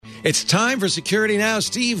It's time for Security Now.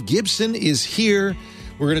 Steve Gibson is here.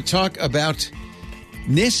 We're going to talk about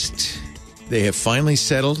NIST. They have finally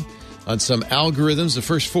settled on some algorithms, the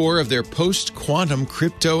first 4 of their post-quantum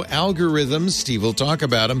crypto algorithms. Steve will talk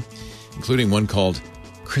about them, including one called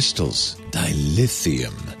Crystals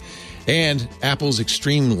Dilithium. And Apple's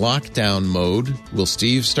extreme lockdown mode. Will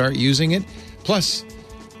Steve start using it? Plus,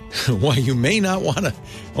 why you may not want to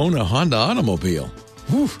own a Honda automobile.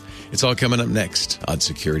 Whew. It's all coming up next on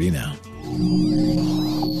Security Now.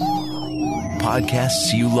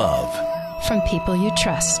 Podcasts you love. From people you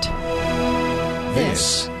trust.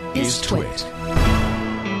 This is Twit.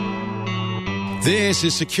 This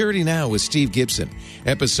is Security Now with Steve Gibson,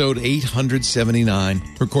 episode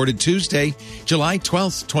 879, recorded Tuesday, July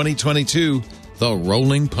 12th, 2022, the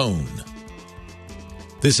Rolling Pwn.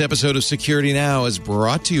 This episode of Security Now is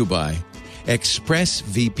brought to you by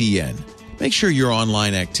ExpressVPN. Make sure your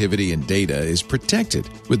online activity and data is protected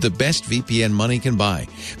with the best VPN money can buy.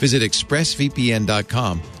 Visit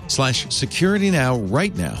expressvpn.com/securitynow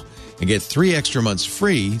right now and get 3 extra months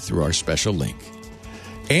free through our special link.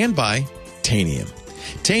 And by Tanium.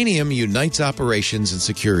 Tanium unites operations and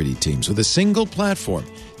security teams with a single platform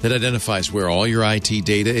that identifies where all your IT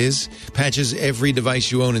data is, patches every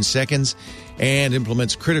device you own in seconds, and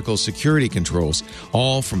implements critical security controls,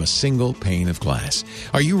 all from a single pane of glass.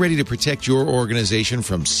 Are you ready to protect your organization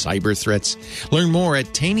from cyber threats? Learn more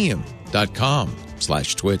at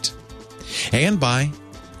tanium.com/twit. And by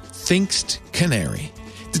Thinkst Canary.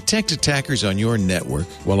 Detect attackers on your network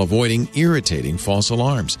while avoiding irritating false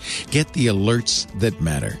alarms. Get the alerts that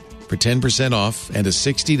matter. For 10% off and a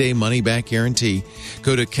 60-day money-back guarantee,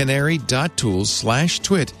 go to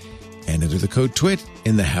canary.tools/twit and enter the code TWIT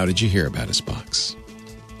in the How Did You Hear About Us box.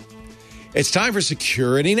 It's time for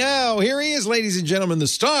Security Now. Here he is, ladies and gentlemen, the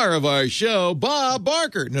star of our show, Bob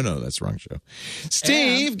Barker. No, that's the wrong show.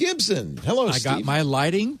 Steve Gibson. Hello, Steve. I got my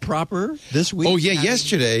lighting proper this week. Oh, yeah,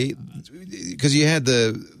 yesterday, because you had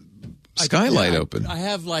the skylight open. I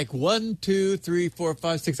have like 1, 2, 3, 4,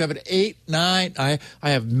 5, 6, 7, 8, 9. I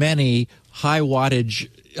have many high wattage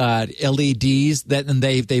LEDs and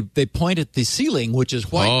they point at the ceiling, which is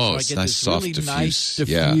white. Oh, so I it's get nice, this soft really diffuse. nice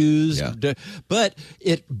diffused. Yeah. But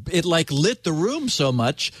it like lit the room so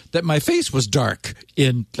much that my face was dark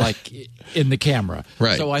in the camera.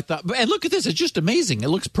 Right. So I thought, and look at this, it's just amazing. It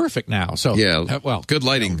looks perfect now. So good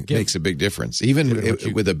lighting makes a big difference. Even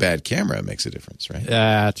with a bad camera, it makes a difference, right?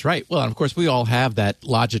 That's right. Well, and of course, we all have that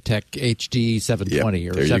Logitech HD 720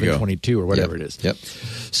 or 722 or whatever it is. Yep.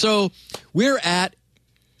 So we're at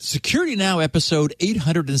Security Now episode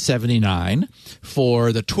 879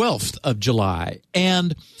 for the 12th of July.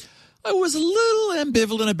 And I was a little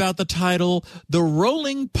ambivalent about the title, The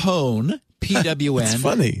Rolling Pwn, PWN. It's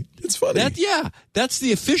funny. That's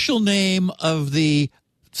the official name of the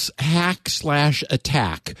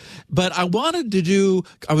hack/attack. But I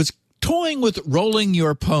was toying with rolling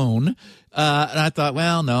your pwn. And I thought,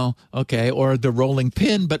 well, no, okay, or the rolling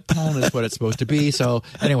pin, but pwn is what it's supposed to be. So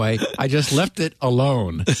anyway, I just left it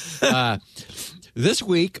alone. This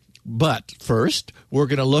week, but first, we're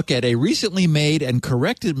going to look at a recently made and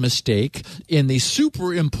corrected mistake in the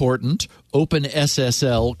super important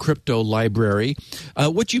OpenSSL crypto library.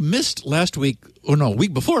 What you missed last week,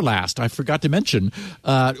 week before last, I forgot to mention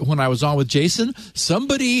when I was on with Jason,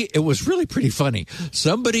 it was really pretty funny.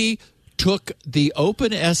 Somebody took the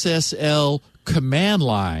OpenSSL command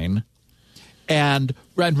line, and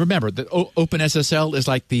remember that OpenSSL is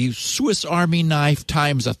like the Swiss Army knife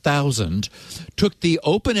times 1,000, took the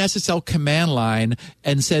OpenSSL command line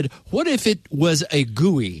and said, what if it was a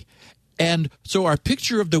GUI? And so our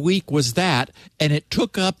picture of the week was that, and it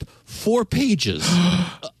took up 4 pages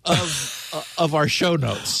of our show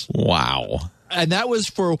notes. Wow. And that was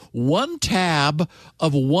for one tab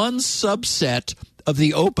of one subset of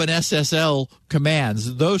the OpenSSL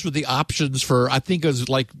commands. Those were the options for, I think it was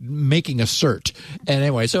like making a cert. And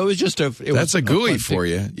anyway, so it was just that's a GUI for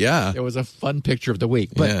you. Yeah. It was a fun picture of the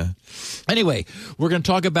week. But anyway, we're going to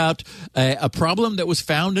talk about a problem that was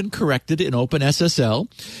found and corrected in OpenSSL.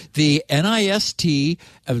 The NIST,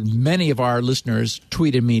 many of our listeners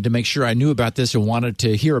tweeted me to make sure I knew about this and wanted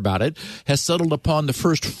to hear about it, has settled upon the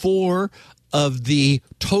first 4 of the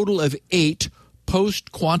total of 8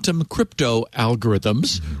 post-quantum crypto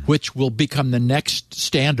algorithms, which will become the next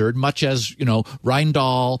standard, much as,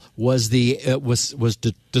 Reindahl was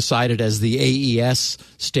decided as the AES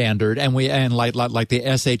standard, and like the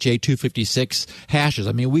SHA 256 hashes.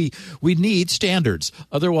 I mean, we need standards.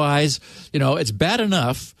 Otherwise, it's bad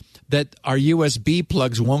enough that our USB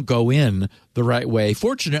plugs won't go in the right way.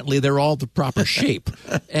 Fortunately, they're all the proper shape.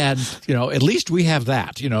 And, at least we have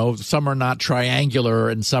that. Some are not triangular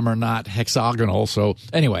and some are not hexagonal. So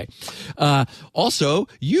anyway, also,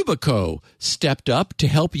 Yubico stepped up to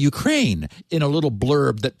help Ukraine in a little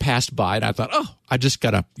blurb that passed by. And I thought, I just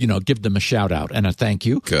got to, give them a shout out and a thank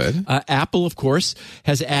you. Good. Apple, of course,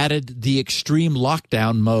 has added the extreme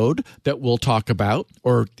lockdown mode that we'll talk about,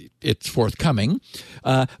 or it's forthcoming.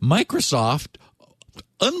 Microsoft,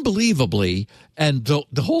 unbelievably, and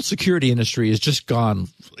the whole security industry has just gone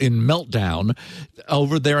in meltdown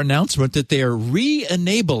over their announcement that they are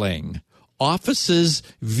re-enabling Office's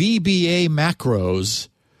VBA macros,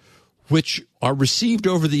 which are received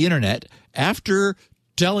over the internet after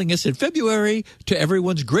telling us in February, to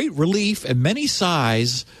everyone's great relief and many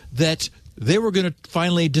sighs, that they were going to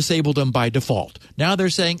finally disable them by default. Now they're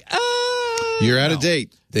saying, you're out of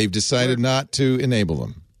date. They've decided not to enable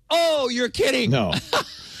them. Oh, you're kidding. No.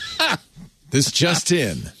 This just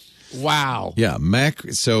in. Wow. Yeah,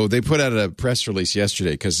 Mac. So they put out a press release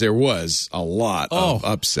yesterday because there was a lot of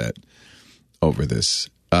upset over this.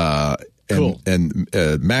 Cool. And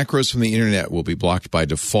macros from the internet will be blocked by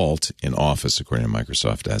default in Office, according to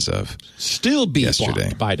Microsoft, as of still be yesterday.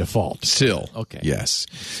 Blocked by default. Still. Okay. Yes.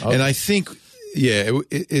 Okay. And I think,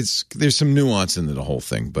 it's there's some nuance in the whole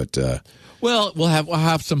thing, but well, we'll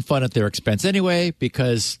have some fun at their expense anyway,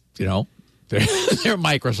 because they're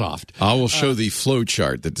Microsoft. I will show the flow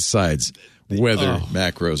chart that decides whether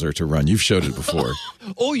macros are to run. You've showed it before.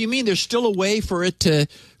 Oh, you mean there's still a way for it to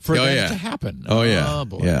to happen? Oh, yeah. Oh,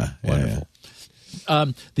 boy. Yeah. Wonderful. Yeah.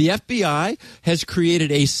 The FBI has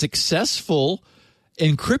created a successful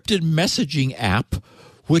encrypted messaging app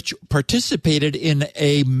which participated in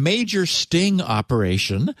a major sting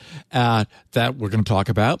operation that we're going to talk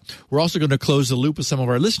about. We're also going to close the loop with some of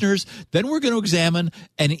our listeners. Then we're going to examine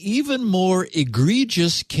an even more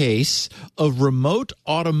egregious case of remote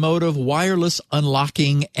automotive wireless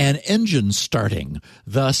unlocking and engine starting,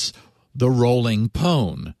 thus the Rolling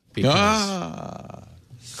Pwn. Because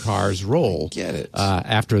cars roll Get it.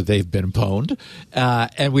 after they've been pwned.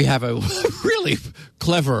 And we have a really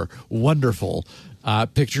clever, wonderful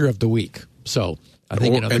picture of the week. So I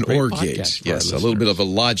think an great OR podcast gate. for our Yes, a little listeners. bit of a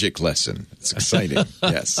logic lesson. It's exciting.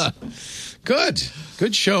 Yes.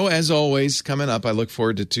 Good show as always coming up. I look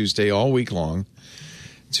forward to Tuesday all week long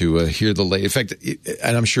to hear the latest. In fact,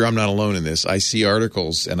 and I'm sure I'm not alone in this, I see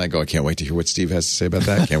articles and I go, I can't wait to hear what Steve has to say about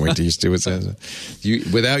that. Can't wait to hear Steve says.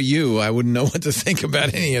 Without you, I wouldn't know what to think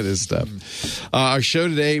about any of this stuff. Our show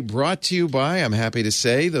today brought to you by, I'm happy to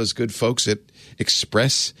say, those good folks at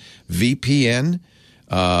ExpressVPN.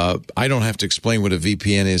 I don't have to explain what a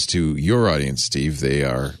VPN is to your audience, Steve. They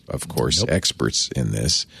are, of course, experts in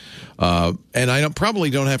this. And I probably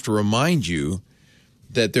don't have to remind you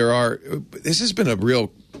that this has been a real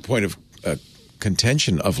point of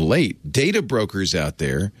contention of late. Data brokers out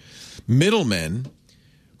there, middlemen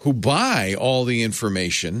who buy all the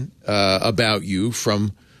information about you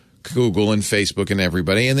from Google and Facebook and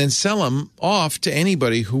everybody, and then sell them off to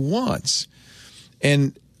anybody who wants.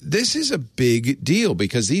 And this is a big deal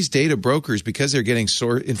because these data brokers, because they're getting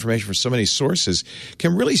information from so many sources,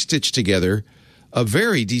 can really stitch together a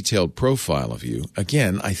very detailed profile of you.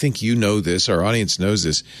 Again, I think you know this, our audience knows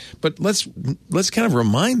this, but let's kind of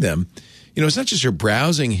remind them, it's not just your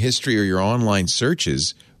browsing history or your online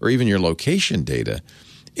searches or even your location data.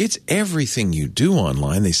 It's everything you do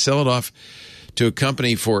online. They sell it off to a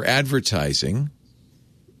company for advertising.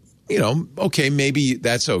 Okay, maybe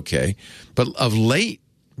that's okay. But of late,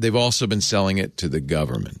 they've also been selling it to the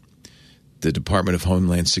government, the Department of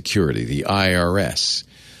Homeland Security, the IRS.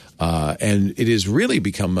 And it has really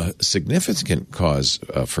become a significant cause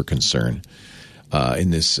for concern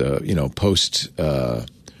in this, post-Roe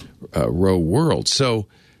world. So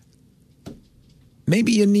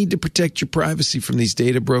maybe you need to protect your privacy from these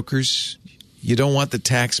data brokers. You don't want the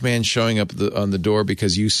tax man showing up on the door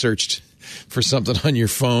because you searched for something on your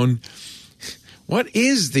phone. What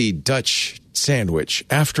is the Dutch sandwich?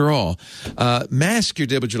 After all, mask your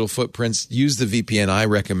digital footprints. Use the VPN I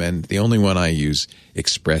recommend. The only one I use,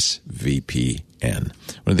 ExpressVPN.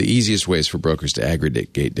 One of the easiest ways for brokers to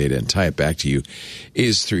aggregate data and tie it back to you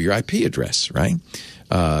is through your IP address, right?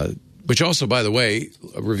 Which also, by the way,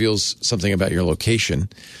 reveals something about your location.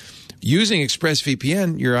 Using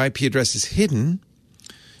ExpressVPN, your IP address is hidden.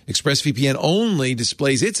 ExpressVPN only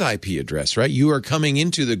displays its IP address, right? You are coming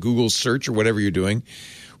into the Google search or whatever you're doing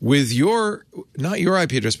with not your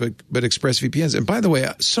IP address, but ExpressVPN's. And by the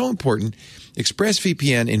way, so important,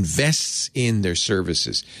 ExpressVPN invests in their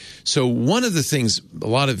services. So one of the things a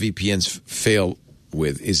lot of VPNs fail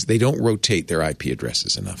with is they don't rotate their IP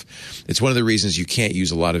addresses enough. It's one of the reasons you can't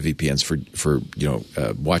use a lot of VPNs for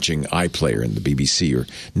watching iPlayer in the BBC or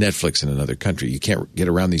Netflix in another country. You can't get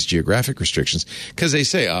around these geographic restrictions because they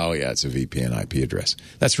say, oh, yeah, it's a VPN IP address.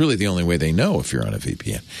 That's really the only way they know if you're on a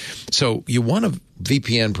VPN. So you want a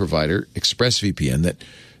VPN provider, ExpressVPN,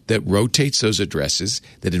 that rotates those addresses,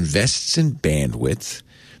 that invests in bandwidth,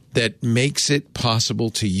 that makes it possible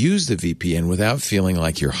to use the VPN without feeling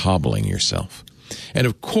like you're hobbling yourself. And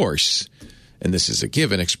of course, and this is a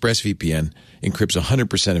given, ExpressVPN encrypts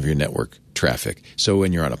 100% of your network traffic. So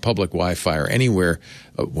when you're on a public Wi-Fi or anywhere,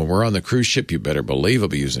 when we're on the cruise ship, you better believe I'll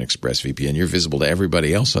be using ExpressVPN. You're visible to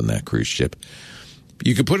everybody else on that cruise ship.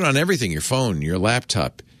 You can put it on everything, your phone, your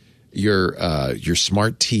laptop, your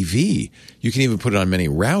smart TV. You can even put it on many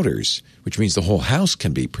routers, which means the whole house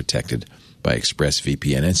can be protected by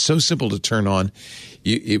ExpressVPN. And it's so simple to turn on.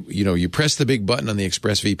 You press the big button on the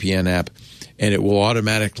ExpressVPN app, and it will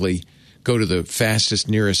automatically go to the fastest,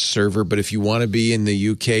 nearest server. But if you want to be in the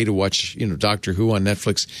UK to watch, Doctor Who on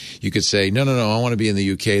Netflix, you could say, no, I want to be in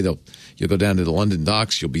the UK. You'll go down to the London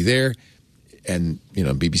docks. You'll be there. And,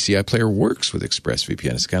 BBC iPlayer works with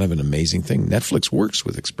ExpressVPN. It's kind of an amazing thing. Netflix works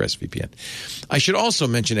with ExpressVPN. I should also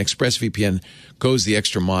mention ExpressVPN goes the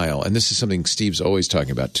extra mile, and this is something Steve's always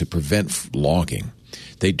talking about, to prevent logging.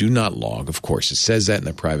 They do not log, of course. It says that in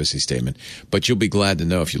the privacy statement. But you'll be glad to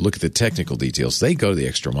know if you look at the technical details, they go the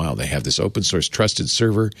extra mile. They have this open source trusted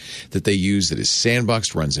server that they use that is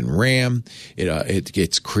sandboxed, runs in RAM. It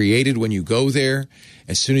gets created when you go there.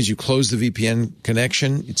 As soon as you close the VPN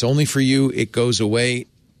connection, it's only for you. It goes away.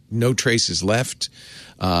 No trace is left.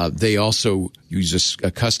 They also use a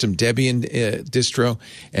custom Debian distro,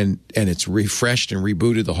 and it's refreshed and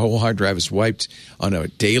rebooted. The whole hard drive is wiped on a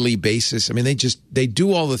daily basis. I mean, they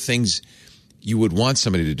do all the things you would want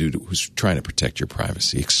somebody to do who's trying to protect your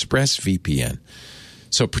privacy. ExpressVPN.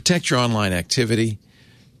 So protect your online activity,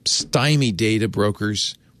 stymie data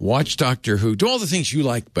brokers, watch Doctor Who, do all the things you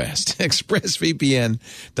like best.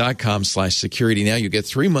 ExpressVPN.com/security. Now you get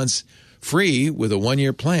 3 months free with a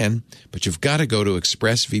 1-year plan, but you've got to go to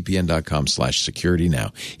expressvpn.com/security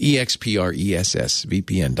now.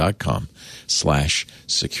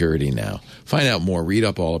 expressvpn.com/security now. Find out more, read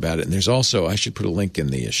up all about it. And there's also, I should put a link in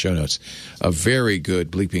the show notes, a very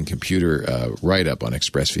good Bleeping Computer write-up on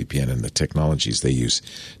ExpressVPN and the technologies they use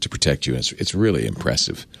to protect you. It's really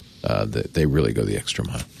impressive. They really go the extra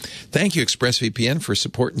mile. Thank you, ExpressVPN, for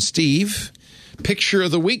supporting Steve. Picture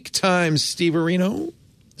of the week time, Steve Areno.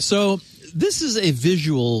 So this is a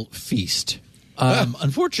visual feast.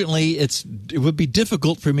 Unfortunately, it would be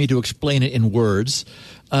difficult for me to explain it in words.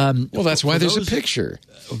 Well, that's why there's a picture.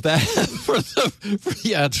 Yeah,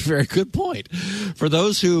 it's a very good point. For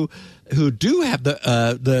those who do have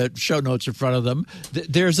the show notes in front of them,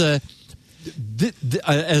 there's a.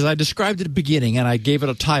 As I described at the beginning, and I gave it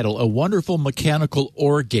a title, a wonderful mechanical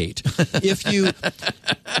ore gate. If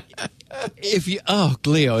you, oh,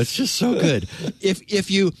 Leo, it's just so good. If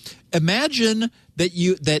you imagine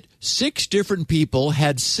that 6 different people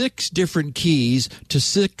had 6 different keys to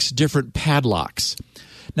 6 different padlocks.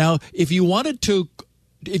 Now, if you wanted to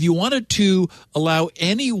allow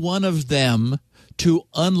any one of them to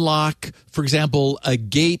unlock, for example, a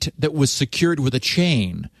gate that was secured with a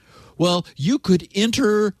chain, well, you could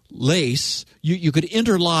interlace, you could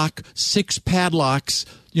interlock 6 padlocks,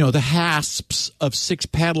 the hasps of 6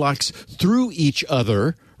 padlocks through each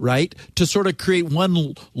other, right, to sort of create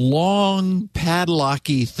one long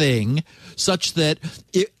padlocky thing such that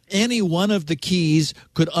any one of the keys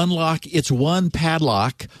could unlock its one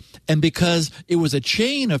padlock. And because it was a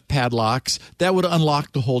chain of padlocks, that would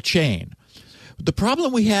unlock the whole chain. The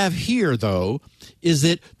problem we have here, though, is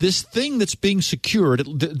that this thing that's being secured,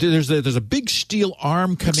 there's a big steel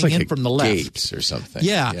arm coming in from the left. Gates or something.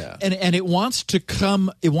 Yeah. And it wants to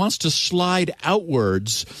slide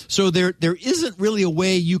outwards. So there isn't really a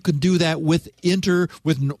way you can do that with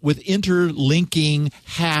interlinking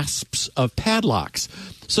hasps of padlocks.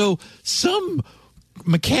 So some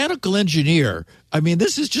mechanical engineer, I mean,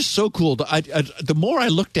 this is just so cool. The more I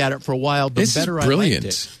looked at it for a while, the better I liked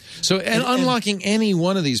it. So, and unlocking any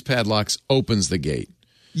one of these padlocks opens the gate.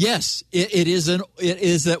 Yes, it is.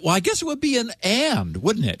 Well, I guess it would be an and,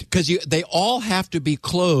 wouldn't it? Because they all have to be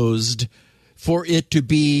closed for it to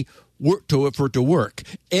work.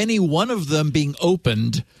 Any one of them being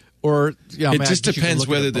opened, or it just depends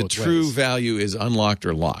whether the true value is unlocked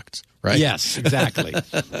or locked. Right? Yes, exactly.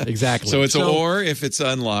 Exactly. So it's or if it's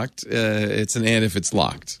unlocked, it's an and if it's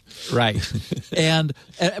locked. Right.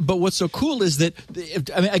 But what's so cool is that,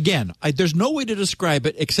 I mean, again, there's no way to describe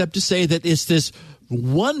it except to say that it's this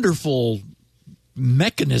wonderful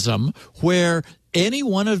mechanism where any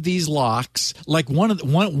one of these locks, like one at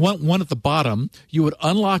the bottom, you would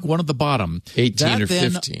unlock one at the bottom. 18 or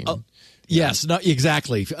 15. Yes, no,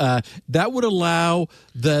 exactly. That would allow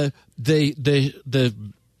the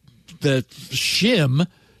shim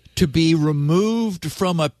to be removed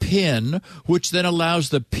from a pin, which then allows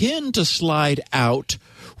the pin to slide out,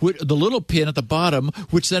 the little pin at the bottom,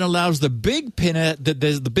 which then allows the big pin,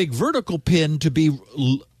 the big vertical pin, to be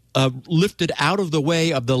lifted out of the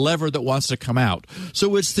way of the lever that wants to come out.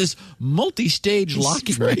 So it's this multi-stage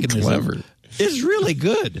locking mechanism. Clever. It's really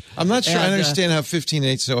good. I'm not sure I understand how 15 and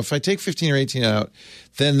 18. So if I take 15 or 18 out,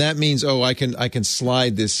 then that means I can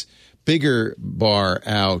slide this bigger bar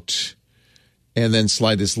out and then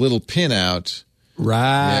slide this little pin out.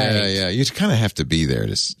 Right. Yeah. You kind of have to be there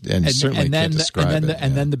and certainly can't describe it.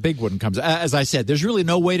 And then the big one comes. As I said, there's really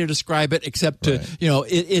no way to describe it except to,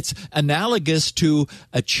 it's analogous to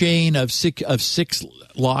a chain of six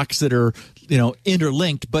locks that are,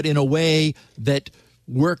 interlinked, but in a way that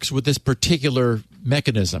works with this particular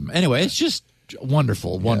mechanism. Anyway, it's just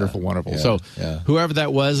wonderful. Yeah. So whoever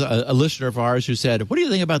that was, a listener of ours who said, what do you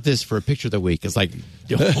think about this for a picture of the week? It's like,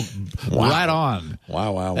 wow. Right on.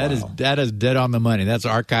 Wow. That is dead on the money. That's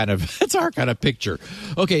our kind of picture.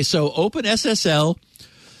 Okay, so OpenSSL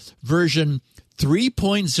version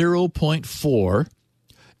 3.0.4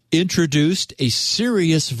 introduced a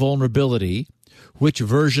serious vulnerability, which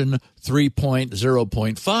version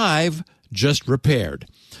 3.0.5 just repaired.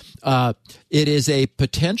 It is a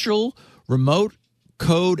potential remote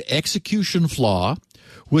code execution flaw,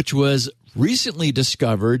 which was recently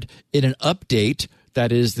discovered in an update,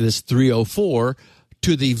 that is this 304,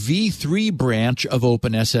 to the V3 branch of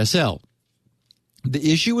OpenSSL.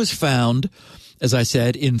 The issue was found, as I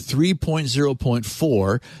said, in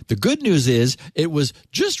 3.0.4. The good news is it was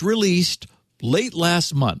just released late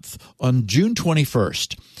last month on June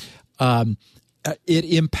 21st. It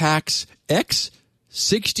impacts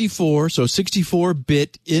x64, so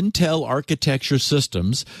 64-bit Intel architecture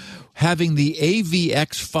systems having the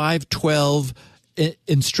AVX512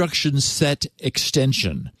 instruction set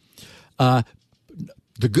extension. The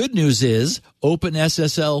good news is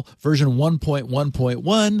OpenSSL version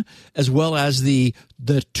 1.1.1, as well as the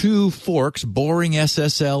two forks, Boring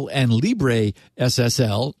SSL and Libre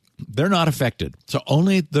SSL, they're not affected. So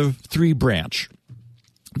only the 3 branch.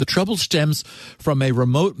 The trouble stems from a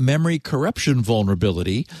remote memory corruption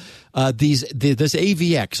vulnerability. This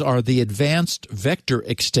AVX are the advanced vector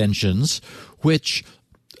extensions, which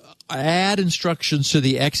add instructions to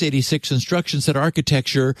the x86 instruction set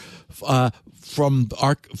architecture from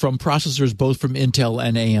processors both from Intel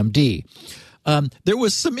and AMD. There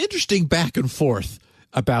was some interesting back and forth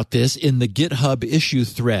about this in the GitHub issue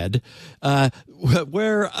thread,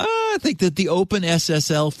 where I think that the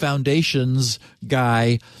OpenSSL Foundation's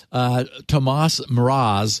guy, Tomas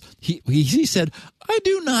Mraz, he said, I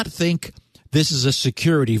do not think this is a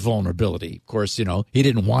security vulnerability. Of course, he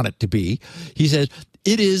didn't want it to be. He said,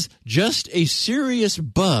 it is just a serious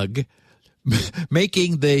bug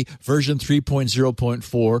making the version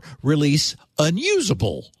 3.0.4 release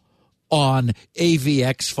unusable on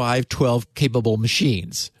AVX512 capable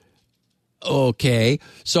machines. Okay,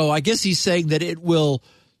 so I guess he's saying that it will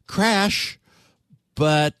crash,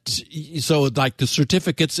 but so like the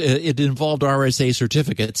certificates, it involved RSA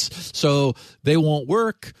certificates, so they won't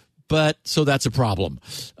work. But so that's a problem.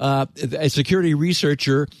 A security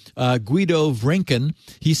researcher, Guido Vrinken,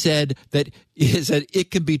 he said that it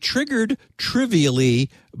can be triggered trivially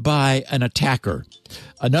by an attacker.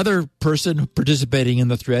 Another person participating in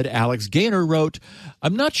the thread, Alex Gaynor, wrote,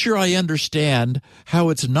 I'm not sure I understand how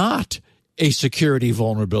it's not a security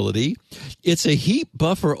vulnerability. It's a heap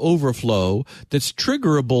buffer overflow that's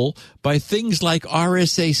triggerable by things like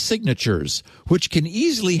RSA signatures, which can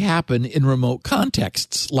easily happen in remote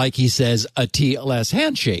contexts, like he says, a TLS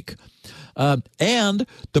handshake. And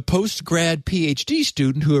the post-grad PhD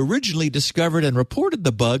student who originally discovered and reported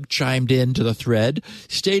the bug chimed into the thread,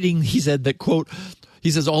 stating, he said that, quote, he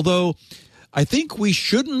says, although I think we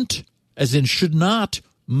shouldn't, as in should not,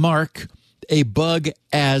 mark a bug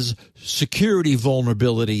as security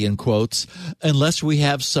vulnerability, in quotes, unless we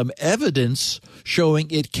have some evidence showing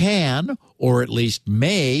it can, or at least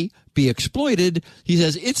may, be exploited. He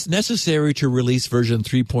says it's necessary to release version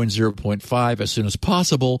 3.0.5 as soon as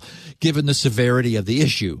possible, given the severity of the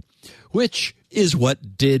issue, which is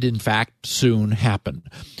what did, in fact, soon happen.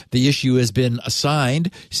 The issue has been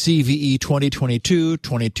assigned CVE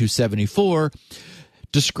 2022-2274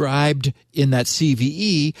 described in that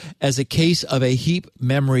CVE as a case of a heap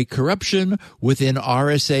memory corruption within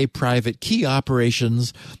RSA private key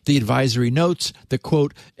operations. The advisory notes that,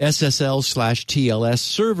 quote, SSL/TLS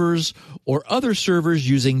servers or other servers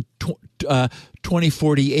using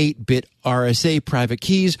 2048-bit RSA private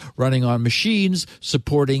keys running on machines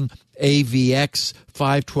supporting AVX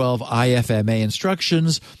 512 IFMA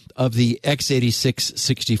instructions of the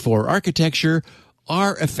x86-64 architecture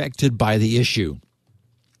are affected by the issue.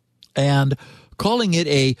 And calling it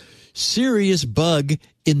a serious bug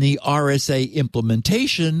in the RSA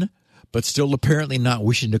implementation, but still apparently not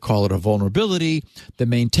wishing to call it a vulnerability, the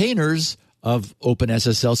maintainers of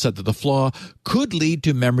OpenSSL said that the flaw could lead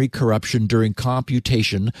to memory corruption during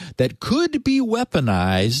computation that could be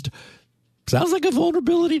weaponized, sounds like a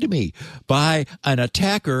vulnerability to me, by an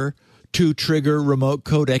attacker to trigger remote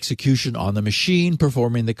code execution on the machine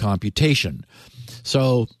performing the computation.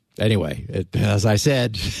 So anyway, as I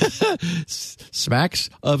said, smacks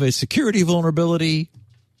of a security vulnerability.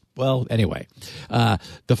 Well, anyway,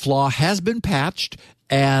 the flaw has been patched,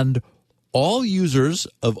 and all users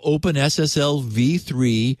of OpenSSL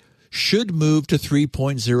v3 should move to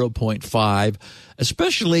 3.0.5,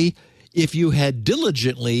 especially if you had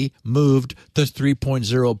diligently moved to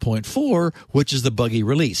 3.0.4, which is the buggy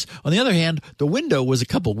release. On the other hand, the window was a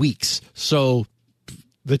couple weeks, so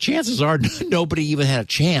the chances are nobody even had a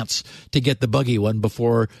chance to get the buggy one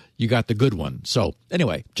before you got the good one. So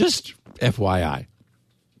anyway, just FYI.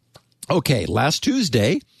 Okay, last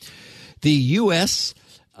Tuesday, the U.S.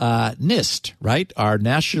 NIST, right, our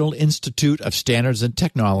National Institute of Standards and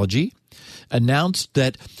Technology, announced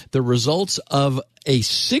that the results of a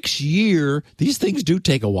 6-year, these things do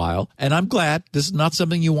take a while, and I'm glad this is not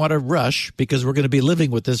something you want to rush because we're going to be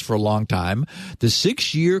living with this for a long time. The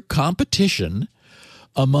 6-year competition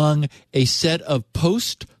among a set of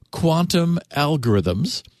post-quantum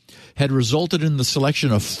algorithms had resulted in the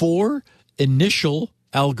selection of 4 initial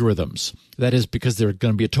algorithms. That is because there are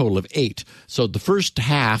going to be a total of 8. So the first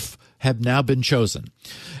half have now been chosen.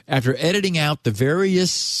 After editing out the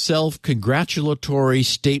various self-congratulatory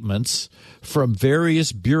statements from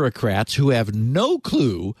various bureaucrats who have no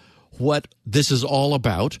clue what this is all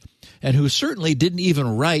about and who certainly didn't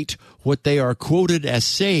even write what they are quoted as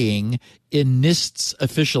saying in NIST's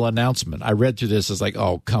official announcement. I read through this as like,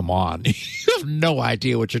 oh, come on. You have no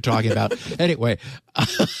idea what you're talking about. Anyway.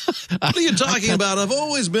 What are you talking about? I've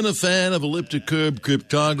always been a fan of elliptic curve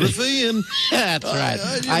cryptography. And that's right.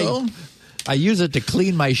 I use it to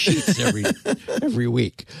clean my sheets every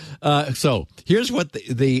week. So here's what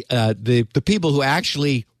the people who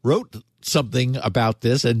actually wrote something about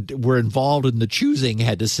this and were involved in the choosing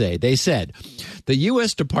had to say. They said, the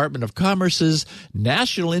U.S. Department of Commerce's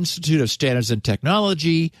National Institute of Standards and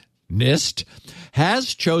Technology, NIST,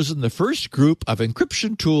 has chosen the first group of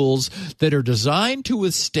encryption tools that are designed to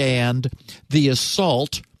withstand the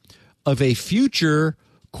assault of a future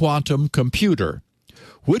quantum computer,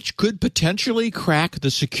 which could potentially crack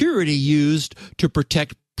the security used to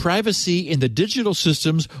protect privacy in the digital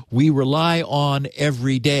systems we rely on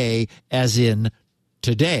every day, as in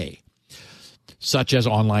today, such as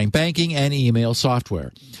online banking and email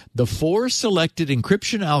software. The 4 selected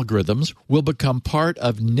encryption algorithms will become part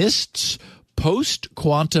of NIST's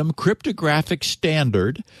post-quantum cryptographic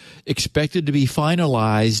standard, expected to be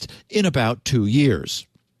finalized in about 2 years.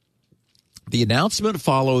 The announcement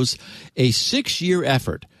follows a 6-year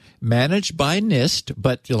effort managed by NIST,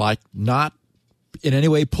 but not in any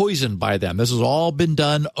way poisoned by them. This has all been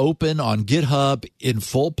done open on GitHub in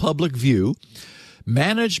full public view,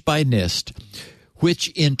 managed by NIST, which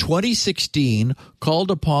in 2016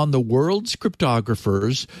 called upon the world's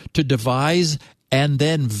cryptographers to devise and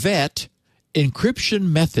then vet encryption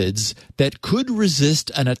methods that could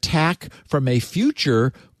resist an attack from a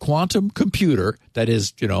future quantum computer, that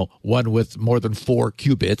is, one with more than 4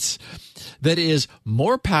 qubits, that is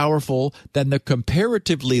more powerful than the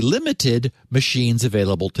comparatively limited machines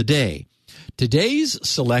available today. Today's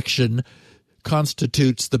selection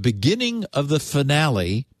constitutes the beginning of the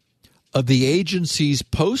finale of the agency's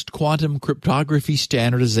post-quantum cryptography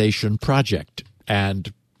standardization project.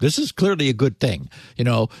 And this is clearly a good thing.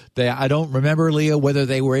 I don't remember, Leah, whether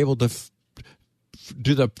they were able to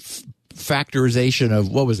do the factorization of,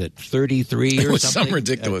 what was it, 33 or it was something? Some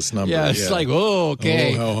ridiculous number. Yeah, it's like,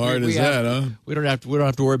 okay. Oh, how hard is that, huh? We don't have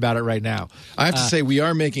to worry about it right now. I have to say, we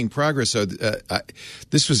are making progress. So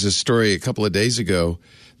this was a story a couple of days ago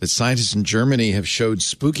that scientists in Germany have showed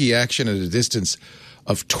spooky action at a distance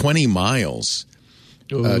of 20 miles.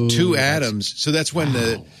 2 atoms. So that's when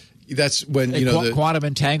That's when, you know, quantum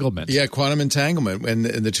entanglement. Yeah, quantum entanglement. And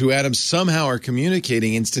the two atoms somehow are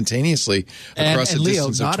communicating instantaneously across a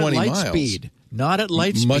distance of 20 miles. Not at light speed. Not at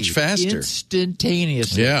light speed. Much faster.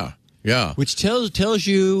 Instantaneously. Yeah. Which tells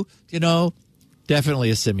you, you know, definitely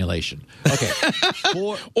a simulation. Okay.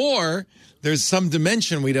 Or there's some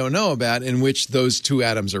dimension we don't know about in which those two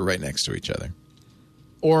atoms are right next to each other.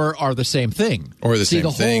 Or are the same thing. Or the same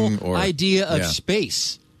thing. The whole idea of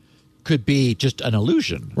space could be just an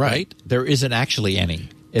illusion, right? There isn't actually any.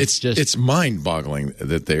 It's mind-boggling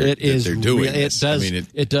that they're doing this.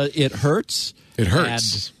 It hurts. It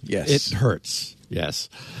hurts. Yes. It hurts. Yes.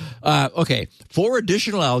 Okay. 4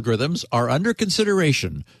 additional algorithms are under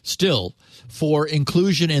consideration still for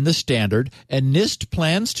inclusion in the standard, and NIST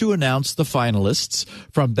plans to announce the finalists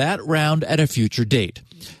from that round at a future date.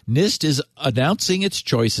 NIST is announcing its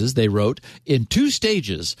choices, they wrote, in 2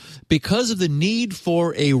 stages because of the need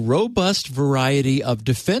for a robust variety of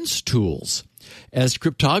defense tools. As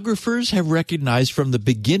cryptographers have recognized from the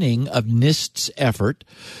beginning of NIST's effort,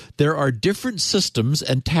 there are different systems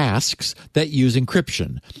and tasks that use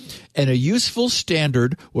encryption, and a useful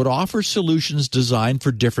standard would offer solutions designed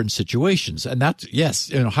for different situations. And that's, yes,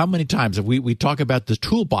 you know, how many times have we talk about the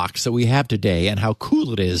toolbox that we have today and how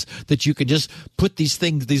cool it is that you can just put these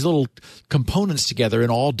things, these little components together in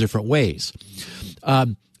all different ways.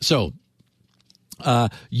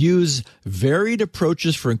 Use varied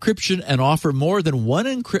approaches for encryption and offer more than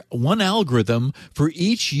one algorithm for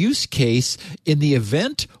each use case in the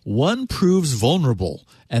event one proves vulnerable.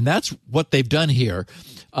 And that's what they've done here.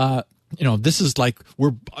 You know, this is like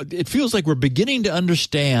it feels like we're beginning to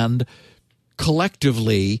understand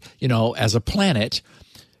collectively, you know, as a planet,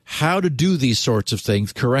 how to do these sorts of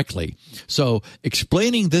things correctly. So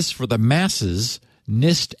explaining this for the masses,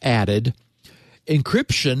 NIST added,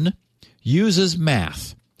 encryption uses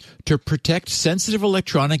math to protect sensitive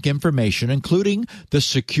electronic information, including the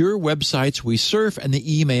secure websites we surf and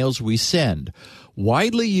the emails we send.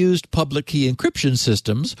 Widely used public key encryption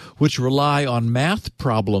systems, which rely on math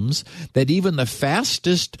problems that even the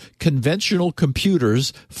fastest conventional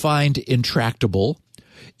computers find intractable,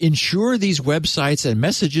 ensure these websites and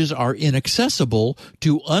messages are inaccessible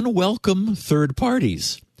to unwelcome third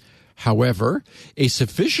parties. However, a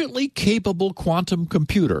sufficiently capable quantum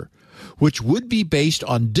computer, which would be based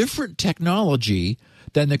on different technology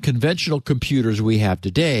than the conventional computers we have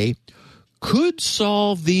today, could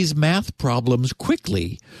solve these math problems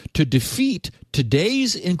quickly to defeat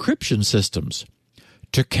today's encryption systems.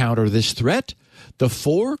 To counter this threat, the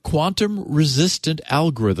 4 quantum-resistant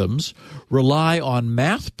algorithms rely on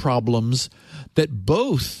math problems that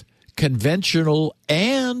both conventional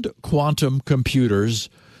and quantum computers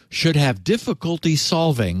should have difficulty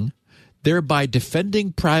solving, thereby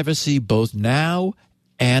defending privacy both now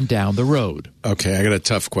and down the road. Okay, I got a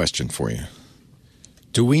tough question for you.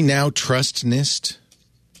 Do we now trust NIST?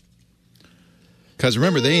 Because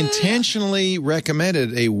remember, they intentionally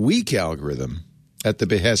recommended a weak algorithm at the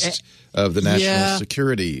behest of the national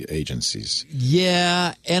security agencies.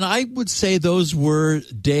 Yeah, and I would say those were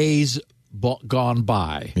days gone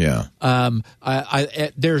by. Yeah.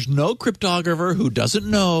 There's no cryptographer who doesn't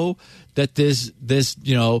know that this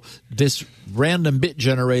random bit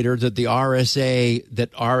generator that the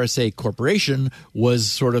RSA Corporation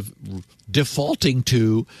was sort of defaulting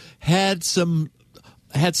to had some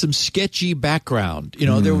sketchy background. You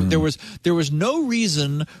know, there was no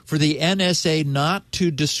reason for the NSA not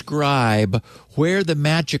to describe where the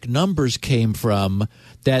magic numbers came from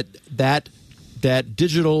that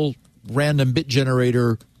digital random bit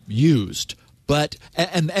generator used. But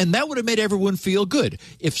and that would have made everyone feel good.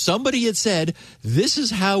 If somebody had said, this is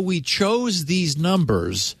how we chose these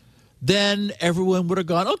numbers, then everyone would have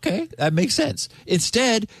gone, okay, that makes sense.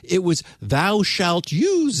 Instead, it was, thou shalt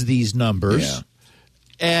use these numbers. Yeah.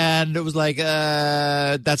 And it was like,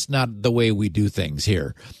 that's not the way we do things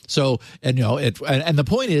here. So, and you know, and the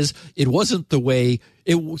point is, it wasn't the way.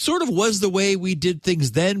 It sort of was the way we did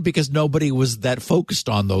things then because nobody was that focused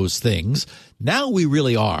on those things. Now we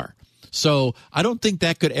really are. So I don't think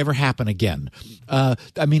that could ever happen again. I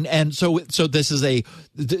mean, and so this is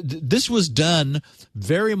this was done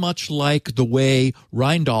very much like the way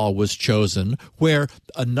Reindahl was chosen, where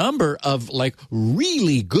a number of like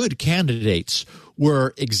really good candidates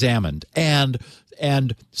were examined and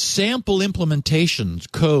sample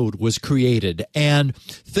implementations code was created, and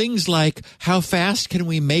things like how fast can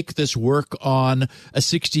we make this work on a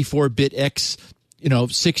 64-bit x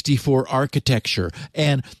 64 architecture,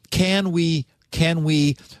 and can we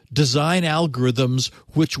design algorithms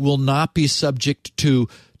which will not be subject to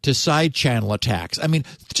side channel attacks? I mean,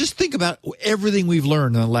 just think about everything we've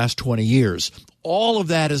learned in the last 20 years. all of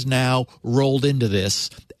that is now rolled into this,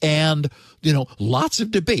 and lots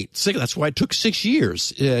of debate. That's why it took 6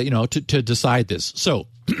 years, to decide this. So,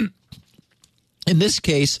 in this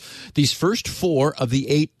case, these first 4 of the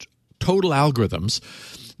 8 total algorithms,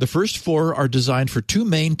 the first 4 are designed for 2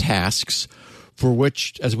 main tasks, for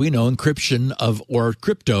which, as we know, encryption or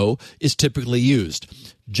crypto is typically used.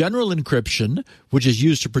 General encryption, which is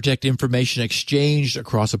used to protect information exchanged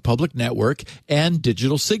across a public network, and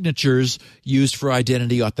digital signatures used for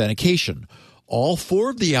identity authentication. All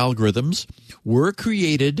 4 of the algorithms were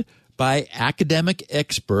created by academic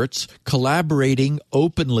experts collaborating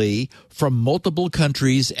openly from multiple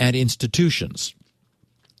countries and institutions.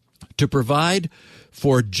 To provide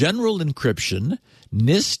for general encryption,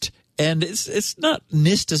 NIST, and it's not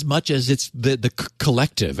NIST as much as it's the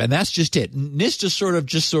collective, and that's just it. NIST is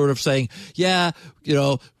sort of saying, yeah,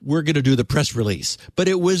 we're going to do the press release, but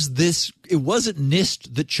it wasn't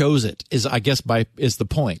NIST that chose it. Is the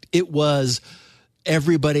point? It was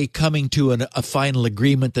everybody coming to a final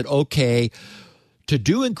agreement that, okay, to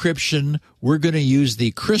do encryption, we're going to use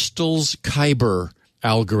the Crystals-Kyber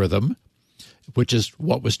algorithm, which is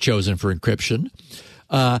what was chosen for encryption.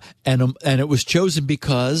 And it was chosen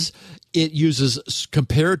because it uses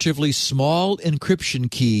comparatively small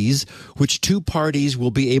encryption keys, which 2 parties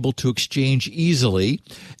will be able to exchange easily,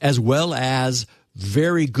 as well as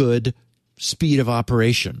very good speed of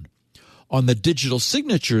operation. On the digital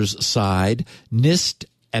signatures side, NIST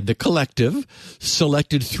and the collective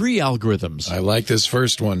selected 3 algorithms. I like this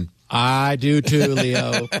first one. I do too,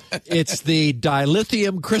 Leo. It's the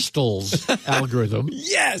dilithium crystals algorithm.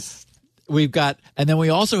 Yes! And then we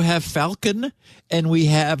also have Falcon, and we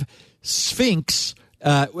have Sphinx.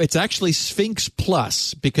 It's actually Sphinx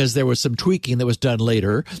Plus, because there was some tweaking that was done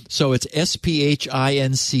later. So it's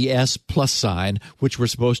SPHINCS plus sign, which we're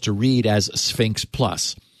supposed to read as Sphinx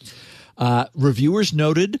Plus. Reviewers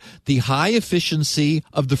noted the high efficiency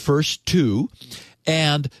of the first 2,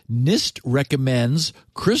 and NIST recommends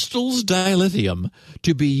Crystals Dilithium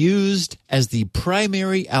to be used as the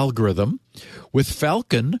primary algorithm, with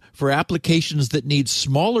Falcon for applications that need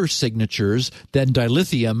smaller signatures than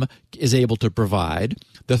Dilithium is able to provide.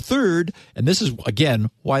 The third, and this is,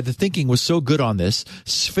 again, why the thinking was so good on this,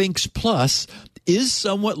 Sphinx Plus is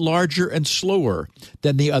somewhat larger and slower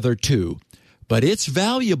than the other 2, but it's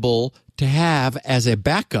valuable to have as a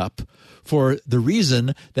backup for the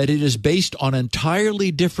reason that it is based on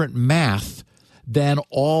entirely different math than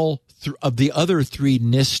all of the other 3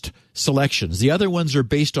 NIST selections. The other ones are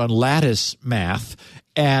based on lattice math,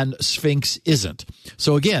 and Sphinx isn't.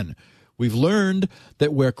 So again, we've learned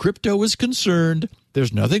that where crypto is concerned,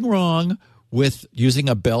 there's nothing wrong with using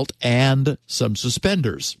a belt and some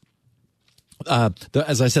suspenders.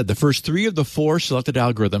 As I said, the first 3 of the 4 selected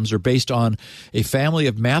algorithms are based on a family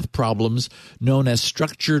of math problems known as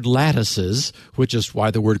structured lattices, which is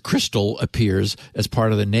why the word crystal appears as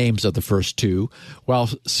part of the names of the first 2, while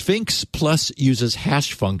Sphinx Plus uses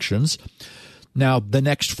hash functions. Now, the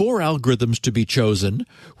next 4 algorithms to be chosen,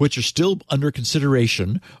 which are still under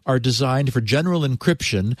consideration, are designed for general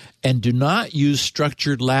encryption and do not use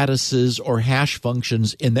structured lattices or hash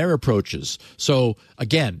functions in their approaches. So,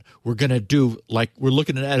 again, we're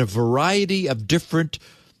looking at a variety of different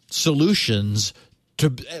solutions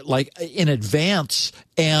in advance,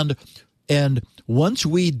 and once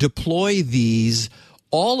we deploy these,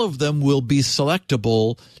 all of them will be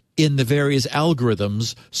selectable in the various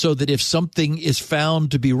algorithms, so that if something is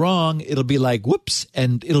found to be wrong, it'll be like, whoops,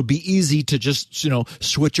 and it'll be easy to just,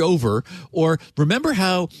 switch over. Or remember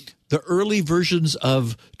how the early versions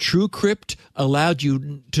of TrueCrypt allowed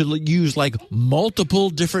you to use multiple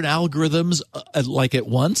different algorithms at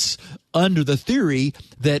once, under the theory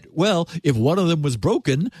that, well, if one of them was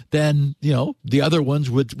broken, then, the other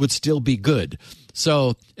ones would still be good.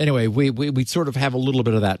 So anyway, we sort of have a little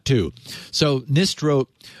bit of that too. So NIST wrote,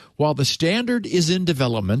 while the standard is in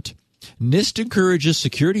development, NIST encourages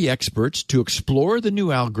security experts to explore the new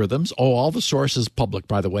algorithms. Oh, all the sources public,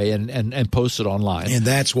 by the way, and posted online. And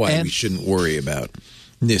that's why we shouldn't worry about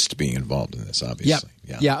NIST being involved in this, obviously.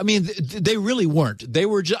 Yeah. I mean, they really weren't. They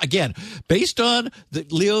were just, again, based on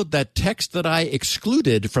Leo, that text that I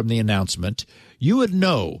excluded from the announcement, you would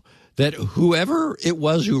know that whoever it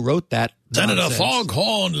was who wrote that Senator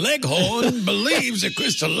Foghorn Leghorn believes that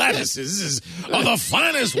crystal lattices are the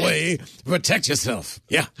finest way to protect yourself.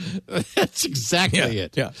 Yeah. That's exactly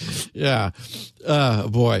it. Yeah.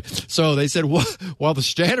 Boy. So they said, while the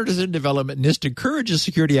standard is in development, NIST encourages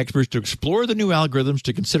security experts to explore the new algorithms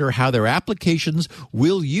to consider how their applications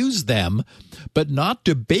will use them, but not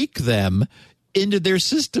to bake them into their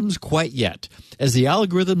systems quite yet, as the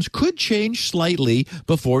algorithms could change slightly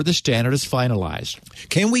before the standard is finalized.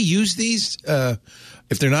 Can we use these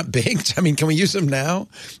if they're not baked? I mean, can we use them now?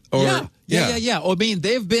 Or, yeah. I mean,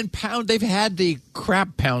 they've had the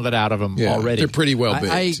crap pounded out of them already. They're pretty well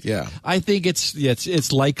baked. I think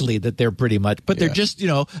it's likely that they're pretty much, but they're just,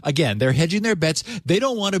 again, they're hedging their bets. They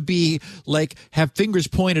don't want to be like have fingers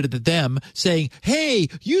pointed at them saying, "Hey,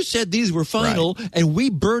 you said these were final, and we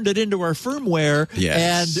burned it into our firmware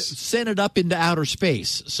and sent it up into outer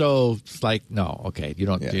space." So it's like, no, okay,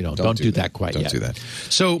 don't do that quite yet. Don't do that.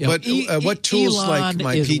 So, but what tools Elon like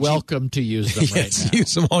my is PG welcome to use them right now.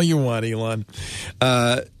 Use them all you want, Elon.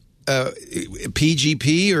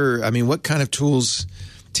 PGP, or I mean, what kind of tools?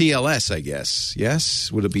 TLS, I guess. Yes,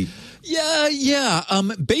 would it be? Yeah.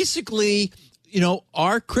 Basically,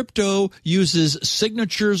 our crypto uses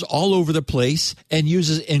signatures all over the place and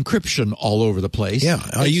uses encryption all over the place. Yeah,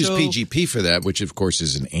 I use PGP for that, which of course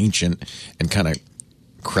is an ancient and kind of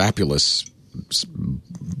crapulous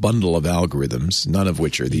bundle of algorithms, none of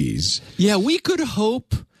which are these. Yeah, we could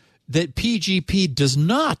hope that PGP does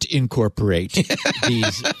not incorporate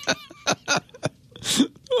these.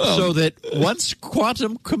 So that once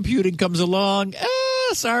quantum computing comes along,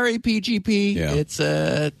 sorry, PGP, it's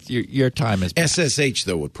your time is back. SSH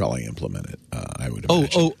though would probably implement it. I would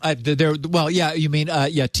imagine. You mean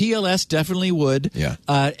TLS definitely would. Yeah,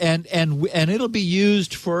 and it'll be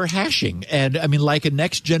used for hashing, and I mean like a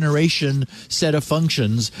next generation set of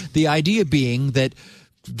functions. The idea being that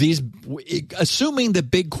assuming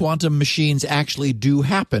that big quantum machines actually do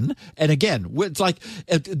happen, and again, it's like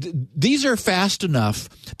these are fast enough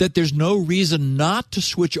that there's no reason not to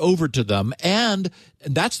switch over to them, and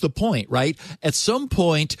that's the point, right? At some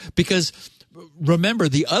point, because remember,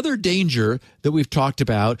 the other danger that we've talked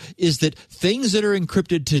about is that things that are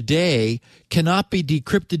encrypted today cannot be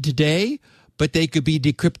decrypted today, but they could be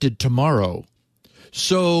decrypted tomorrow.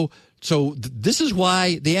 So this is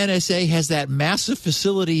why the NSA has that massive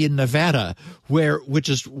facility in Nevada, which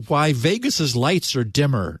is why Vegas's lights are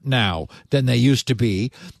dimmer now than they used to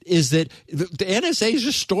be, is that the NSA is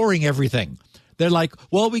just storing everything. They're like,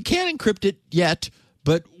 well, we can't encrypt it yet,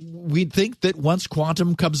 but we think that once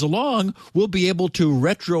quantum comes along, we'll be able to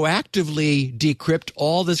retroactively decrypt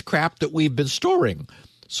all this crap that we've been storing.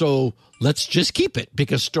 So let's just keep it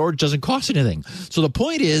because storage doesn't cost anything. So the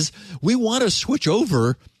point is, we want to switch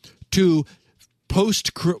over to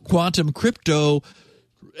post-quantum crypto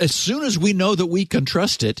as soon as we know that we can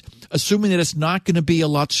trust it, assuming that it's not going to be a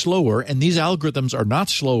lot slower. And these algorithms are not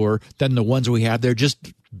slower than the ones we have. They're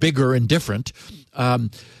just bigger and different.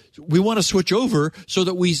 We want to switch over so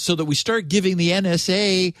that we start giving the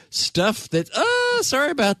NSA stuff that,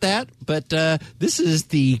 sorry about that, but this is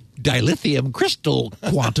the dilithium crystal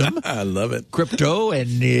quantum. I love it. Crypto, and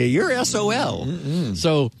you're SOL. Mm-mm.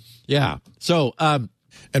 So, yeah. So,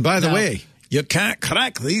 and by the way, you can't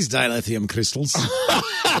crack these dilithium crystals.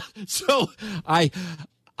 So I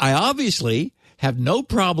obviously have no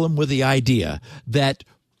problem with the idea that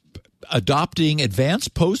adopting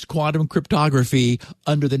advanced post-quantum cryptography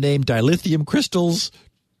under the name dilithium crystals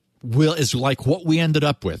is like what we ended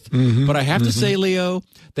up with. Mm-hmm, but I have to say, Leo,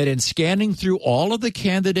 that in scanning through all of the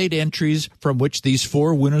candidate entries from which these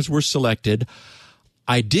 4 winners were selected,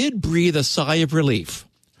 I did breathe a sigh of relief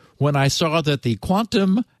when I saw that the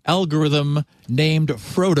quantum algorithm named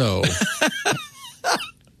Frodo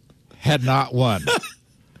had not won.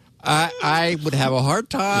 I would have a hard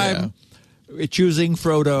time choosing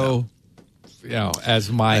Frodo,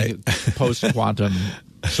 as my post-quantum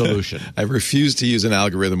solution. I refuse to use an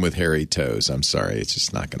algorithm with hairy toes. I'm sorry. It's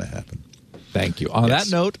just not going to happen. Thank you. On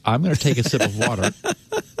that note, I'm going to take a sip of water,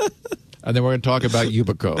 and then we're going to talk about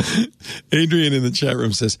Yubico. Adrian in the chat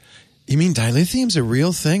room says, you mean dilithium's a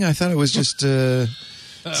real thing? I thought it was just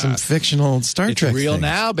some fictional Star Trek It's real things.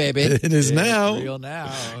 now, baby. It is now. Real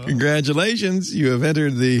now. Congratulations. You have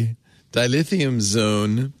entered the dilithium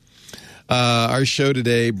zone. Our show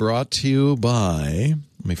today brought to you by,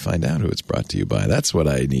 let me find out who it's brought to you by. That's what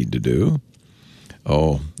I need to do.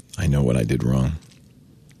 Oh, I know what I did wrong.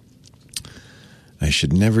 I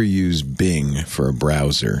should never use Bing for a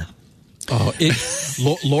browser. Oh,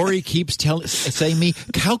 Lori keeps saying me,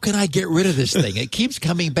 how can I get rid of this thing? It keeps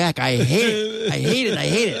coming back. I hate it. I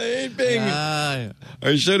hate Bing.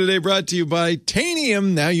 Our show today brought to you by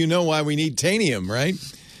Tanium. Now you know why we need Tanium, right?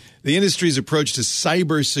 The industry's approach to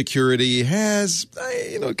cybersecurity has,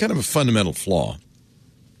 kind of a fundamental flaw.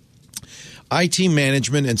 IT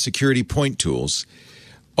management and security point tools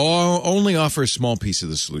only offer a small piece of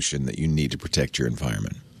the solution that you need to protect your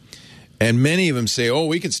environment. And many of them say,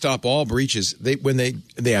 we can stop all breaches. They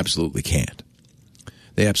absolutely can't.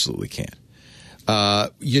 They absolutely can't.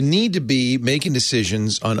 You need to be making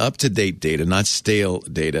decisions on up-to-date data, not stale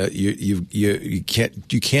data. You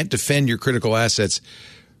can't defend your critical assets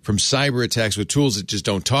from cyber attacks with tools that just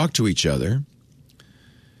don't talk to each other.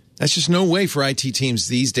 That's just no way for IT teams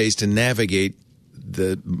these days to navigate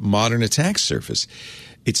the modern attack surface.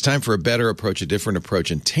 It's time for a better approach, a different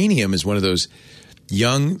approach. And Tanium is one of those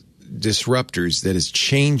young disruptors that is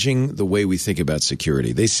changing the way we think about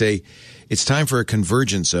security. They say it's time for a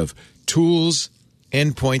convergence of tools,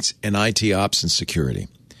 endpoints, and IT ops and security.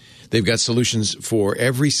 They've got solutions for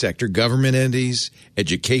every sector: government entities,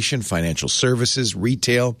 education, financial services,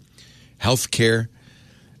 retail, healthcare.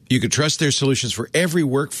 You can trust their solutions for every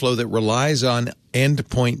workflow that relies on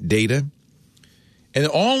endpoint data. And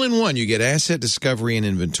all in one, you get asset discovery and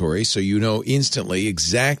inventory, so you know instantly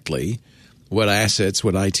exactly what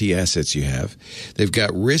IT assets you have. They've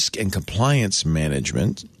got risk and compliance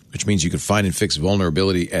management, which means you can find and fix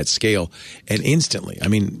vulnerability at scale and instantly. I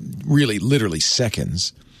mean, really, literally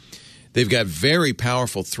seconds. They've got very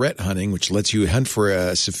powerful threat hunting, which lets you hunt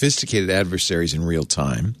for sophisticated adversaries in real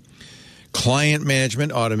time. Client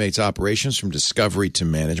management automates operations from discovery to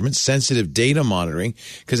management. Sensitive data monitoring,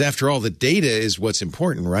 because after all, the data is what's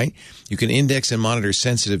important, right? You can index and monitor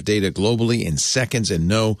sensitive data globally in seconds and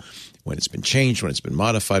know when it's been changed, when it's been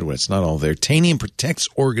modified, when it's not all there. Tanium protects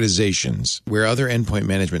organizations where other endpoint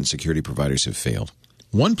management and security providers have failed.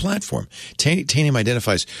 One platform. Tanium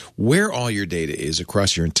identifies where all your data is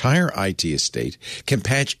across your entire IT estate, can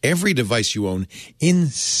patch every device you own in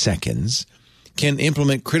seconds, can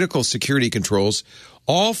implement critical security controls,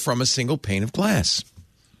 all from a single pane of glass.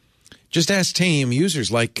 Just ask Tanium users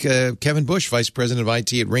like Kevin Bush, Vice President of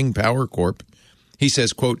IT at Ring Power Corp. He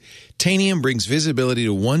says, quote, Tanium brings visibility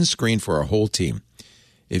to one screen for our whole team.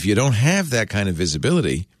 If you don't have that kind of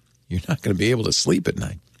visibility, you're not going to be able to sleep at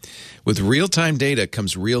night. With real-time data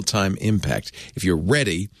comes real-time impact. If you're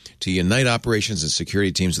ready to unite operations and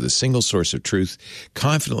security teams with a single source of truth,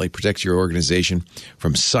 confidently protect your organization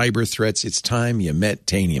from cyber threats, it's time you met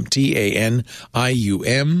Tanium.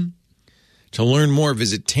 Tanium. To learn more,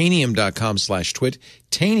 visit Tanium.com/twit.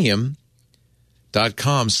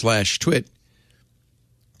 Tanium.com/twit.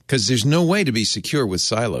 Because there's no way to be secure with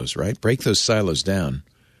silos, right? Break those silos down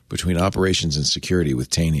between operations and security with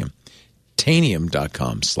Tanium.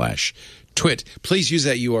 Tanium.com/twit. Please use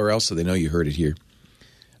that URL so they know you heard it here.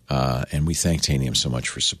 And we thank Tanium so much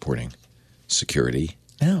for supporting security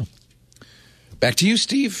now. Back to you,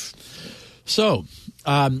 Steve. So,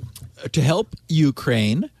 to help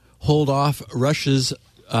Ukraine hold off Russia's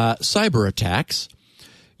cyber attacks,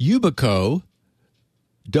 Yubico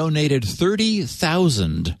donated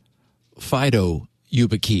 30,000 FIDO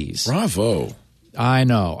YubiKeys. Bravo. I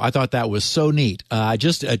know. I thought that was so neat. I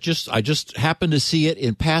just happened to see it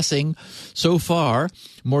in passing. So far,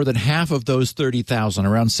 more than half of those 30,000,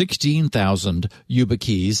 around 16,000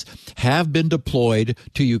 YubiKeys, have been deployed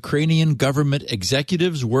to Ukrainian government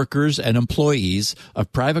executives, workers, and employees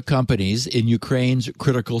of private companies in Ukraine's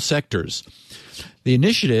critical sectors. The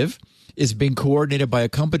initiative is being coordinated by a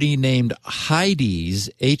company named Hideez,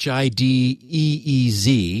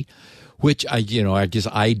 Hideez, which I guess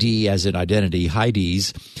ID as in identity,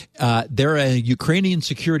 Hideez. They're a Ukrainian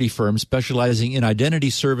security firm specializing in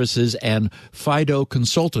identity services and FIDO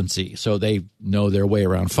consultancy, so they know their way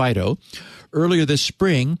around FIDO. Earlier this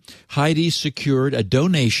spring, Hideez secured a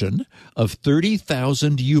donation of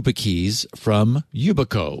 30,000 YubiKeys from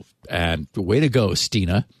Yubico. And way to go,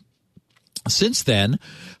 Stina. Since then,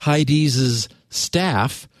 Hideez's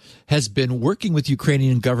staff has been working with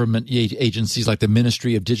Ukrainian government agencies like the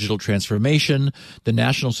Ministry of Digital Transformation, the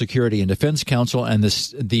National Security and Defense Council, and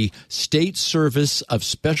the State Service of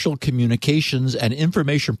Special Communications and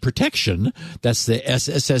Information Protection, that's the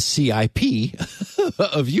SSCIP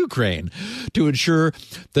of Ukraine, to ensure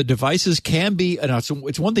the devices can be,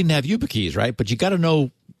 it's one thing to have YubiKeys, right? But you got to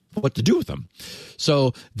know what to do with them.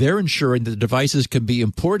 So they're ensuring that the devices can be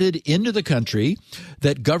imported into the country,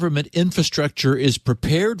 that government infrastructure is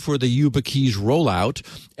prepared for the YubiKeys rollout,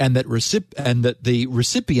 and that the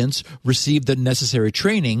recipients receive the necessary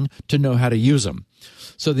training to know how to use them.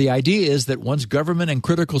 So the idea is that once government and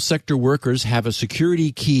critical sector workers have a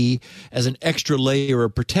security key as an extra layer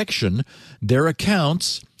of protection, their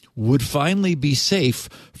accounts would finally be safe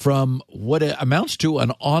from what amounts to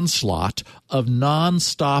an onslaught of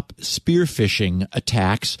nonstop spear phishing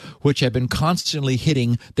attacks, which have been constantly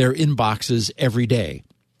hitting their inboxes every day.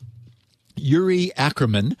 Yuri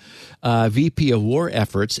Ackerman, VP of War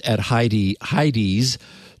Efforts at Hideez,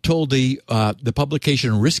 told the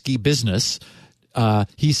publication Risky Business,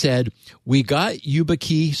 he said, "We got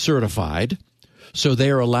YubiKey certified, so they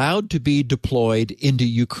are allowed to be deployed into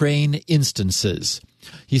Ukraine instances.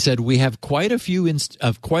 He said, we have quite a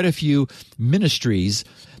few ministries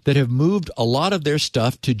that have moved a lot of their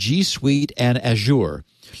stuff to G Suite and Azure.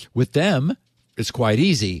 With them, it's quite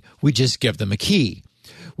easy. We just give them a key.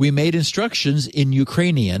 We made instructions in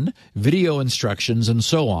Ukrainian, video instructions, and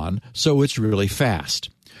so on, so it's really fast.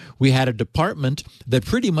 We had a department that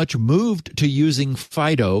pretty much moved to using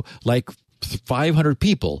FIDO, like 500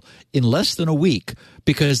 people, in less than a week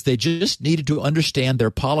because they just needed to understand their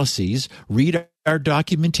policies, read our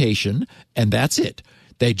documentation, and that's it.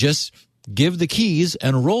 They just give the keys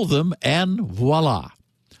and roll them, and voila.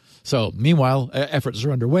 So, meanwhile, efforts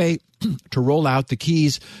are underway to roll out the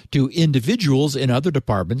keys to individuals in other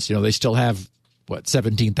departments. You know, they still have,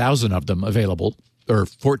 17,000 of them available, or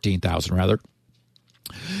 14,000 rather,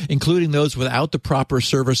 including those without the proper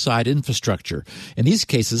server-side infrastructure. In these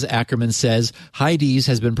cases, Ackerman says, HIDES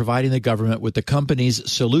has been providing the government with the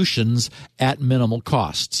company's solutions at minimal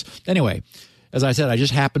costs. Anyway, as I said, I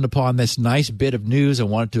just happened upon this nice bit of news and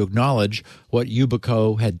wanted to acknowledge what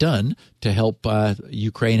Yubico had done to help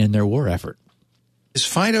Ukraine in their war effort. Is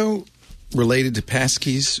FIDO related to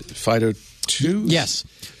passkeys, FIDO 2? Yes.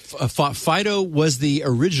 FIDO was the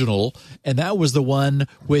original, and that was the one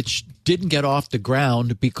which didn't get off the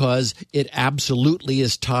ground because it absolutely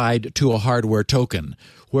is tied to a hardware token,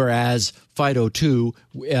 whereas FIDO 2,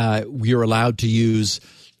 you're allowed to use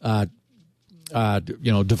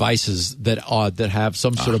devices that have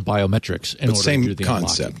some sort of biometrics in order to do the unlocking.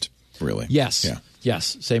 Same concept, really. Yes. Yeah.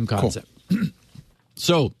 Yes, same concept. Cool.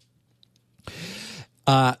 So,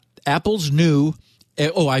 Apple's new.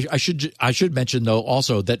 I should mention though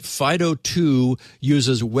also that FIDO 2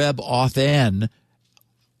 uses WebAuthn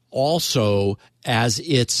also as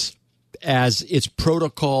its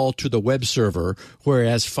protocol to the web server,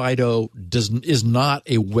 whereas FIDO is not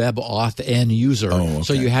a WebAuthn user. Oh, okay.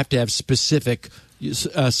 So you have to have specific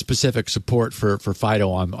support for FIDO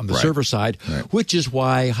on the server side, which is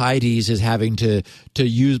why HIDES is having to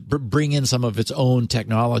bring in some of its own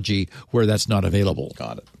technology where that's not available.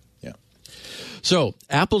 Got it. Yeah. So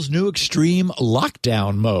Apple's new extreme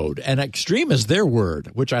lockdown mode, and extreme is their word,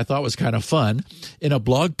 which I thought was kind of fun. In a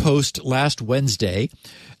blog post last Wednesday,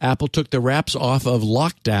 Apple took the wraps off of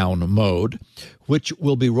lockdown mode, which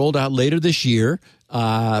will be rolled out later this year.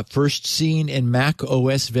 First seen in Mac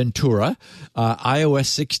OS Ventura, iOS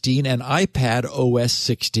 16, and iPad OS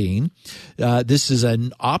 16. This is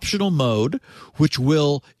an optional mode which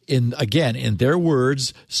will, in their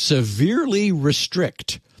words, severely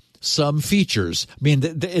restrict some features. I mean,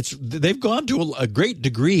 they've gone to a great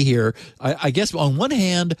degree here. I guess on one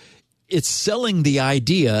hand, it's selling the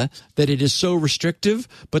idea that it is so restrictive,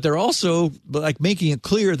 but they're also like making it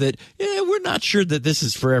clear that we're not sure that this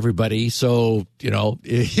is for everybody. So,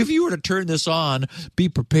 if you were to turn this on, be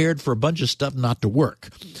prepared for a bunch of stuff not to work.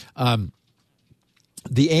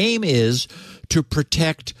 The aim is to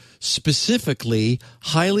protect specifically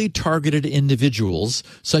highly targeted individuals,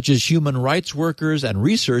 such as human rights workers and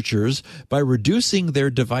researchers, by reducing their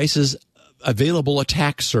device's available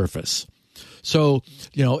attack surface. So,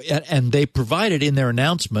 and they provided in their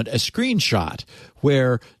announcement a screenshot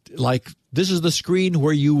where, this is the screen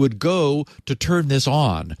where you would go to turn this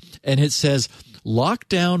on. And it says,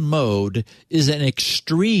 lockdown mode is an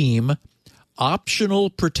extreme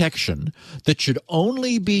optional protection that should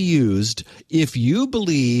only be used if you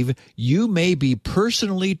believe you may be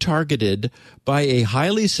personally targeted by a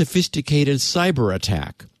highly sophisticated cyber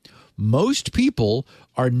attack. Most people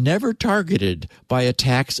are never targeted by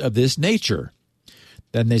attacks of this nature.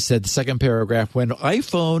 Then they said, the second paragraph, when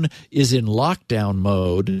iPhone is in lockdown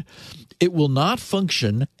mode, it will not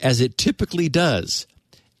function as it typically does.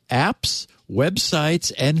 Apps,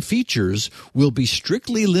 websites, and features will be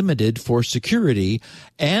strictly limited for security,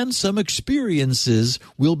 and some experiences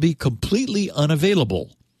will be completely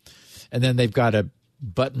unavailable. And then they've got a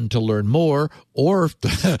button to learn more, or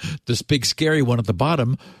this big scary one at the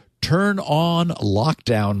bottom, turn on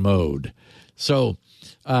lockdown mode. So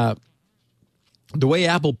the way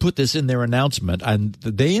Apple put this in their announcement, and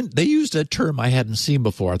they used a term I hadn't seen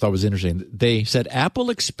before, I thought was interesting. They said Apple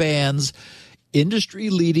expands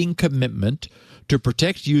industry-leading commitment to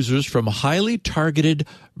protect users from highly targeted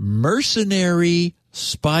mercenary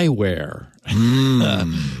spyware.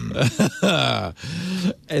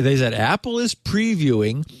 They said Apple is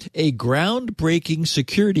previewing a groundbreaking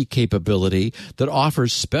security capability that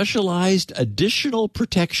offers specialized additional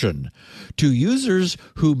protection to users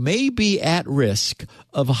who may be at risk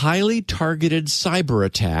of highly targeted cyber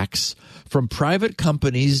attacks from private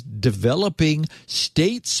companies developing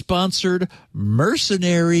state-sponsored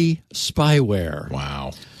mercenary spyware.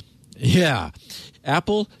 Wow. Yeah.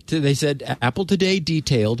 They said Apple today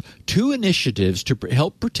detailed 2 initiatives to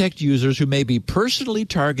help protect users who may be personally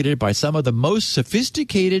targeted by some of the most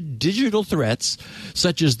sophisticated digital threats,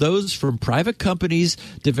 such as those from private companies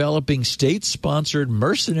developing state-sponsored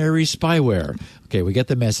mercenary spyware. Okay, we get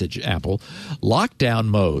the message, Apple. Lockdown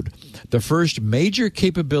mode, the first major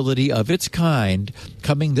capability of its kind,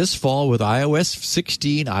 coming this fall with iOS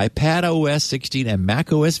 16, iPadOS 16, and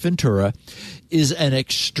macOS Ventura, is an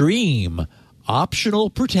extreme optional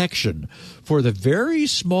protection for the very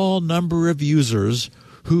small number of users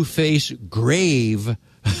who face grave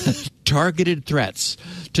targeted threats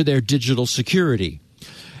to their digital security.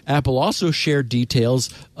 Apple also shared details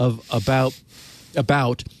about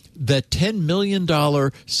the $10 million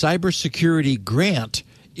cybersecurity grant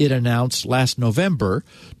it announced last November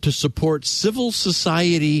to support civil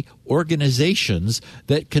society organizations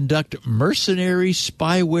that conduct mercenary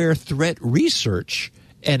spyware threat research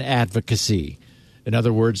and advocacy. In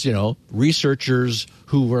other words, researchers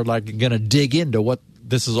who were going to dig into what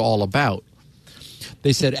this is all about.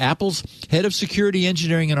 They said Apple's head of security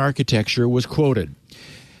engineering and architecture was quoted,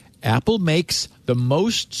 Apple makes the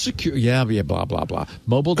most secure, blah, blah, blah,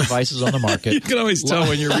 mobile devices on the market. You can always tell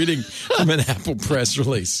when you're reading from an Apple press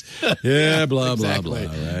release. Yeah, blah, exactly.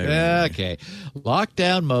 blah, blah. Right. Okay.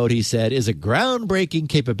 Lockdown mode, he said, is a groundbreaking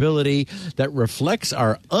capability that reflects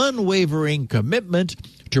our unwavering commitment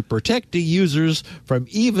to protecting users from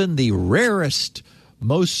even the rarest,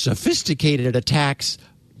 most sophisticated attacks,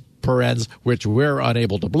 which we're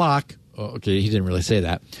unable to block. Okay, he didn't really say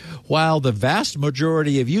that. While the vast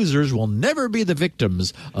majority of users will never be the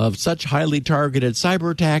victims of such highly targeted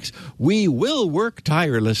cyber attacks, we will work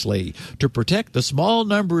tirelessly to protect the small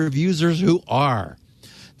number of users who are.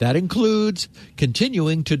 That includes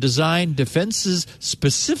continuing to design defenses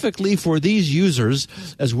specifically for these users,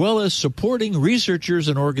 as well as supporting researchers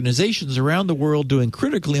and organizations around the world doing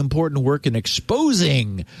critically important work in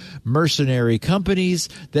exposing mercenary companies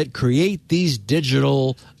that create these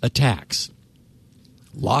digital attacks.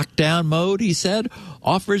 Lockdown mode, he said,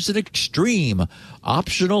 offers an extreme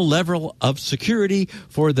optional level of security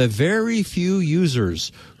for the very few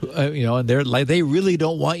users, and they really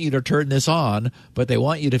don't want you to turn this on, but they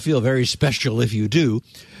want you to feel very special if you do,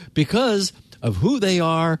 because of who they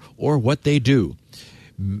are or what they do.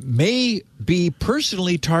 May be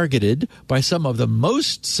personally targeted by some of the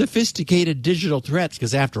most sophisticated digital threats,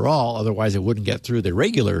 because after all, otherwise it wouldn't get through the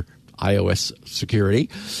regular iOS security,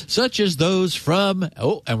 such as those from,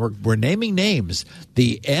 and we're naming names,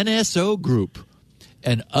 the NSO Group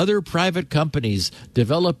and other private companies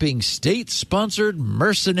developing state-sponsored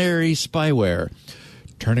mercenary spyware.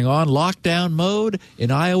 Turning on lockdown mode in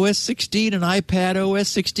iOS 16 and iPadOS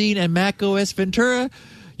 16 and macOS Ventura,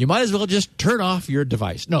 you might as well just turn off your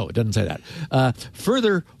device. No, it doesn't say that.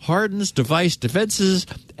 Further hardens device defenses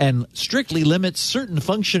and strictly limits certain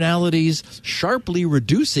functionalities, sharply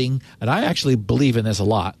reducing, and I actually believe in this a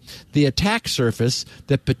lot, the attack surface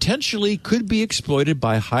that potentially could be exploited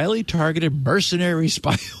by highly targeted mercenary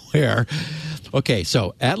spyware. Okay,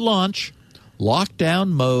 so at launch, lockdown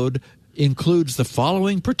mode includes the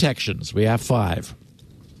following protections. We have 5.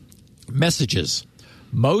 Messages.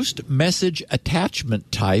 Most message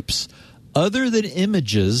attachment types other than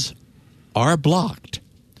images are blocked.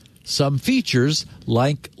 Some features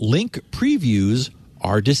like link previews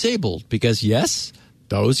are disabled because, yes,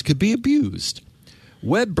 those could be abused.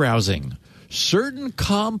 Web browsing. Certain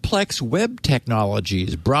complex web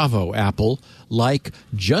technologies, bravo Apple, like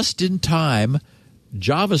just-in-time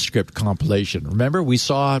JavaScript compilation. Remember, we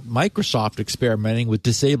saw Microsoft experimenting with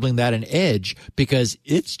disabling that in Edge because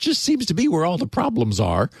it just seems to be where all the problems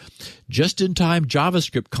are. Just-in-time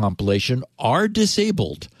JavaScript compilation are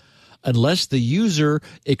disabled unless the user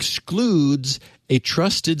excludes a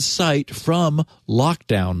trusted site from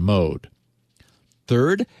lockdown mode.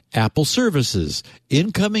 Third, Apple services,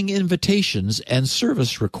 incoming invitations and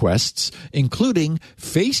service requests, including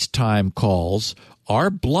FaceTime calls, are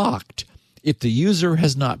blocked if the user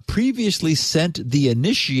has not previously sent the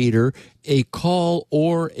initiator a call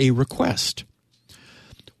or a request.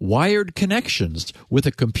 Wired connections with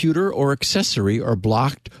a computer or accessory are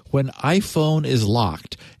blocked when iPhone is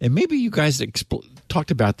locked. And maybe you guys talked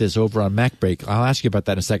about this over on MacBreak. I'll ask you about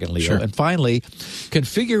that in a second, Leo. Sure. And finally,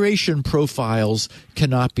 configuration profiles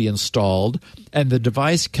cannot be installed, and the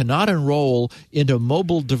device cannot enroll into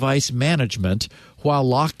mobile device management while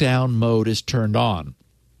lockdown mode is turned on.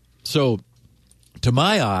 So, to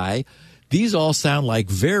my eye, these all sound like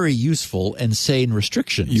very useful and sane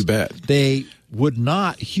restrictions. You bet. They would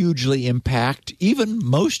not hugely impact even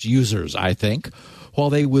most users, I think, while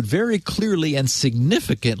they would very clearly and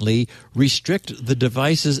significantly restrict the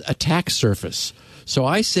device's attack surface. So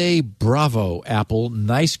I say bravo, Apple,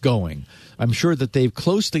 nice going. I'm sure that they've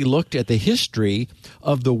closely looked at the history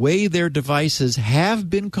of the way their devices have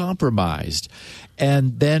been compromised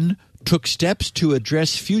and then took steps to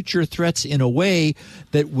address future threats in a way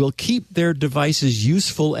that will keep their devices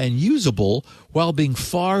useful and usable while being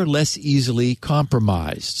far less easily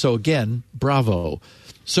compromised. So again, bravo.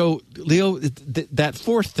 So, Leo, that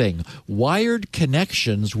fourth thing, wired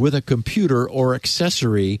connections with a computer or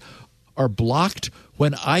accessory are blocked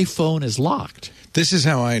when iPhone is locked. This is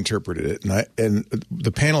how I interpreted it, and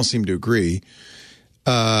the panel seemed to agree.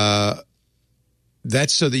 That's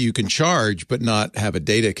so that you can charge but not have a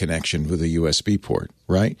data connection with a USB port,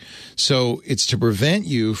 right? So it's to prevent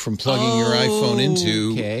you from plugging your iPhone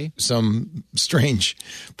into some strange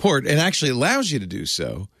port, and actually allows you to do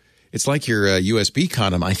so. It's like your USB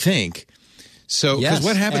condom, I think. So, because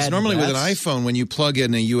what happens normally with an iPhone, when you plug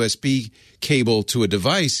in a USB cable to a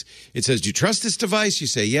device, it says, do you trust this device? You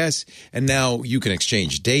say yes, and now you can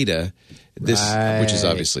exchange data, which is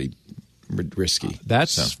obviously risky.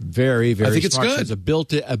 That's very, very I think smart. it's good. It's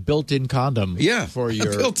a built-in condom for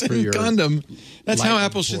your built-in condom. That's how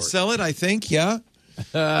Apple should sell it, I think, a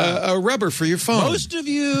rubber for your phone. Most of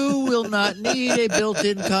you will not need a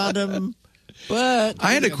built-in condom. But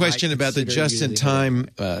I had a question about the just-in-time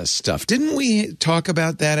stuff. Didn't we talk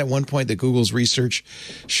about that at one point, that Google's research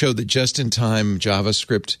showed that just-in-time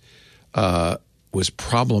JavaScript was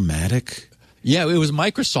problematic? Yeah, it was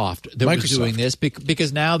Microsoft that was doing this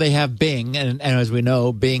because now they have Bing, and as we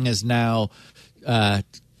know, Bing is now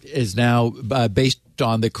based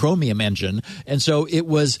on the Chromium engine, and so it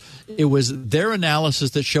was their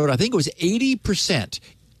analysis that showed, I think it was 80%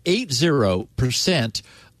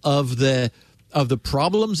 of the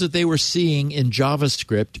problems that they were seeing in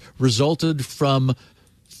JavaScript resulted from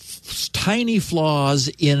tiny flaws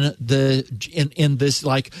in this,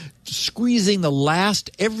 like squeezing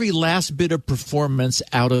every last bit of performance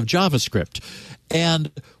out of JavaScript.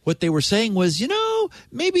 And what they were saying was,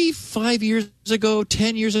 maybe 5 years ago,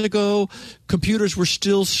 10 years ago, computers were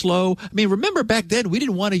still slow. I mean, remember back then we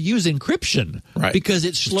didn't want to use encryption because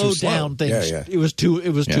it slowed down things. Yeah. It was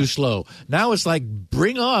too slow. Now it's like,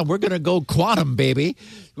 bring on, we're going to go quantum, baby.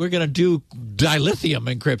 We're going to do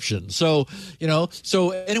dilithium encryption. So,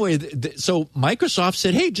 anyway, so Microsoft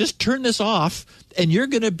said, hey, just turn this off and you're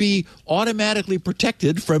going to be automatically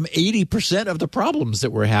protected from 80% of the problems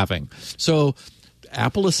that we're having. So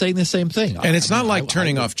Apple is saying the same thing. And it's not like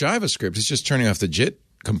turning off JavaScript. It's just turning off the JIT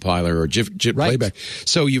compiler or JIT playback.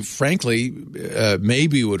 So you frankly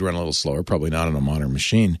maybe would run a little slower, probably not on a modern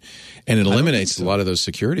machine, and it eliminates a lot of those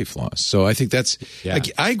security flaws. So I think that's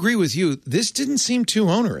I agree with you. This didn't seem too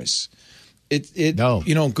onerous. No.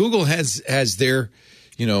 Google has their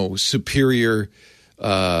superior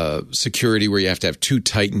security where you have to have 2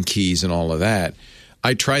 Titan keys and all of that.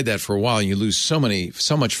 I tried that for a while, and you lose so much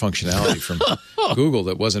functionality from Google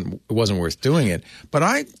that wasn't worth doing it. But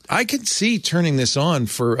I could see turning this on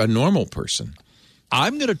for a normal person.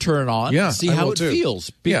 I'm going to turn it on and see how it feels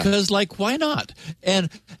because, why not? And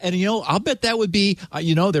I'll bet that would be,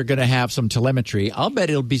 they're going to have some telemetry. I'll bet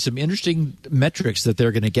it'll be some interesting metrics that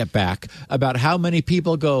they're going to get back about how many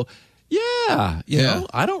people go, I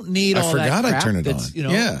don't need all that crap. I forgot I turned it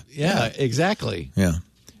on. Yeah, exactly. Yeah.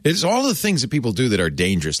 It's all the things that people do that are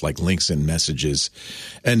dangerous, like links in messages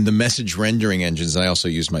and the message rendering engines. I also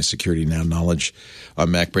use my Security Now knowledge on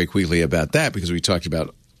MacBreak Weekly about that because we talked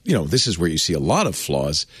about, this is where you see a lot of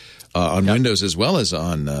flaws on Windows as well as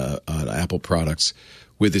on Apple products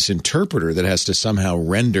with this interpreter that has to somehow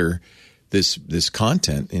render this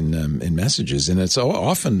content in messages. And it's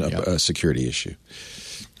often a security issue.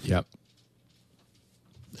 Yep.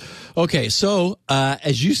 Okay, so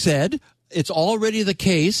as you said, it's already the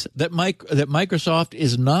case that Microsoft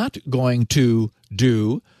is not going to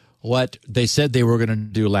do what they said they were going to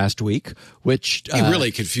do last week, which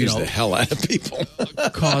really confused the hell out of people,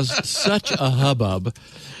 caused such a hubbub.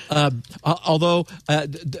 Although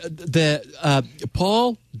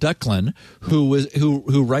Paul Ducklin,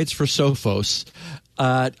 who writes for Sophos,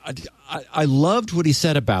 I loved what he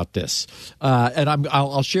said about this, and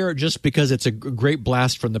I'll share it just because it's a great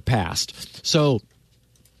blast from the past. So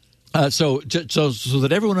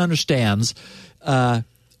that everyone understands,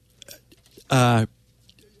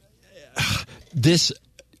 this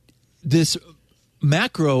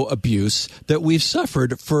macro abuse that we've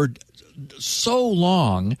suffered for so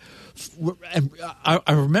long and I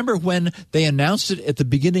remember when they announced it at the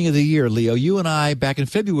beginning of the year, Leo, you and I back in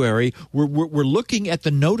February, we're looking at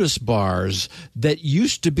the notice bars that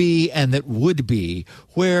used to be and that would be,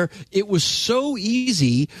 where it was so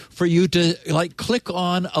easy for you to like click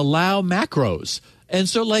on allow macros. And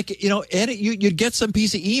so, like, you'd get some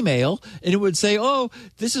piece of email, and it would say, oh,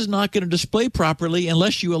 this is not going to display properly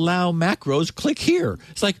unless you allow macros. Click here.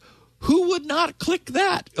 It's like, who would not click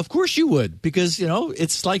that? Of course you would, because,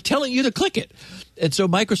 it's like telling you to click it. And so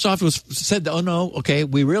Microsoft said, oh, no, okay,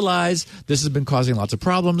 we realize this has been causing lots of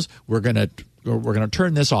problems. We're going to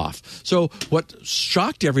turn this off. So what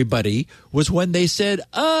shocked everybody was when they said,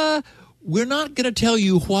 we're not going to tell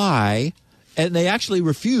you why. And they actually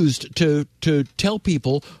refused to tell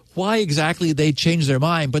people why exactly they changed their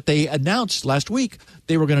mind, but they announced last week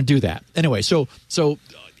they were going to do that. Anyway, so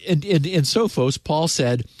in Sophos, Paul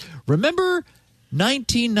said, "Remember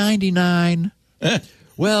 1999?"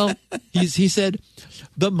 Well, he said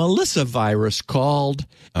the Melissa virus called,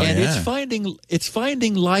 it's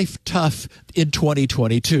finding life tough in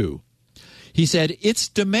 2022. He said it's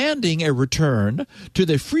demanding a return to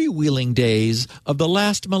the freewheeling days of the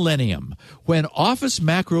last millennium, when office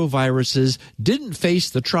macro viruses didn't face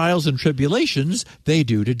the trials and tribulations they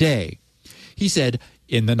do today. He said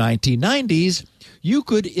in the 1990s, you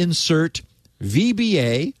could insert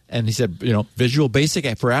VBA, and he said, Visual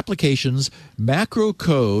Basic for Applications, macro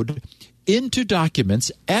code into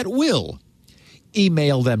documents at will,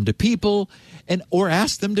 email them to people, or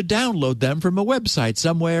ask them to download them from a website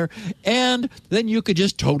somewhere, and then you could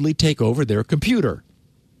just totally take over their computer.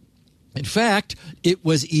 In fact, it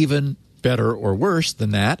was even better or worse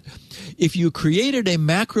than that. If you created a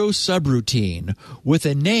macro subroutine with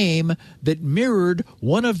a name that mirrored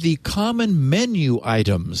one of the common menu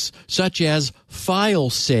items, such as file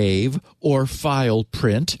save or file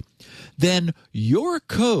print, then your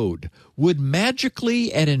code would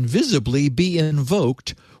magically and invisibly be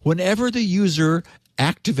invoked whenever the user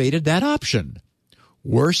activated that option.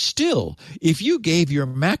 Worse still, if you gave your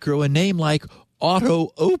macro a name like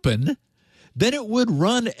auto open, then it would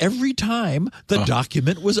run every time the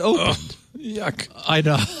document was opened. Yuck. I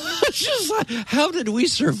know. It's just like, how did we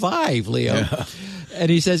survive, Leo? Yeah. And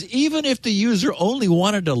he says, even if the user only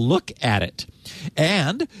wanted to look at it,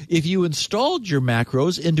 and if you installed your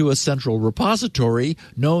macros into a central repository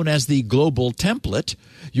known as the global template,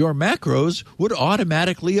 your macros would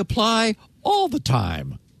automatically apply all the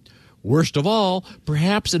time. Worst of all,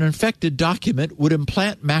 perhaps an infected document would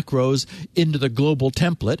implant macros into the global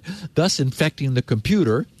template, thus infecting the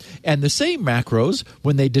computer, and the same macros,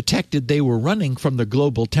 when they detected they were running from the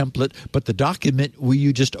global template but the document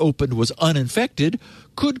you just opened was uninfected,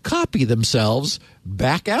 could copy themselves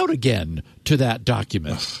back out again to that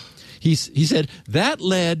document. He said that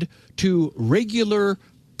led to regular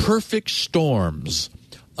perfect storms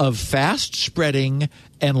of fast-spreading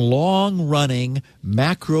and long-running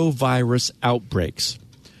macrovirus outbreaks.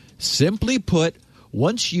 Simply put,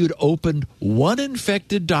 once you'd opened one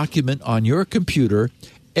infected document on your computer,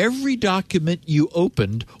 every document you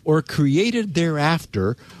opened or created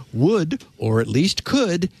thereafter would, or at least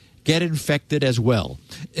could, get infected as well,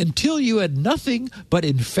 until you had nothing but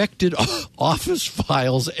infected office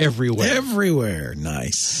files everywhere. Everywhere.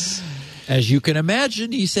 Nice. As you can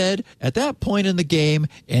imagine, he said, at that point in the game,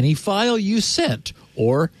 any file you sent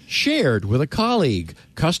or shared with a colleague,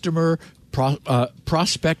 customer,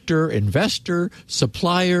 prospector, investor,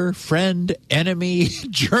 supplier, friend, enemy,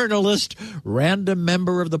 journalist, random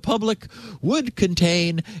member of the public would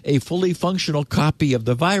contain a fully functional copy of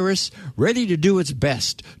the virus ready to do its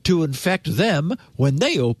best to infect them when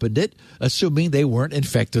they opened it, assuming they weren't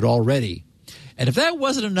infected already. And if that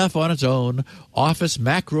wasn't enough on its own, Office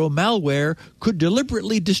macro malware could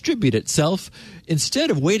deliberately distribute itself instead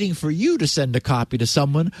of waiting for you to send a copy to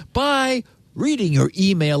someone by reading your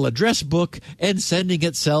email address book and sending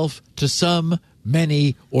itself to some,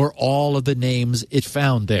 many, or all of the names it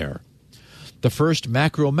found there. The first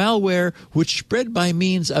macro malware, which spread by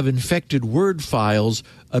means of infected Word files,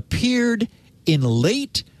 appeared in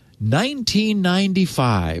late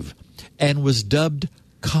 1995 and was dubbed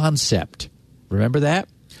Concept. Remember that?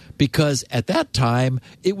 Because at that time,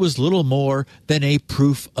 it was little more than a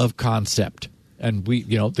proof of concept. And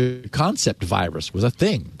the concept virus was a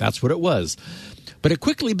thing. That's what it was. But it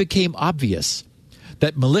quickly became obvious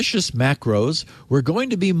that malicious macros were going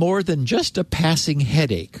to be more than just a passing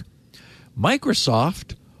headache.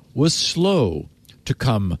 Microsoft was slow to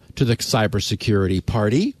come to the cybersecurity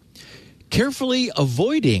party, carefully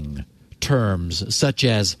avoiding terms such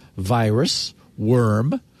as virus,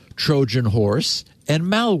 worm, Trojan horse, and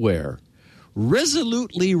malware,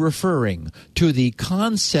 resolutely referring to the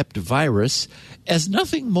concept virus as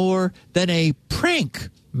nothing more than a prank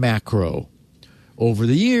macro. Over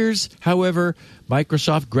the years, however,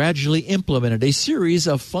 Microsoft gradually implemented a series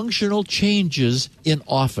of functional changes in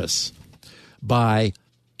Office by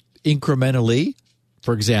incrementally,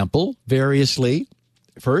 for example, variously,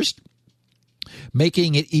 first,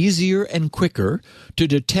 making it easier and quicker to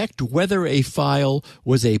detect whether a file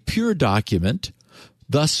was a pure document,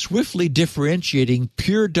 thus swiftly differentiating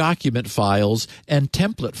pure document files and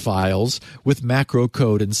template files with macro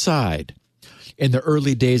code inside. In the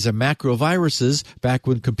early days of macro viruses, back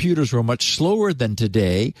when computers were much slower than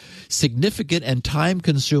today, significant and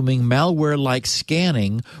time-consuming malware-like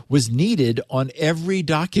scanning was needed on every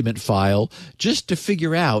document file just to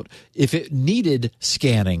figure out if it needed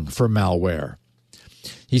scanning for malware.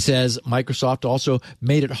 He says Microsoft also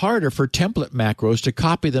made it harder for template macros to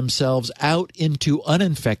copy themselves out into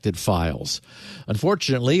uninfected files.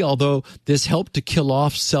 Unfortunately, although this helped to kill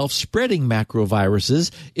off self-spreading macro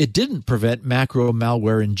viruses, it didn't prevent macro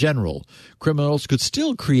malware in general. Criminals could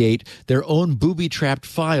still create their own booby-trapped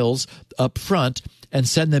files up front and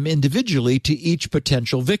send them individually to each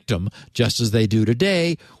potential victim, just as they do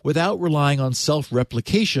today, without relying on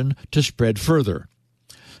self-replication to spread further.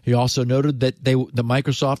 He also noted that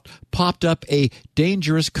Microsoft popped up a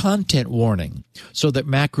dangerous content warning so that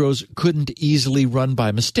macros couldn't easily run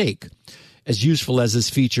by mistake. As useful as this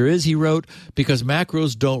feature is, he wrote, because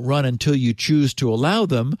macros don't run until you choose to allow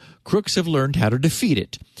them, crooks have learned how to defeat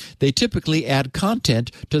it. They typically add content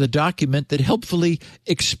to the document that helpfully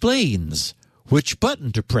explains which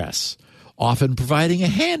button to press, often providing a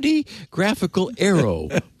handy graphical arrow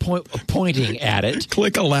pointing at it.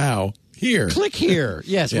 Click allow. Here. Click here.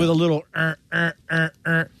 Yes, yeah. With a little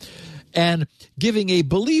and giving a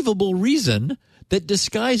believable reason that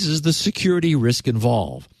disguises the security risk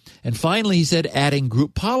involved. And finally, he said adding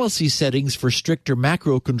group policy settings for stricter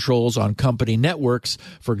macro controls on company networks.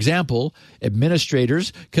 For example,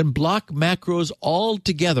 administrators can block macros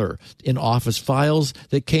altogether in Office files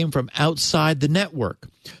that came from outside the network,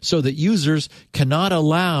 so that users cannot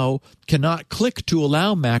click to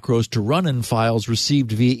allow macros to run in files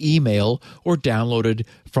received via email or downloaded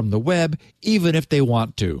from the web, even if they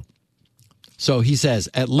want to. So he says,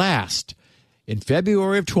 at last, in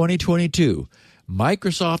February of 2022,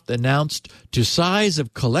 Microsoft announced to sighs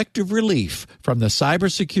of collective relief from the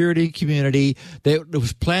cybersecurity community that it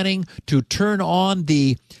was planning to turn on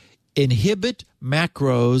the inhibit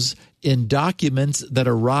macros in documents that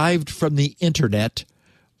arrived from the internet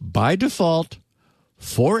by default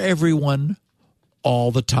for everyone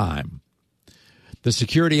all the time. The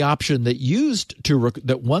security option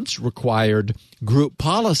that once required group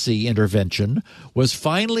policy intervention was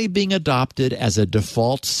finally being adopted as a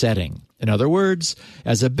default setting. In other words,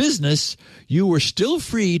 as a business, you were still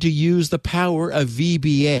free to use the power of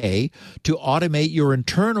VBA to automate your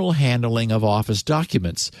internal handling of Office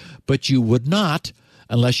documents, but you would not,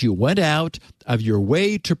 unless you went out of your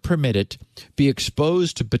way to permit it, be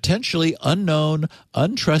exposed to potentially unknown,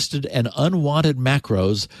 untrusted, and unwanted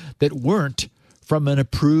macros that weren't from an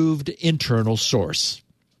approved internal source.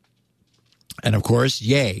 And of course,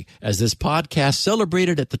 yay, as this podcast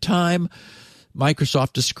celebrated at the time,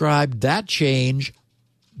 Microsoft described that change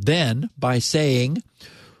then by saying,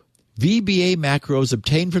 VBA macros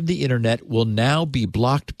obtained from the internet will now be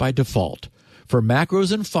blocked by default. For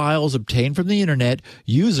macros and files obtained from the internet,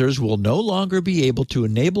 users will no longer be able to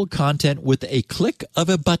enable content with a click of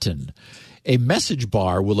a button. A message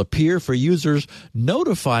bar will appear for users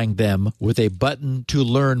notifying them with a button to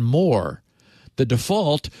learn more. The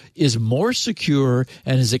default is more secure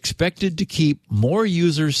and is expected to keep more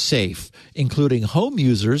users safe, including home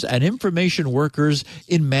users and information workers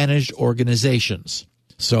in managed organizations.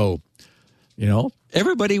 So,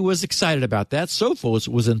 everybody was excited about that. Sophos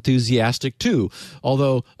was enthusiastic too,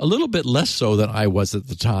 although a little bit less so than I was at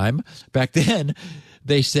the time. Back then,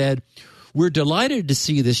 they said, we're delighted to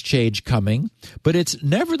see this change coming, but it's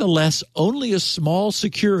nevertheless only a small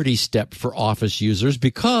security step for Office users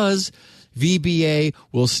because VBA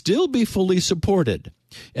will still be fully supported,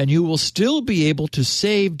 and you will still be able to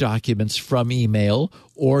save documents from email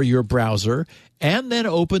or your browser and then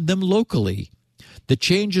open them locally. The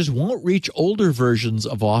changes won't reach older versions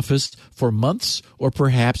of Office for months or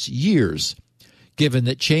perhaps years, given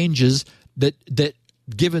that change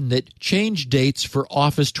dates for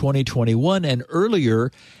Office 2021 and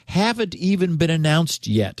earlier haven't even been announced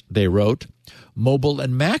yet, they wrote. mobile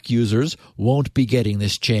and Mac users won't be getting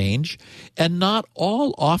this change, and not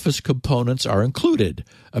all Office components are included.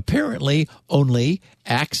 Apparently, only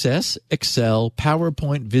Access, Excel,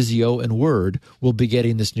 PowerPoint, Visio, and Word will be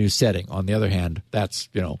getting this new setting. On the other hand, that's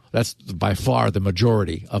by far the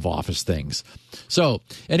majority of Office things. So,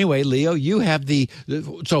 anyway, Leo, you have the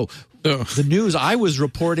news I was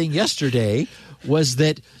reporting yesterday was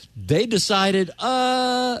that they decided,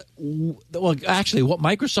 actually, what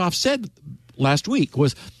Microsoft said last week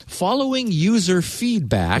was, following user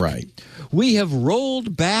feedback, right, we have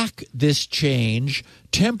rolled back this change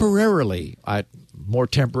temporarily, more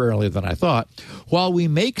temporarily than I thought, while we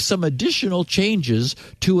make some additional changes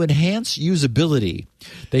to enhance usability.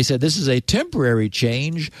 They said this is a temporary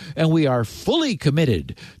change, and we are fully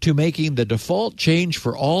committed to making the default change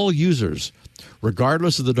for all users.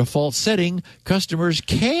 Regardless of the default setting, customers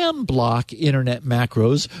can block Internet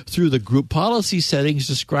macros through the group policy settings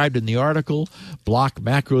described in the article, block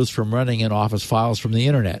macros from running in Office files from the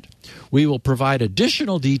Internet. We will provide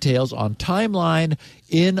additional details on timeline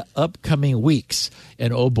in upcoming weeks.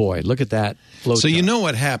 And oh boy, look at that. So you know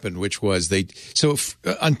what happened, which was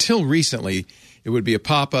until recently, it would be a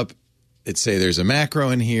pop-up. It'd say there's a macro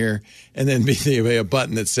in here, and then be a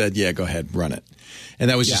button that said, yeah, go ahead, run it. And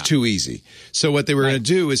that was just too easy. So what they were going to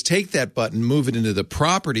do is take that button, move it into the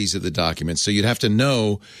properties of the document. So you'd have to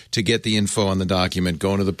know to get the info on the document,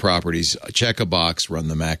 go into the properties, check a box, run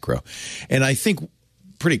the macro. And I think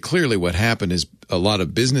pretty clearly what happened is a lot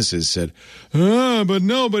of businesses said,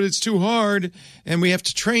 but it's too hard, and we have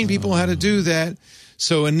to train people how to do that.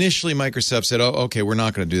 So initially Microsoft said, oh, okay, we're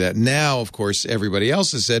not going to do that. Now, of course, everybody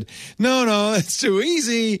else has said, no, it's too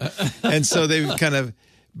easy. And so they've kind of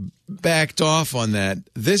backed off on that.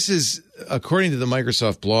 This is, according to the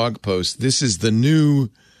Microsoft blog post, this is the new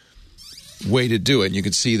way to do it. And you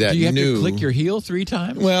can see that. Do you have to click your heel 3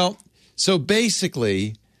 times? Well, so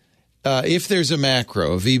basically, if there's a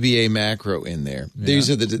VBA macro in there, this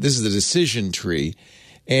is the decision tree.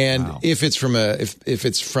 And if it's from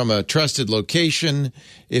a trusted location,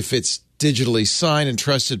 if it's digitally signed and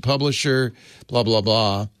trusted publisher, blah blah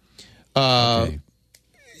blah. Okay.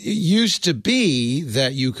 It used to be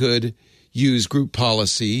that you could use group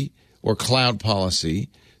policy or cloud policy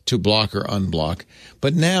to block or unblock,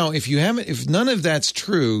 but now if none of that's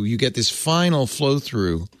true, you get this final flow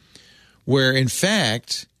through where in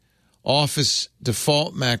fact Office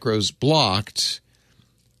default macros blocked.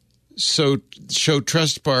 So show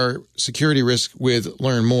trust bar security risk with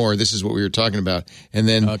learn more. This is what we were talking about. And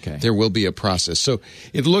then there will be a process. So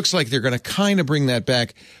it looks like they're going to kind of bring that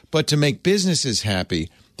back. But to make businesses happy,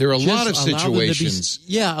 there are a lot of situations.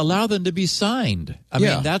 Allow them to be signed. I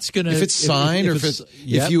mean, that's going to. If it's signed if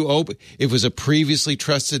it was a previously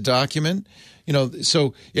trusted document, and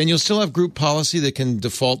you'll still have group policy that can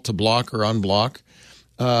default to block or unblock.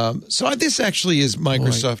 So this actually is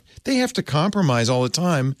Microsoft. Boy. They have to compromise all the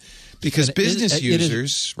time because business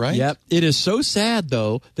users, right? Yep. It is so sad,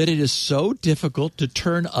 though, that it is so difficult to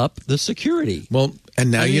turn up the security. Well, and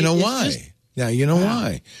now you know why. Now you know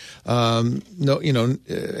why.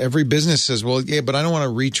 Every business says, well, yeah, but I don't want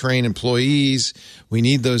to retrain employees. We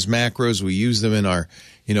need those macros. We use them in our,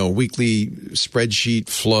 weekly spreadsheet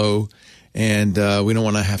flow, and we don't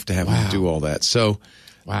want to have them do all that. So.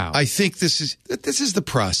 Wow. I think this is the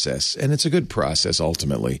process, and it's a good process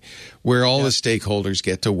ultimately, where all the stakeholders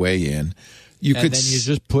get to weigh in. Then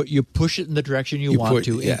you push it in the direction you want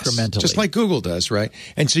to incrementally. Just like Google does, right?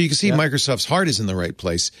 And so you can see Microsoft's heart is in the right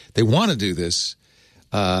place. They want to do this,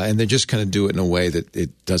 and they're just going to do it in a way that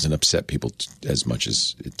it doesn't upset people as much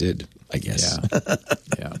as it did, I guess.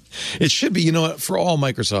 Yeah. It should be, for all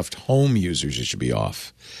Microsoft home users, it should be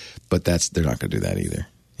off. But they're not going to do that either.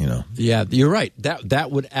 Yeah, you're right. That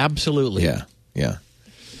would absolutely. Yeah.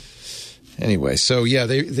 Anyway, so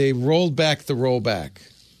they rolled back the rollback.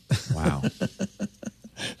 Wow.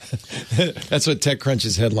 That's what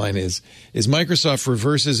TechCrunch's headline is Microsoft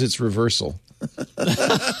reverses its reversal.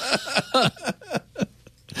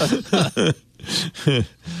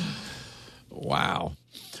 Wow.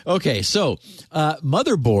 Okay, so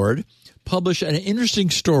Motherboard published an interesting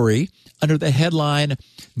story under the headline,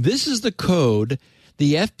 "This is the code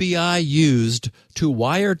the FBI used to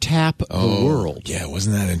wiretap the world." Yeah,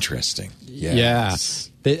 wasn't that interesting? Yes.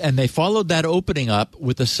 And they followed that opening up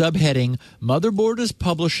with the subheading, "Motherboard is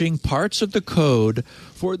publishing parts of the code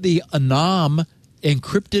for the Anam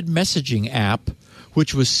encrypted messaging app,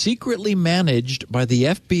 which was secretly managed by the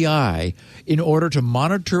FBI in order to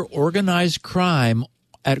monitor organized crime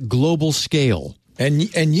at global scale." And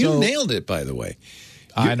you nailed it, by the way.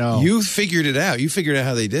 I know. You figured it out. You figured out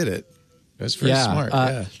how they did it. That's very smart.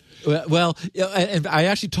 Well, and I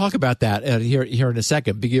actually talk about that here in a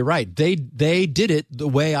second. But you're right. They did it the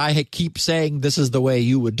way I keep saying this is the way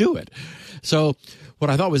you would do it. So what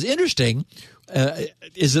I thought was interesting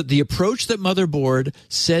is that the approach that Motherboard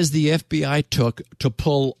says the FBI took to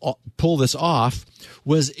pull this off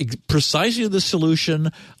was precisely the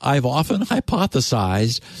solution I've often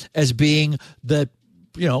hypothesized as being the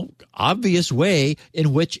obvious way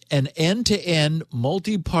in which an end-to-end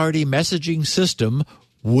multi-party messaging system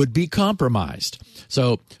would be compromised.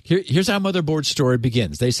 So here's how Motherboard's story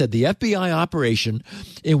begins. They said the FBI operation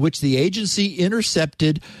in which the agency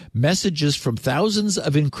intercepted messages from thousands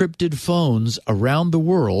of encrypted phones around the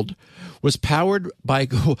world was powered by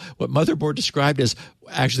what Motherboard described as,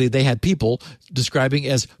 actually they had people describing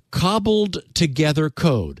as cobbled together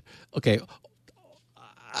code. Okay,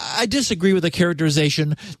 I disagree with the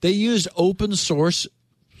characterization. They used open source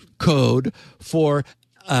code for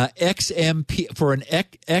XMPP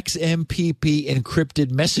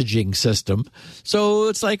encrypted messaging system. So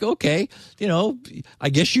it's like, okay, I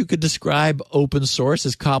guess you could describe open source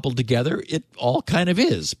as cobbled together. It all kind of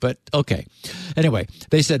is, but okay. Anyway,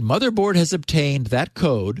 they said Motherboard has obtained that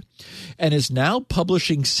code and is now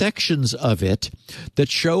publishing sections of it that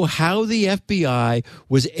show how the FBI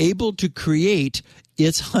was able to create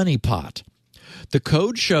its honeypot. The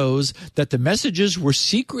code shows that the messages were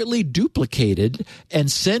secretly duplicated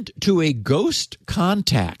and sent to a ghost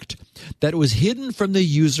contact that was hidden from the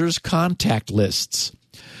user's contact lists.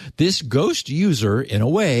 This ghost user, in a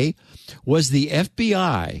way, was the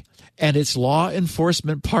FBI and its law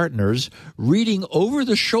enforcement partners reading over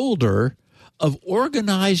the shoulder of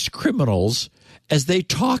organized criminals as they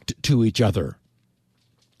talked to each other.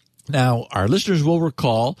 Now, our listeners will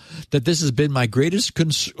recall that this has been my greatest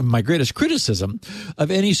criticism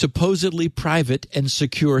of any supposedly private and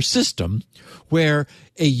secure system where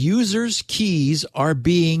a user's keys are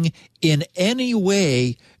being in any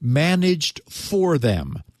way managed for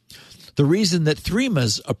them. The reason that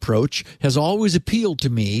Threema's approach has always appealed to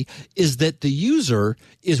me is that the user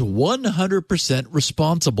is 100%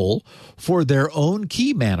 responsible for their own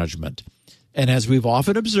key management. And as we've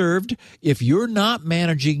often observed, if you're not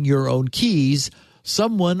managing your own keys,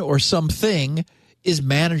 someone or something is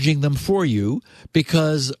managing them for you,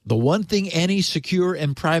 because the one thing any secure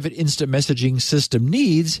and private instant messaging system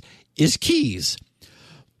needs is keys.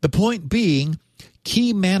 The point being,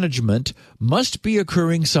 key management must be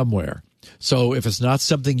occurring somewhere. So if it's not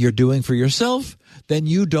something you're doing for yourself, then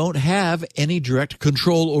you don't have any direct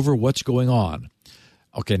control over what's going on.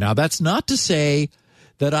 Okay, now that's not to say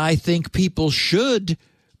that I think people should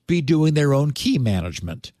be doing their own key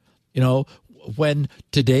management. When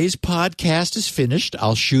today's podcast is finished,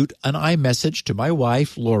 I'll shoot an iMessage to my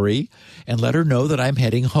wife, Lori, and let her know that I'm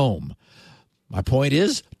heading home. My point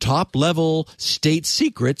is, top-level state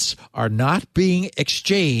secrets are not being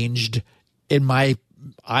exchanged in my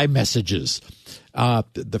iMessages.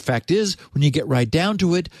 The fact is, when you get right down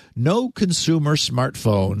to it, no consumer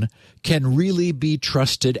smartphone can really be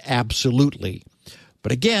trusted absolutely.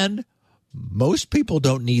 But again, most people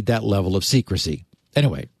don't need that level of secrecy.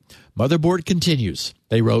 Anyway, Motherboard continues.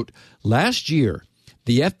 They wrote, last year,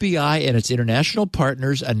 the FBI and its international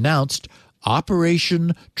partners announced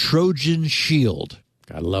Operation Trojan Shield.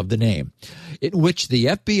 I love the name. In which the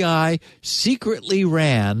FBI secretly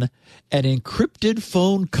ran an encrypted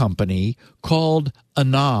phone company called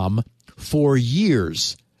Anom for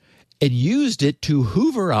years and used it to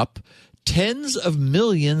hoover up tens of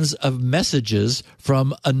millions of messages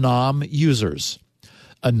from Anom users.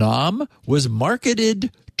 Anom was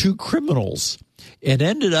marketed to criminals and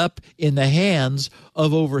ended up in the hands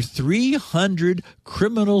of over 300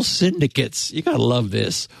 criminal syndicates. You gotta love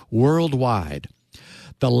this, worldwide.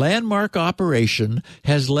 The landmark operation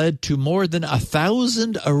has led to more than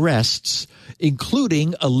 1,000 arrests,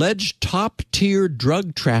 including alleged top-tier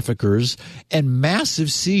drug traffickers and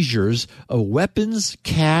massive seizures of weapons,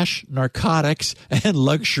 cash, narcotics, and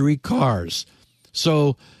luxury cars.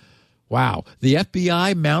 So, wow, the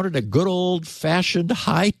FBI mounted a good old-fashioned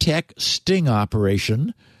high-tech sting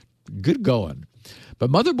operation. Good going.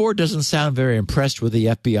 But Motherboard doesn't sound very impressed with the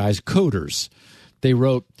FBI's coders. They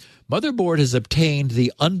wrote, Motherboard has obtained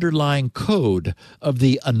the underlying code of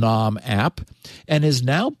the Anom app and is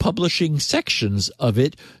now publishing sections of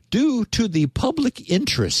it due to the public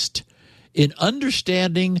interest in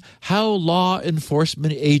understanding how law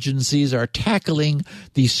enforcement agencies are tackling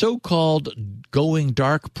the so-called going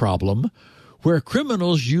dark problem, where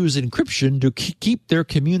criminals use encryption to keep their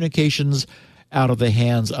communications out of the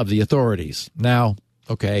hands of the authorities. Now,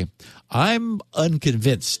 okay, I'm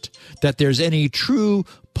unconvinced that there's any true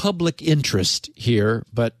public interest here,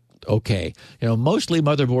 but okay. Mostly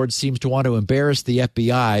Motherboard seems to want to embarrass the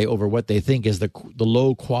FBI over what they think is the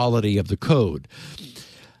low quality of the code.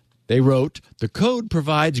 They wrote, the code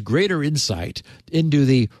provides greater insight into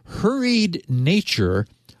the hurried nature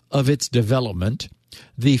of its development,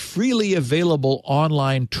 the freely available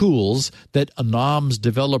online tools that Anonym's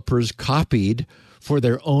developers copied for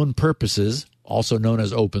their own purposes, also known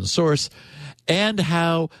as open source, and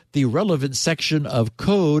how the relevant section of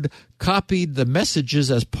code copied the messages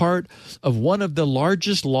as part of one of the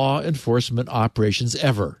largest law enforcement operations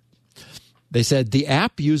ever. They said the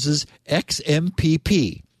app uses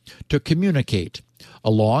XMPP to communicate,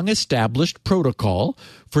 a long-established protocol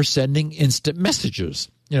for sending instant messages.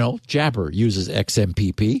 Jabber uses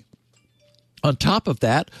XMPP. On top of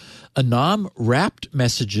that, Anom wrapped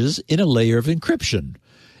messages in a layer of encryption.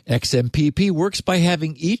 XMPP works by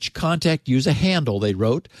having each contact use a handle, they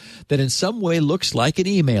wrote, that in some way looks like an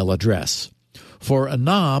email address. For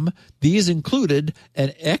Anom, these included an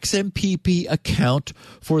XMPP account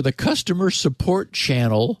for the customer support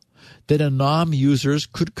channel that Anom users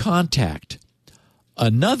could contact.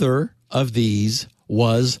 Another of these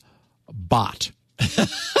was bot.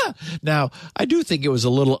 Now, I do think it was a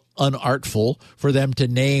little unartful for them to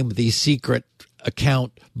name the secret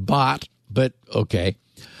account bot, but okay.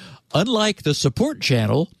 Unlike the support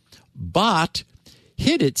channel, bot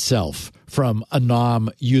hid itself from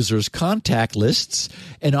Anom users' contact lists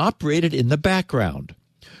and operated in the background.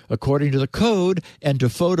 According to the code and to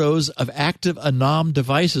photos of active Anom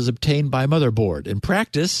devices obtained by Motherboard. In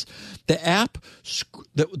practice, the app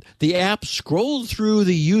scrolled through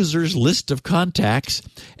the user's list of contacts,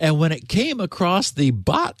 and when it came across the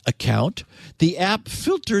bot account, the app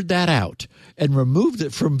filtered that out and removed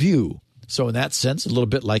it from view. So in that sense, a little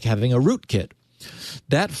bit like having a rootkit.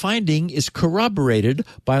 That finding is corroborated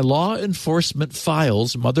by law enforcement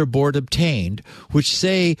files Motherboard obtained, which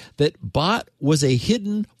say that bot was a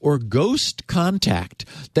hidden or ghost contact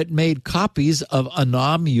that made copies of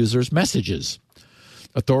Anom users' messages.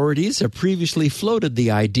 Authorities have previously floated the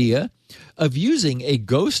idea of using a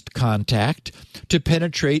ghost contact to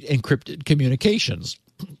penetrate encrypted communications.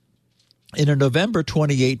 In a November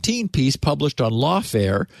 2018 piece published on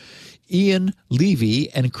Lawfare, Ian Levy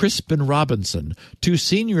and Crispin Robinson, two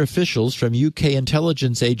senior officials from UK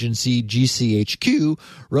intelligence agency GCHQ,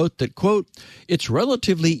 wrote that, quote, it's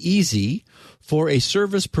relatively easy for a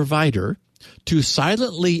service provider to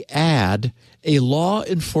silently add a law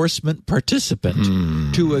enforcement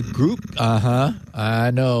participant to a group,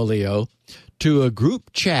 I know, Leo, to a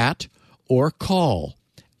group chat or call,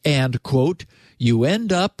 and, quote, you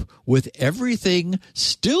end up with everything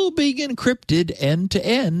still being encrypted end to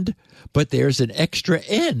end, but there's an extra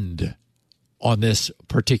end on this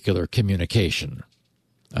particular communication.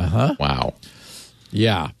 Wow.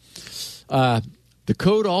 Yeah. The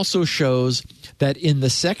code also shows that in the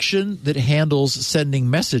section that handles sending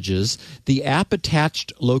messages, the app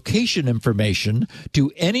attached location information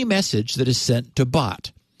to any message that is sent to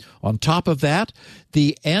bot. On top of that,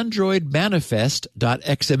 the Android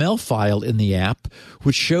manifest.xml file in the app,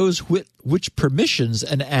 which shows which permissions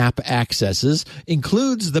an app accesses,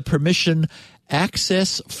 includes the permission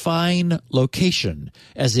access fine location,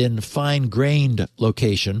 as in fine-grained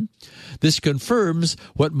location. This confirms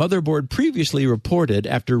what Motherboard previously reported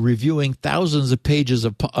after reviewing thousands of pages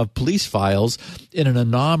of police files in an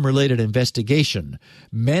Anom-related investigation.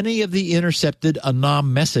 Many of the intercepted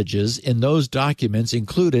Anom messages in those documents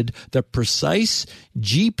included the precise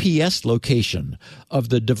GPS location of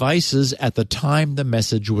the devices at the time the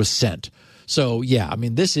message was sent. So, yeah, I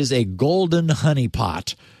mean, this is a golden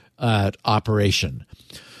honeypot operation.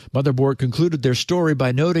 Motherboard concluded their story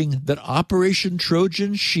by noting that Operation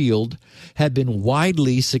Trojan Shield had been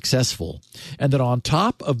widely successful, and that on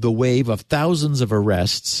top of the wave of thousands of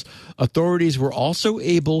arrests, authorities were also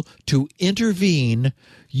able to intervene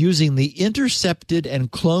using the intercepted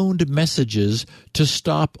and cloned messages to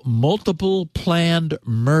stop multiple planned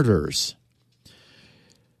murders.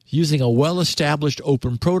 Using a well-established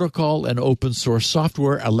open protocol and open-source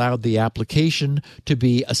software allowed the application to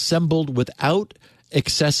be assembled without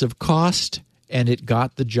excessive cost, and it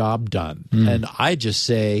got the job done. And I just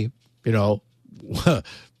say,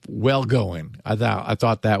 well going. I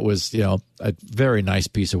thought that was, a very nice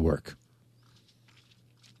piece of work.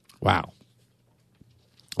 Wow.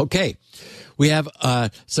 Okay. We have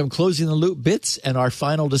some closing the loop bits and our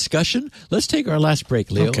final discussion. Let's take our last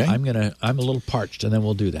break, Leo. Okay. I'm a little parched, and then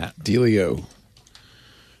we'll do that. Dealio.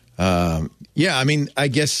 Yeah, I mean, I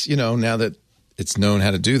guess, now that it's known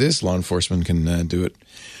how to do this, law enforcement can do it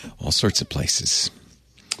all sorts of places.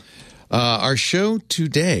 Our show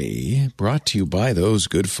today brought to you by those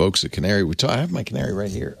good folks at Canary. I have my Canary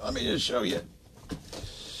right here. Let me just show you.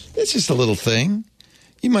 It's just a little thing.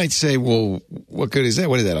 You might say, well, what good is that?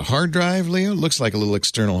 What is that, a hard drive, Leo? It looks like a little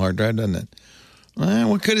external hard drive, doesn't it? Well,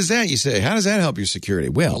 what good is that, you say? How does that help your security?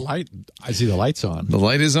 Well, I see the light's on. The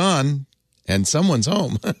light is on, and someone's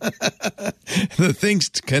home. The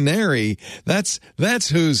Thinkst Canary, that's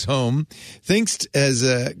who's home. Thinkst, as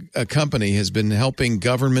a company, has been helping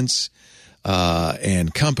governments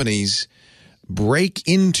and companies break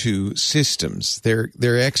into systems. They're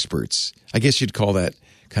experts. I guess you'd call that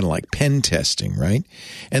kind of like pen testing, right?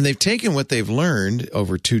 And they've taken what they've learned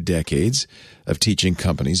over 2 decades of teaching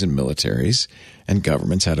companies and militaries and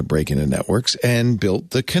governments how to break into networks and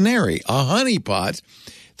built the Canary, a honeypot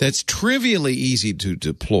that's trivially easy to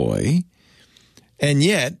deploy and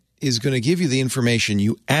yet is going to give you the information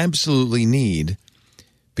you absolutely need,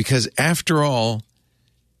 because after all,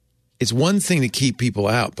 it's one thing to keep people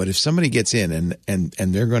out, but if somebody gets in and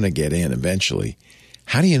they're going to get in eventually,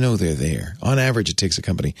 how do you know they're there? On average, it takes a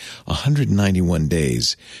company 191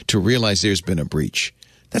 days to realize there's been a breach.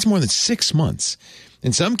 That's more than 6 months.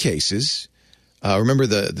 In some cases, remember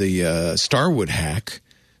the Starwood hack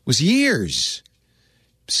was years.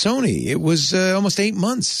 Sony, it was almost 8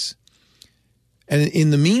 months. And in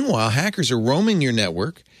the meanwhile, hackers are roaming your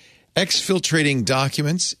network, exfiltrating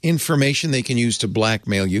documents, information they can use to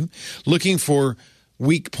blackmail you, looking for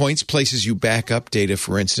weak points, places you back up data,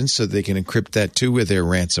 for instance, so they can encrypt that too with their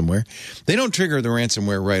ransomware. They don't trigger the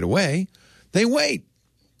ransomware right away. They wait.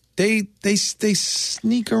 They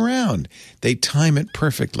sneak around. They time it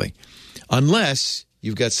perfectly. Unless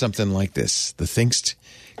you've got something like this, the Thinkst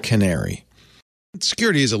Canary.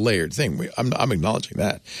 Security is a layered thing. I'm acknowledging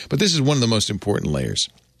that. But this is one of the most important layers.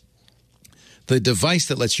 The device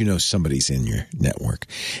that lets you know somebody's in your network.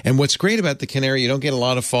 And what's great about the Canary, you don't get a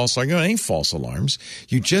lot of false alarms. You don't get any false alarms.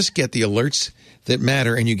 You just get the alerts that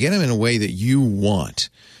matter, and you get them in a way that you want,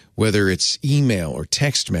 whether it's email or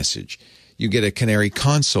text message. You get a Canary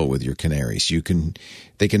console with your Canaries.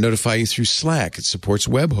 They can notify you through Slack. It supports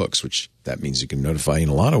webhooks, which that means you can notify you in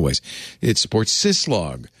a lot of ways. It supports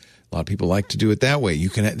syslog. A lot of people like to do it that way.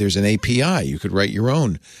 There's an API. You could write your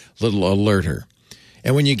own little alerter.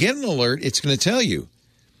 And when you get an alert, it's going to tell you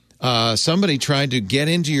somebody tried to get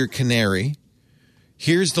into your Canary.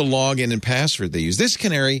 Here's the login and password they use. This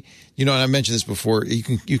Canary, and I mentioned this before, you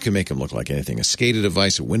can make them look like anything. A SCADA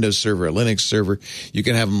device, a Windows server, a Linux server. You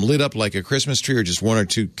can have them lit up like a Christmas tree or just one or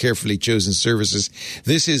two carefully chosen services.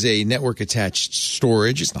 This is a network-attached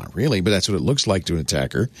storage. It's not really, but that's what it looks like to an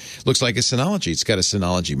attacker. It looks like a Synology. It's got a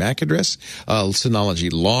Synology MAC address, a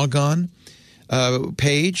Synology logon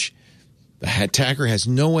page. The attacker has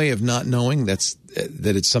no way of not knowing that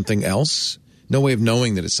it's something else. No way of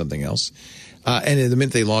knowing that it's something else. And the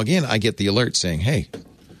minute they log in, I get the alert saying, hey.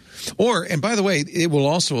 And by the way, it will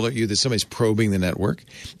also alert you that somebody's probing the network.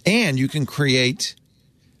 And you can create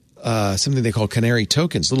something they call Canary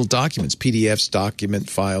tokens, little documents, PDFs, document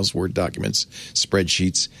files, Word documents,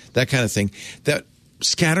 spreadsheets, that kind of thing, that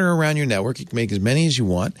scatter around your network. You can make as many as you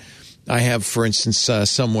want. I have, for instance,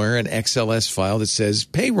 somewhere an XLS file that says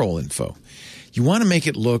payroll info. You want to make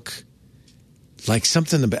it look like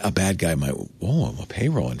something a bad guy might, a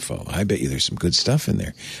payroll info. I bet you there's some good stuff in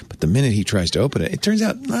there. But the minute he tries to open it, it turns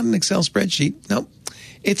out not an Excel spreadsheet. Nope.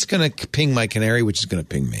 It's going to ping my Canary, which is going to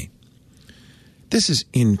ping me. This is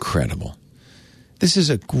incredible. This is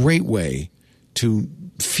a great way to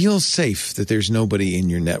feel safe that there's nobody in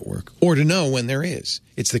your network, or to know when there is.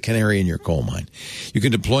 It's the canary in your coal mine. You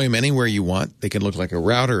can deploy them anywhere you want. They can look like a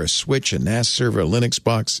router, a switch, a NAS server, a Linux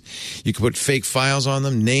box. You can put fake files on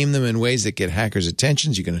them, name them in ways that get hackers'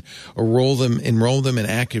 attentions. You can enroll them in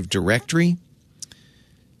Active Directory.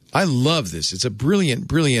 I love this. It's a brilliant,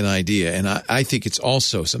 brilliant idea, and I think it's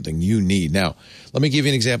also something you need. Now, let me give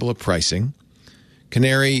you an example of pricing.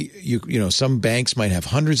 Canary, some banks might have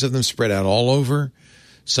hundreds of them spread out all over.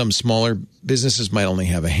 Some smaller businesses might only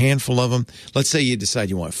have a handful of them. Let's say you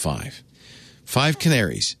decide you want 5. 5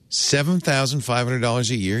 Canaries, $7,500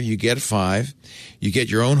 a year. You get 5. You get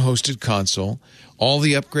your own hosted console. All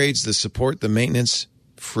the upgrades, the support, the maintenance,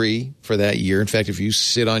 free for that year. In fact, if you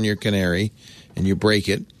sit on your Canary and you break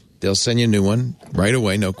it, they'll send you a new one right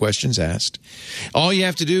away, no questions asked. All you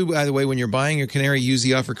have to do, by the way, when you're buying your Canary, use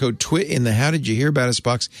the offer code TWIT in the How Did You Hear About Us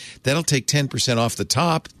box. That'll take 10% off the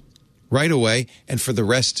top right away and for the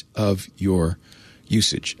rest of your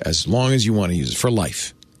usage, as long as you want to use it, for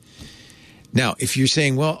life. Now, if you're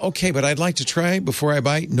saying, well, okay, but I'd like to try before I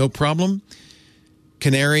buy, no problem.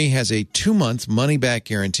 Canary has a 2-month money-back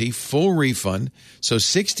guarantee, full refund, so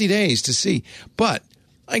 60 days to see. But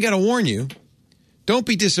I got to warn you, Don't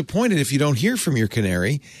be disappointed if you don't hear from your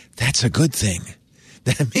canary. That's a good thing.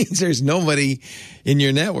 That means there's nobody in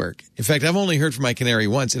your network. In fact, I've only heard from my canary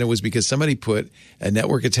once, and it was because somebody put a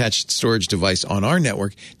network-attached storage device on our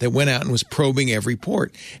network that went out and was probing every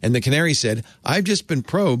port. And the canary said, I've just been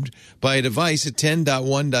probed by a device at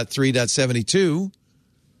 10.1.3.72.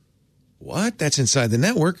 What? That's inside the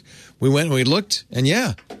network. We went and we looked, and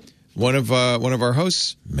yeah, one of our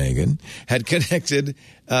hosts, Megan, had connected.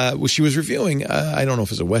 She was reviewing, I don't know if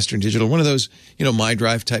it was a Western Digital, one of those,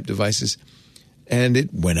 MyDrive type devices. And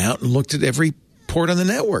it went out and looked at every port on the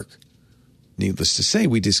network. Needless to say,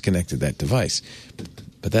 we disconnected that device.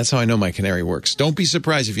 But that's how I know my canary works. Don't be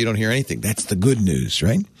surprised if you don't hear anything. That's the good news,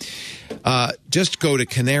 right? Just go to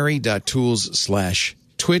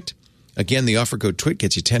canary.tools/twit. Again, the offer code TWIT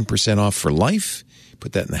gets you 10% off for life.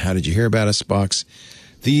 Put that in the How Did You Hear About Us box.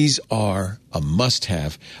 These are a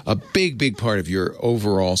must-have, a big, big part of your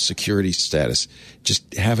overall security status.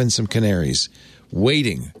 Just having some canaries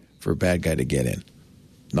waiting for a bad guy to get in.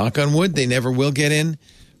 Knock on wood, they never will get in,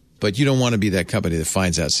 but you don't want to be that company that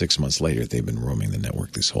finds out 6 months later that they've been roaming the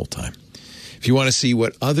network this whole time. If you want to see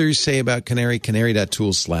what others say about Canary,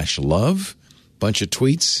 canary.tools/love. Bunch of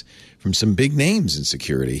tweets from some big names in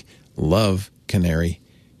security. Love Canary.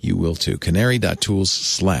 You will too.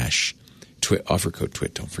 Canary.tools/twit. Offer code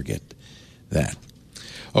TWIT. Don't forget that.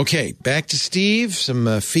 Okay, back to Steve.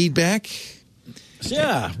 Some feedback.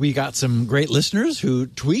 Yeah, we got some great listeners who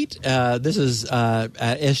tweet. This is at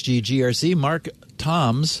SGGRC. Mark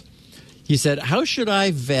Toms. He said, how should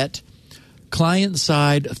I vet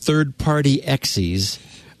client-side third-party exes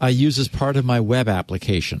I use as part of my web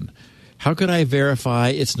application? How could I verify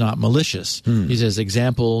it's not malicious? He says,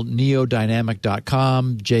 example,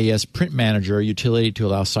 neodynamic.com, JS Print Manager, utility to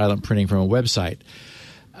allow silent printing from a website.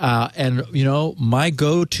 And, my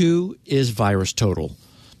go-to is VirusTotal.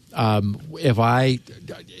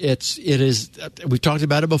 We've talked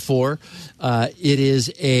about it before. It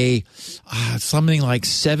is something like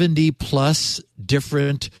 70 plus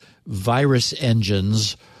different virus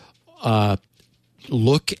engines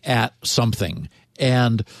look at something,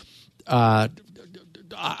 and I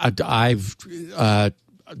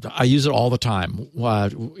use it all the time.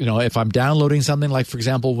 If I'm downloading something, like for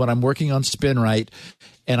example, when I'm working on SpinRite,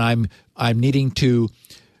 and I'm needing to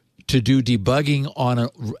do debugging on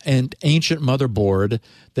an ancient motherboard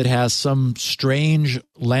that has some strange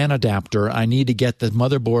LAN adapter. I need to get the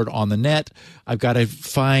motherboard on the net. I've got to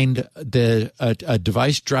find a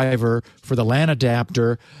device driver for the LAN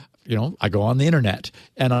adapter. I go on the internet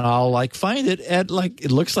and I'll find it at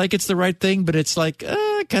it looks like it's the right thing, but it's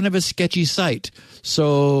kind of a sketchy site.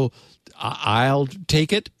 So I'll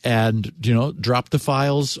take it and drop the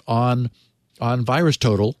files on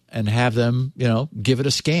VirusTotal and have them, give it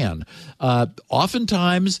a scan.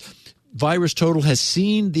 Oftentimes, VirusTotal has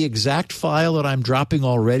seen the exact file that I'm dropping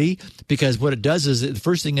already, because what it does is the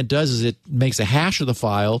first thing it does is it makes a hash of the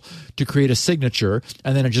file to create a signature,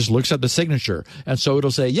 and then it just looks at the signature. And so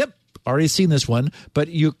it'll say, yep, already seen this one, but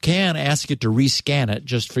you can ask it to rescan it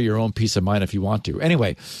just for your own peace of mind if you want to.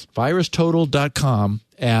 Anyway, virustotal.com,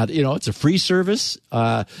 and, it's a free service.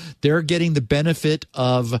 They're getting the benefit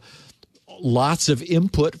of lots of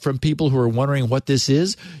input from people who are wondering what this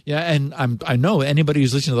is. Yeah, and I know anybody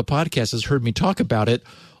who's listening to the podcast has heard me talk about it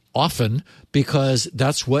often, because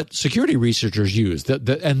that's what security researchers use.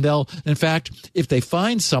 And they'll, in fact, if they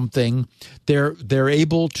find something, they're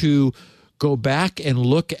able to go back and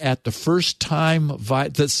look at the first time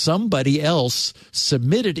that somebody else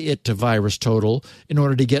submitted it to VirusTotal in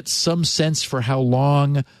order to get some sense for how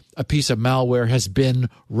long a piece of malware has been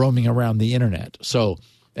roaming around the internet. So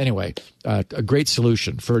anyway, a great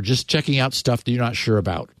solution for just checking out stuff that you're not sure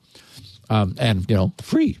about. And,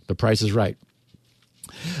 free. The price is right.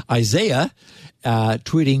 Isaiah,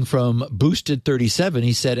 tweeting from Boosted37,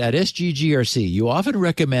 he said, at SGGRC, you often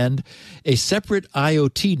recommend a separate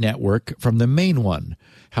IoT network from the main one.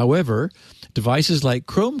 However, devices like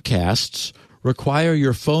Chromecasts require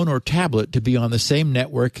your phone or tablet to be on the same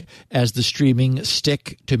network as the streaming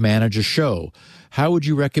stick to manage a show. How would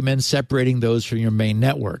you recommend separating those from your main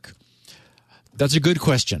network? That's a good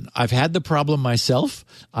question. I've had the problem myself.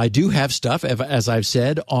 I do have stuff, as I've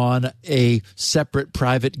said, on a separate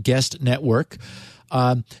private guest network.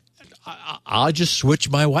 I'll just switch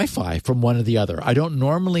my Wi-Fi from one to the other. I don't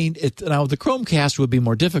normally. Now, the Chromecast would be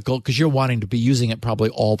more difficult because you're wanting to be using it probably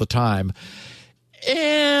all the time.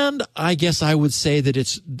 And I guess I would say that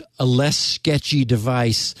it's a less sketchy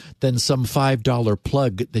device than some $5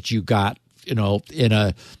 plug that you got, in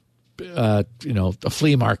a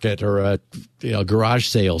flea market or a garage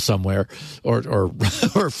sale somewhere, or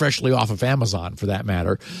freshly off of Amazon for that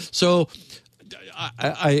matter. So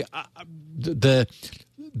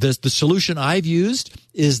the solution I've used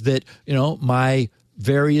is that, my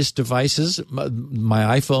various devices,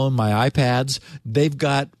 my iPhone, my iPads,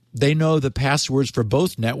 they know the passwords for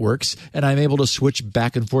both networks, and I'm able to switch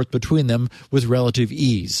back and forth between them with relative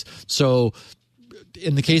ease. So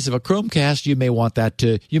in the case of a Chromecast, you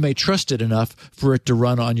may trust it enough for it to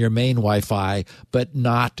run on your main Wi-Fi, but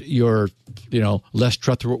not your, less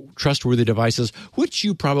trustworthy devices, which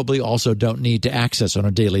you probably also don't need to access on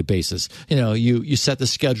a daily basis. You set the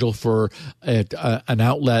schedule for an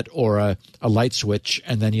outlet or a light switch,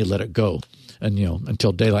 and then you let it go, and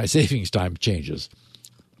until daylight savings time changes.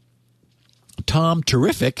 Tom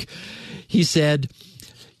Terrific, he said,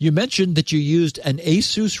 you mentioned that you used an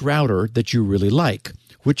Asus router that you really like.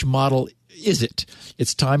 Which model is it?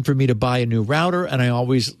 It's time for me to buy a new router, and I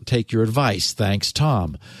always take your advice. Thanks,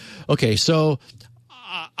 Tom. Okay, so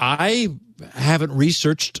I haven't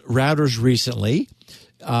researched routers recently.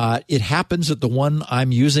 It happens that the one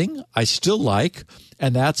I'm using I still like,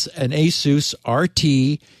 and that's an Asus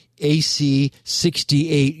RT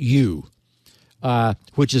AC68U.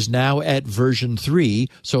 Which is now at version 3.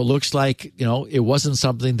 So it looks like, it wasn't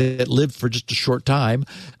something that lived for just a short time.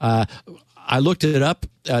 I looked it up.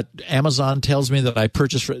 Amazon tells me that I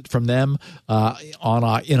purchased it from them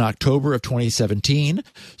in October of 2017.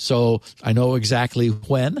 So I know exactly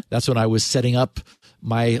when. That's when I was setting up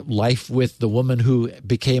my life with the woman who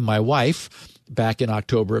became my wife back in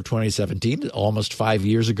October of 2017, almost 5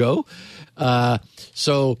 years ago.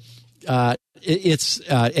 It's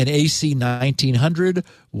an AC 1900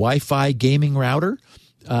 Wi-Fi gaming router.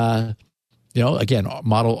 Again,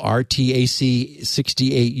 model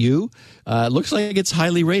RTAC68U. Looks like it's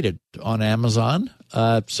highly rated on Amazon.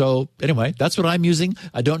 So anyway, that's what I'm using.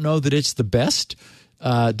 I don't know that it's the best.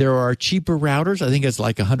 There are cheaper routers. I think it's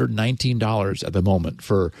like $119 at the moment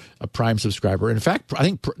for a Prime subscriber. In fact, I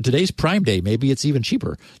think today's Prime Day. Maybe it's even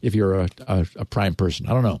cheaper if you're a Prime person.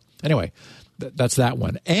 I don't know. Anyway, that's that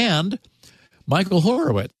one. And Michael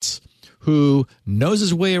Horowitz, who knows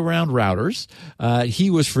his way around routers.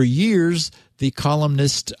 He was for years the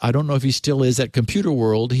columnist, I don't know if he still is, at Computer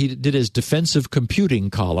World. He did his defensive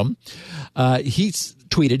computing column. He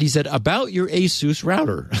tweeted, he said, about your Asus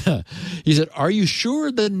router. He said, are you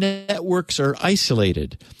sure the networks are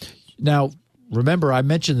isolated? Now, remember, I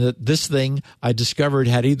mentioned that this thing I discovered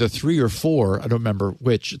had either 3 or 4, I don't remember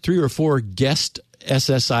which, 3 or 4 guest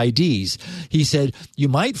SSIDs. He said, you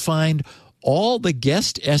might find all the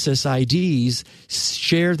guest SSIDs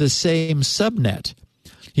share the same subnet.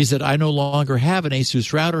 He said, I no longer have an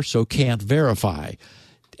Asus router, so can't verify.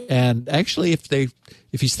 And actually, if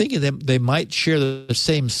he's thinking they might share the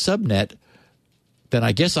same subnet, then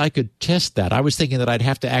I guess I could test that. I was thinking that I'd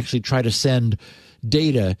have to actually try to send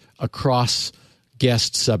data across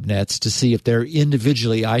guest subnets to see if they're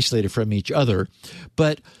individually isolated from each other.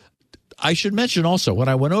 But I should mention also, when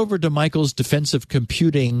I went over to Michael's defensive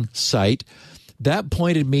computing site, that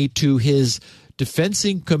pointed me to his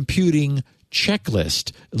defensive computing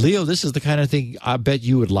checklist. Leo, this is the kind of thing I bet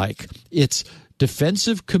you would like. It's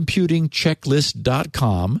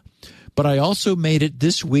defensivecomputingchecklist.com, but I also made it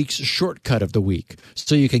this week's shortcut of the week,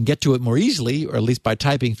 so you can get to it more easily, or at least by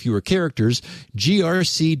typing fewer characters,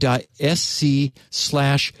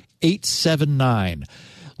 grc.sc/879.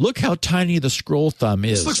 Look how tiny the scroll thumb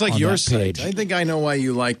is. This looks like your site. I think I know why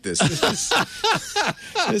you like this. This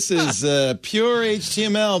is pure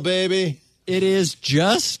HTML, baby. It is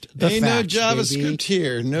just the facts. Ain't no JavaScript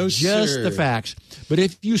here. No, just sir. the facts. But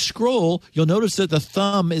if you scroll, you'll notice that the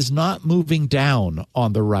thumb is not moving down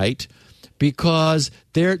on the right, because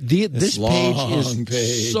this page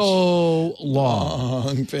is so long.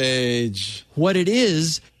 Long page. What it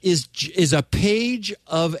is a page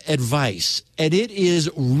of advice, and it is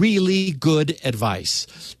really good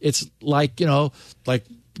advice. It's like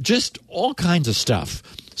just all kinds of stuff.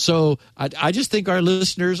 So I just think our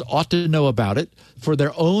listeners ought to know about it for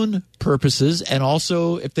their own purposes, and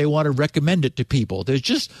also if they want to recommend it to people. There's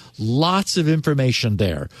just lots of information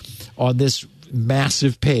there on this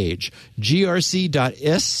massive page,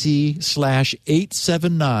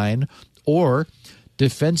 grc.sc/879 or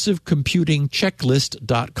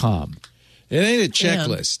defensivecomputingchecklist.com. It ain't a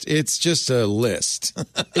checklist. It's just a list.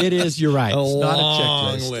 It is. You're right. It's not a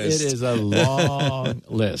checklist. List. It is a long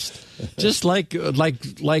list. Just like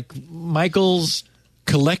Michael's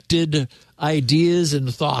collected ideas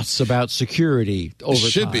and thoughts about security over time.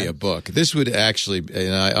 It should be a book. This would actually,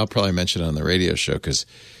 and I'll probably mention it on the radio show, because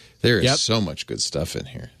there is so much good stuff in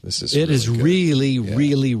here.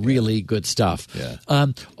 Really good stuff. Yeah.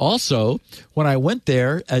 Also, when I went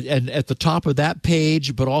there, and at the top of that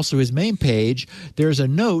page, but also his main page, there's a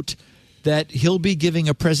note that he'll be giving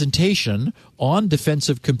a presentation on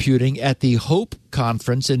defensive computing at the HOPE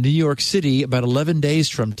conference in New York City about 11 days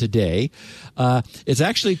from today. It's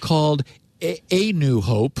actually called A New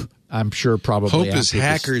Hope. I'm sure probably HOPE is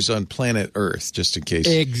Hackers on Planet Earth, just in case.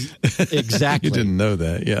 Exactly. You didn't know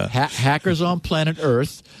that, yeah. Hackers on Planet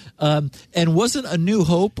Earth. And wasn't A New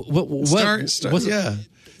Hope...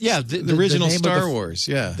 Yeah, the original Star Wars.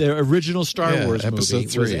 Yeah, the original Star Wars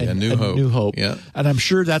episode movie 3, A New Hope. New Hope. Yeah, and I'm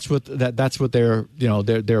sure that's what they're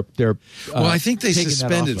they're. Well, I think they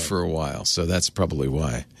suspended for a while, so that's probably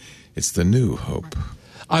why. It's the New Hope.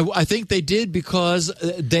 I think they did because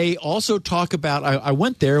they also talk about. I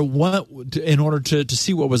went there in order to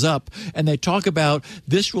see what was up, and they talk about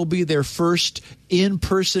this will be their first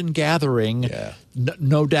in-person gathering,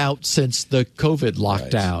 no doubt, since the COVID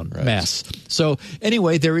lockdown mess. So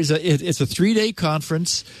anyway, it's a 3-day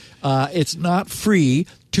conference. It's not free.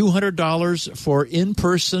 $200 for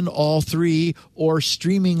in-person, all 3, or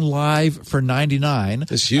streaming live for $99.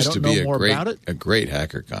 This used to be a great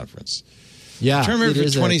hacker conference. Yeah, I'm trying to remember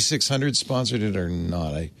if 2600 sponsored it or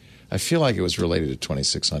not. I feel like it was related to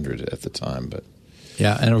 2600 at the time, but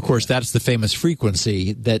and of course that's the famous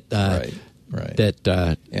frequency that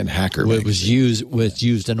that and hacker was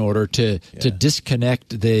used in order to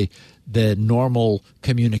disconnect the normal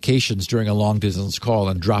communications during a long distance call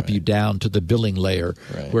and drop you down to the billing layer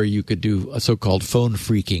where you could do a so-called phone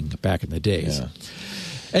phreaking back in the days. Yeah.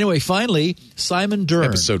 Anyway, finally, Simon Dern.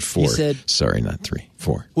 Episode 4. He said, sorry, not 3.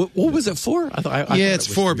 4. What was it, 4? I thought it's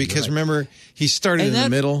 4 because remember, he started in the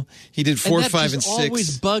middle. He did 4, 5, and 6. That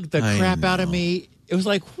always bugged the crap out of me. It was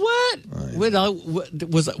like, what? What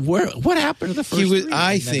happened to the first 3?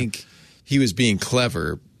 I think he was being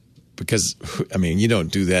clever. Because, I mean, you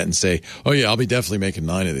don't do that and say, oh, yeah, I'll be definitely making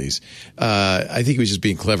 9 of these. I think he was just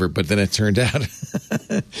being clever, but then it turned out.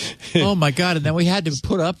 Oh, my God. And then we had to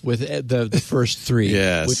put up with the first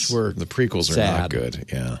 3, which were the prequels sad. Are not good.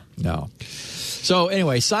 Yeah. No. So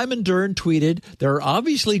anyway, Simon Dern tweeted, there are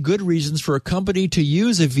obviously good reasons for a company to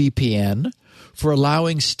use a VPN for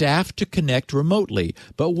allowing staff to connect remotely.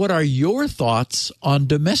 But what are your thoughts on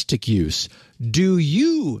domestic use? Do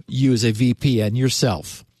you use a VPN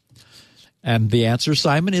yourself? And the answer,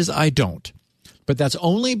 Simon, is I don't. But that's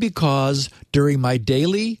only because during my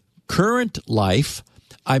daily current life,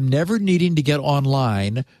 I'm never needing to get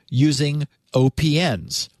online using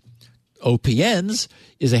OPNs. OPNs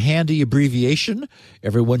is a handy abbreviation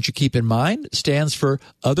everyone should keep in mind. It stands for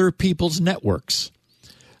Other People's Networks.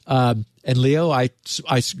 And Leo, I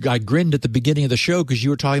grinned at the beginning of the show because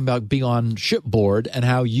you were talking about being on shipboard and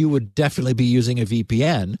how you would definitely be using a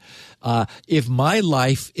VPN. If my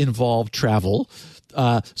life involved travel,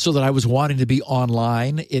 so that I was wanting to be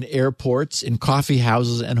online in airports, in coffee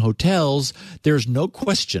houses, and hotels, there's no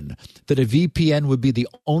question that a VPN would be the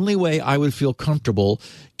only way I would feel comfortable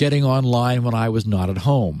getting online when I was not at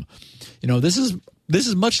home. You know, this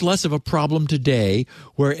is much less of a problem today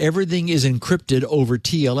where everything is encrypted over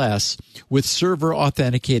TLS with server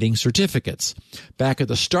authenticating certificates. Back at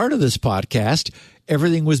the start of this podcast,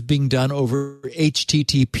 everything was being done over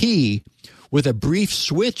HTTP with a brief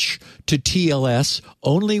switch to TLS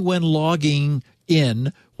only when logging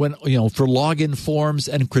in, for login forms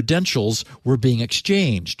and credentials were being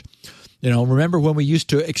exchanged. Remember when we used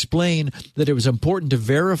to explain that it was important to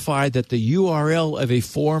verify that the URL of a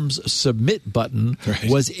form's submit button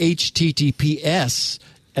was HTTPS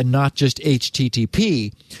and not just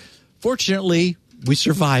HTTP? Fortunately, we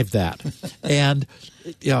survived that. And,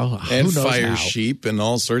 who knows fire how. sheep and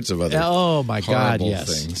all sorts of other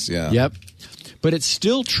things. Yeah. Yep. But it's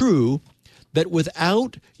still true that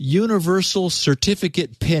without universal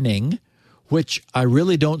certificate pinning, which I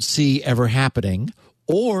really don't see ever happening,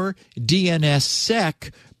 or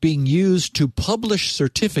DNSSEC being used to publish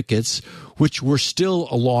certificates, which we're still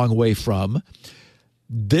a long way from,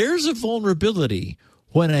 there's a vulnerability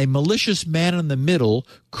when a malicious man in the middle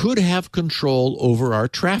could have control over our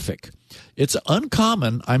traffic. It's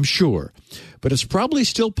uncommon, I'm sure, but it's probably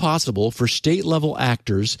still possible for state-level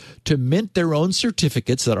actors to mint their own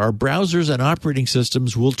certificates that our browsers and operating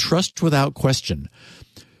systems will trust without question.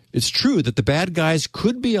 It's true that the bad guys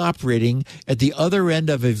could be operating at the other end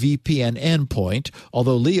of a VPN endpoint,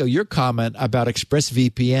 although, Leo, your comment about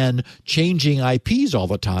ExpressVPN changing IPs all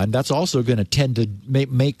the time, that's also going to tend to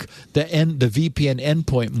make the VPN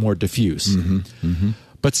endpoint more diffuse. Mm-hmm. Mm-hmm.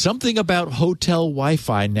 But something about hotel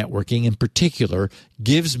Wi-Fi networking in particular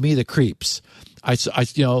gives me the creeps.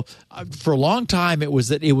 For a long time it was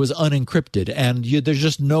that it was unencrypted, and there's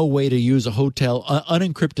just no way to use a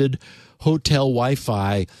unencrypted hotel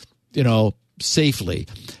Wi-Fi, safely.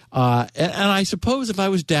 And I suppose if I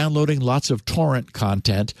was downloading lots of torrent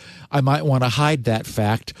content, I might want to hide that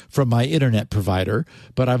fact from my internet provider,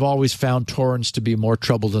 but I've always found torrents to be more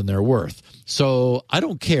trouble than they're worth. So I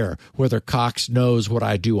don't care whether Cox knows what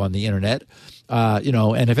I do on the internet.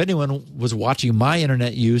 And if anyone was watching my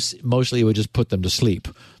internet use, mostly it would just put them to sleep.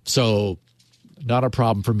 So not a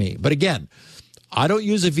problem for me. But again, I don't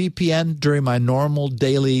use a VPN during my normal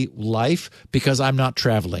daily life because I'm not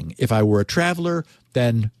traveling. If I were a traveler,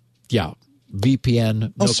 then yeah,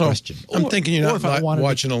 VPN, no question. I'm thinking you're not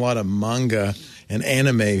watching a lot of manga and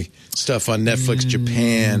anime stuff on Netflix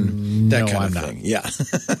Japan, that kind of thing. Yeah.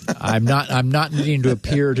 I'm not needing to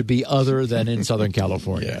appear to be other than in Southern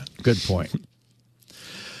California. Yeah. Good point.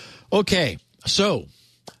 Okay, so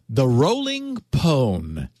the Rolling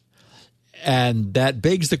Pwn. And that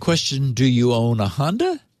begs the question, do you own a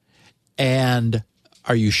Honda? And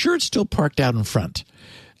are you sure it's still parked out in front?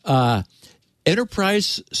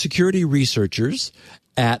 Enterprise security researchers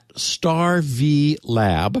at Star V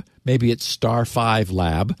Lab, maybe it's Star 5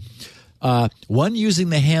 Lab, one using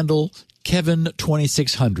the handle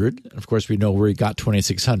Kevin2600, of course we know where he got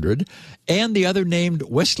 2600, and the other named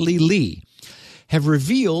Wesley Lee, have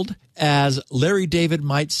revealed, as Larry David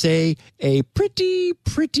might say, a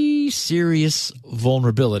pretty serious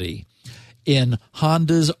vulnerability in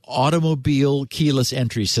Honda's automobile keyless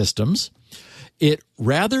entry systems. It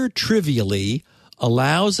rather trivially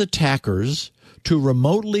allows attackers to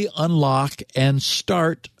remotely unlock and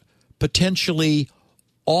start potentially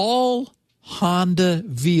all Honda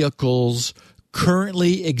vehicles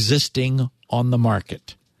currently existing on the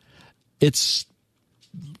market. It's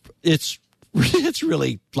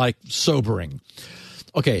really like sobering.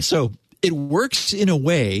 Okay, so it works in a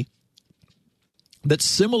way that's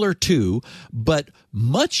similar to, but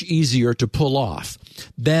much easier to pull off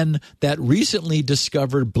than that recently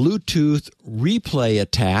discovered Bluetooth replay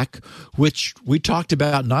attack, which we talked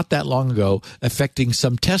about not that long ago, affecting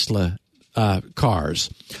some Tesla cars.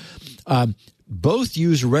 Both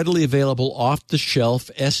use readily available off-the-shelf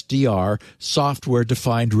SDR,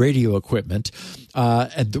 software-defined radio equipment,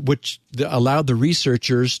 which allowed the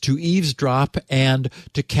researchers to eavesdrop and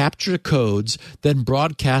to capture codes, then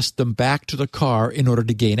broadcast them back to the car in order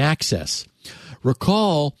to gain access.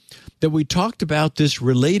 Recall that we talked about this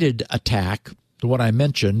related attack, the one I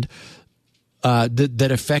mentioned, that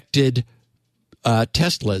affected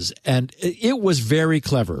Teslas, and it was very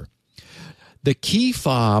clever. The key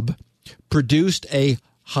fob produced a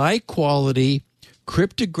high-quality,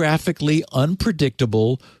 cryptographically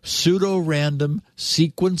unpredictable, pseudo-random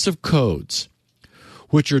sequence of codes,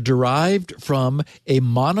 which are derived from a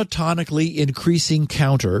monotonically increasing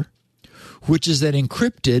counter, which is then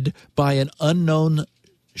encrypted by an unknown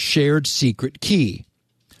shared secret key.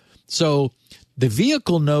 So the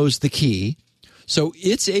vehicle knows the key, so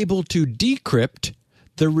it's able to decrypt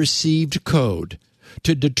the received code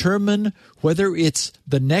to determine whether it's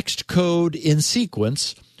the next code in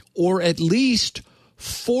sequence or at least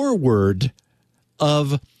forward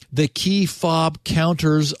of the key fob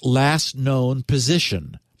counter's last known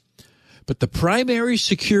position. But the primary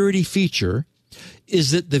security feature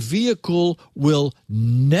is that the vehicle will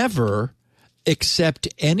never accept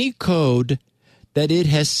any code that it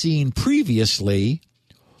has seen previously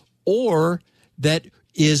or that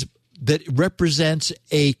represents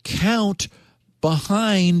a count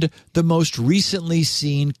behind the most recently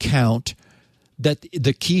seen count that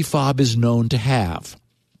the key fob is known to have.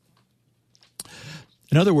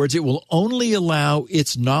 In other words, it will only allow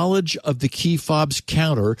its knowledge of the key fob's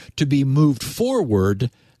counter to be moved forward,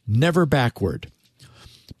 never backward.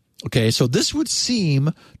 Okay, so this would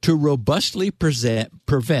seem to robustly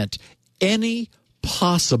prevent any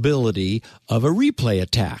possibility of a replay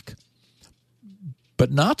attack.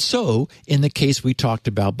 But not so in the case we talked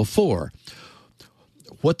about before.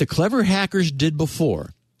 What the clever hackers did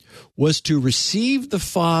before was to receive the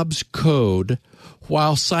fob's code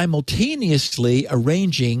while simultaneously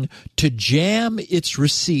arranging to jam its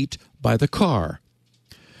receipt by the car.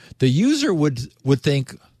 The user would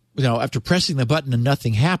think, after pressing the button and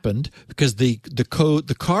nothing happened because the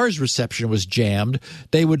car's reception was jammed,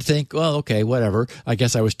 they would think, well, okay, whatever. I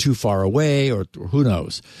guess I was too far away or who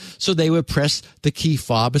knows. So they would press the key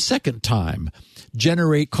fob a second time,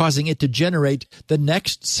 causing it to generate the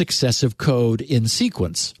next successive code in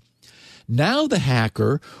sequence. Now the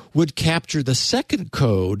hacker would capture the second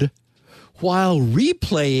code while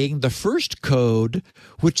replaying the first code,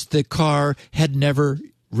 which the car had never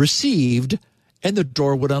received, and the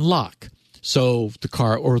door would unlock. So the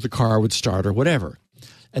car would start or whatever.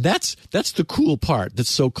 And that's the cool part that's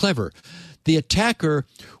so clever. The attacker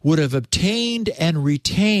would have obtained and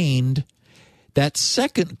retained that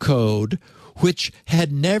second code, which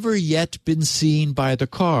had never yet been seen by the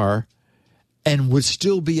car and would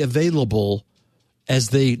still be available as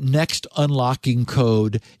the next unlocking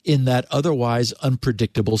code in that otherwise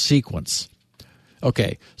unpredictable sequence.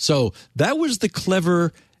 Okay, so that was the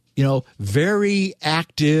clever, very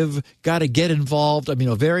active, got to get involved.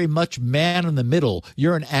 Very much man in the middle.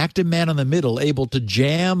 You're an active man in the middle, able to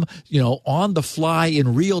jam, on the fly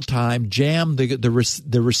in real time, jam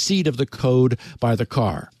the receipt of the code by the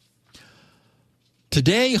car.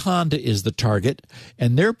 Today, Honda is the target,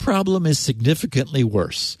 and their problem is significantly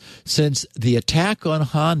worse, since the attack on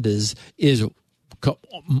Hondas is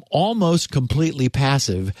almost completely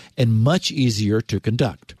passive and much easier to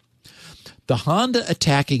conduct. The Honda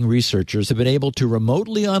attacking researchers have been able to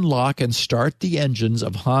remotely unlock and start the engines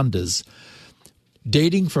of Hondas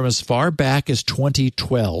dating from as far back as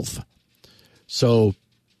 2012, so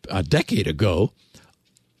a decade ago,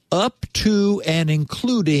 up to and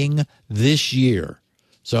including this year.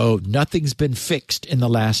 So nothing's been fixed in the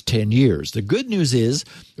last 10 years. The good news is,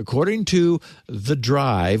 according to The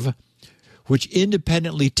Drive, which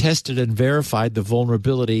independently tested and verified the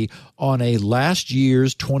vulnerability on a last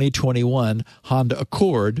year's 2021 Honda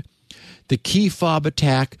Accord, the key fob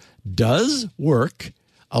attack does work,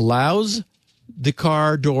 allows the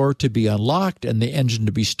car door to be unlocked and the engine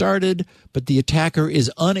to be started, but the attacker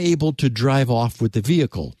is unable to drive off with the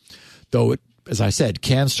vehicle, though it, as I said,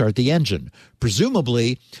 can start the engine.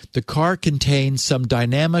 Presumably, the car contains some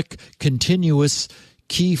dynamic, continuous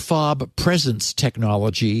key fob presence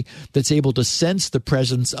technology that's able to sense the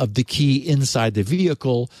presence of the key inside the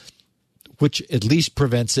vehicle, which at least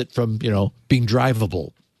prevents it from, being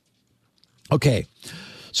drivable. Okay,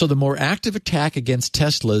 so the more active attack against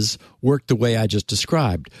Teslas worked the way I just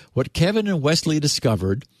described. What Kevin and Wesley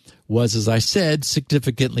discovered was, as I said,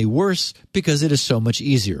 significantly worse because it is so much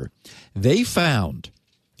easier. They found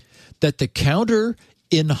that the counter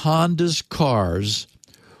in Honda's cars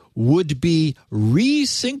would be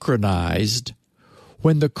resynchronized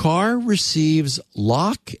when the car receives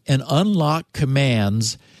lock and unlock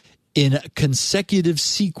commands in a consecutive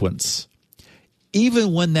sequence,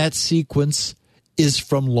 even when that sequence is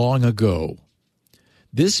from long ago.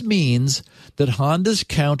 This means that Honda's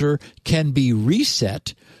counter can be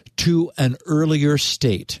reset to an earlier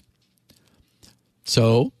state.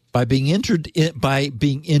 So, by being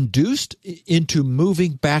induced into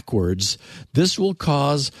moving backwards, this will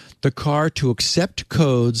cause the car to accept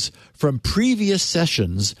codes from previous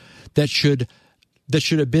sessions that should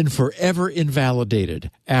have been forever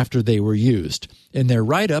invalidated after they were used. In their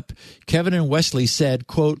write-up, Kevin and Wesley said,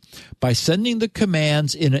 quote, "By sending the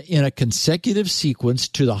commands in a consecutive sequence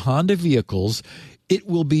to the Honda vehicles, it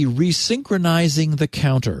will be resynchronizing the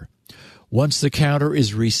counter. Once the counter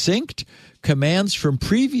is resynced, commands from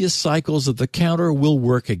previous cycles of the counter will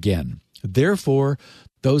work again. Therefore,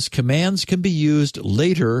 those commands can be used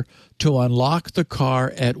later to unlock the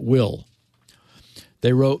car at will."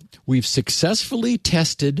 They wrote, "We've successfully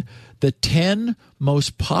tested the 10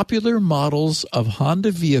 most popular models of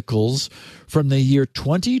Honda vehicles from the year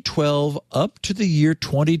 2012 up to the year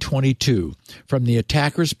 2022 from the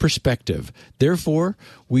attacker's perspective. Therefore,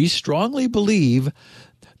 we strongly believe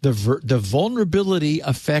the vulnerability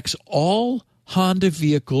affects all Honda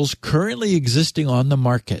vehicles currently existing on the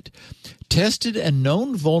market. Tested and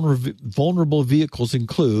known vulnerable vehicles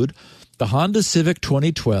include the Honda Civic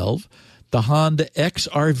 2012, the Honda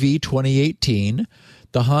XRV 2018,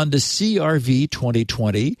 the Honda CRV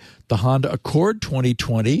 2020, the Honda Accord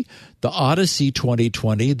 2020, the Odyssey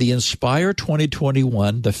 2020, the Inspire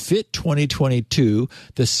 2021, the Fit 2022,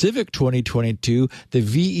 the Civic 2022, the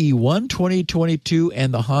VE1 2022,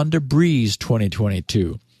 and the Honda Breeze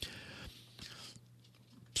 2022.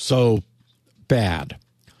 So bad.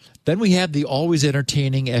 Then we have the always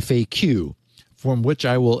entertaining FAQ, from which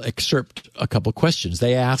I will excerpt a couple questions.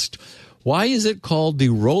 They asked, "Why is it called the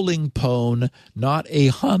Rolling Pwn, not a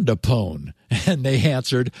Honda Pwn?" And they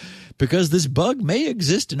answered, "Because this bug may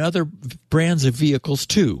exist in other brands of vehicles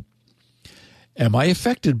too." Am I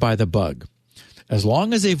affected by the bug? As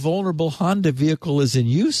long as a vulnerable Honda vehicle is in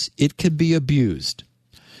use, it can be abused.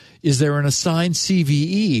 Is there an assigned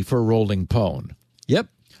CVE for Rolling Pwn? Yep,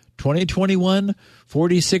 2021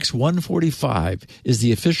 46145 is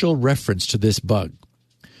the official reference to this bug.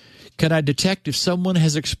 Can I detect if someone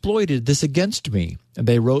has exploited this against me? And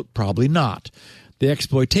they wrote, probably not. The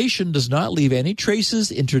exploitation does not leave any traces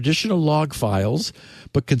in traditional log files,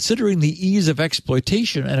 but considering the ease of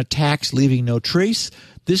exploitation and attacks leaving no trace,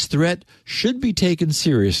 this threat should be taken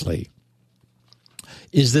seriously.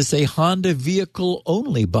 Is this a Honda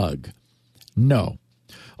vehicle-only bug? No.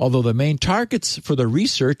 Although the main targets for the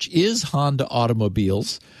research is Honda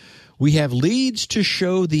automobiles, we have leads to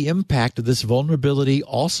show the impact of this vulnerability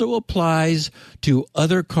also applies to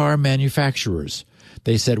other car manufacturers.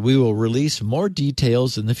 They said we will release more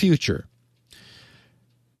details in the future.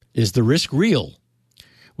 Is the risk real?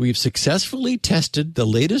 We've successfully tested the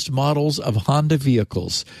latest models of Honda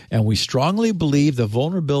vehicles, and we strongly believe the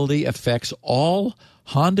vulnerability affects all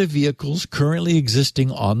Honda vehicles currently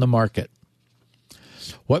existing on the market.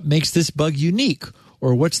 What makes this bug unique,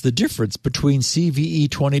 or what's the difference between CVE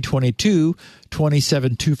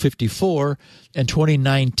 2022-27254 and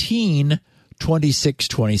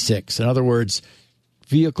 2019-2626? In other words,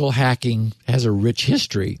 vehicle hacking has a rich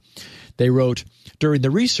history. They wrote, during the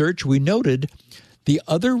research, we noted the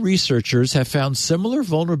other researchers have found similar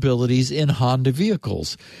vulnerabilities in Honda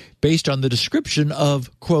vehicles based on the description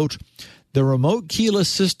of, quote, the remote keyless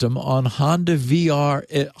system on Honda HR-V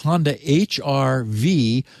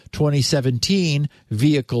 2017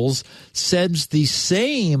 vehicles sends the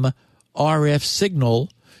same RF signal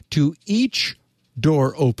to each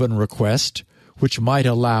door open request, which might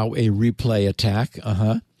allow a replay attack.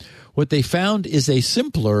 What they found is a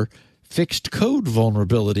simpler fixed code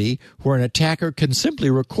vulnerability where an attacker can simply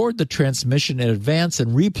record the transmission in advance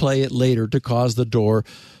and replay it later to cause the door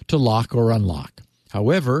to lock or unlock.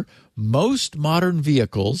 However, most modern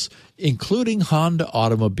vehicles, including Honda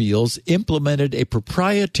automobiles, implemented a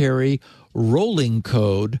proprietary rolling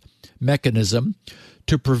code mechanism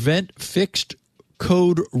to prevent fixed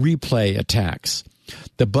code replay attacks.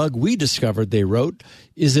 The bug we discovered, they wrote,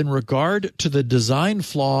 is in regard to the design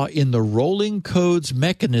flaw in the rolling codes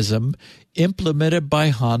mechanism implemented by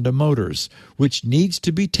Honda Motors, which needs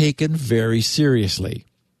to be taken very seriously.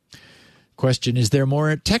 Question, is there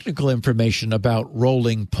more technical information about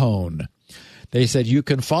Rolling Pwn? They said you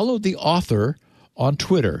can follow the author on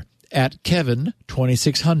Twitter at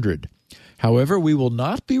Kevin2600. However, we will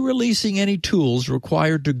not be releasing any tools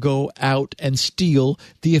required to go out and steal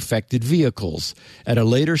the affected vehicles. At a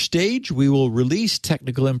later stage, we will release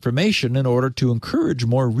technical information in order to encourage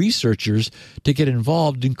more researchers to get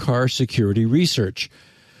involved in car security research,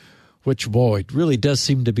 which, boy, it really does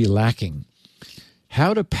seem to be lacking.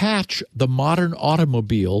 How to patch the modern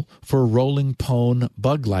automobile for a Rolling Pwn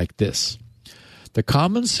bug like this. The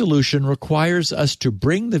common solution requires us to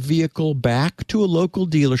bring the vehicle back to a local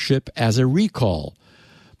dealership as a recall,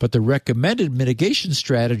 but the recommended mitigation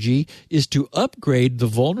strategy is to upgrade the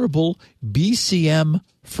vulnerable BCM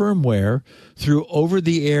firmware through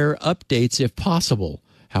over-the-air updates if possible.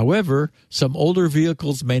 However, some older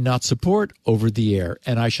vehicles may not support over-the-air,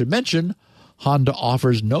 and I should mention Honda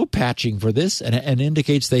offers no patching for this and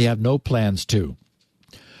indicates they have no plans to.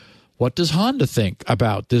 What does Honda think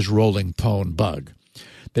about this Rolling Pwn bug?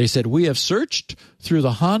 They said, we have searched through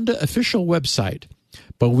the Honda official website,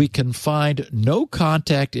 but we can find no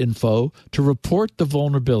contact info to report the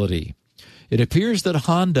vulnerability. It appears that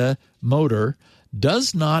Honda Motor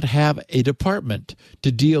does not have a department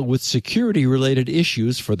to deal with security-related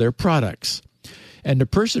issues for their products. And a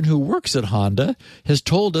person who works at Honda has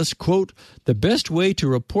told us, quote, the best way to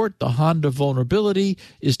report the Honda vulnerability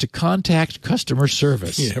is to contact customer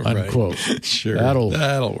service, unquote. Right. Sure. That'll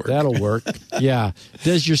work. That'll work. Yeah.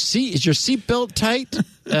 Is your seatbelt tight?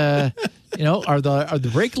 Are the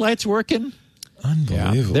brake lights working?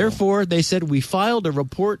 Unbelievable. Yeah. Therefore, they said we filed a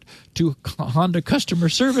report to Honda customer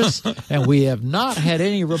service, and we have not had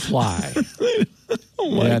any reply.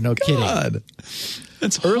 Oh, my no God. Kidding.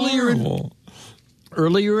 That's horrible.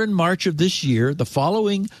 Earlier in March of this year, the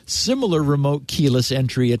following similar remote keyless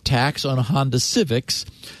entry attacks on Honda Civics,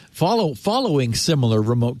 following similar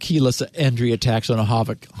remote keyless entry attacks on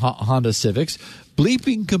Honda Civics,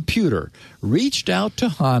 Bleeping Computer reached out to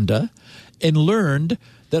Honda and learned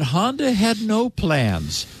that Honda had no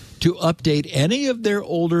plans to update any of their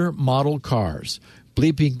older model cars.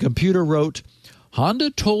 Bleeping Computer wrote, Honda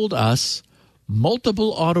told us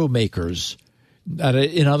multiple automakers,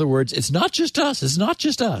 in other words, it's not just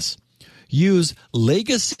us, use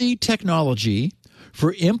legacy technology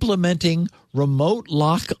for implementing remote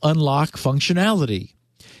lock-unlock functionality,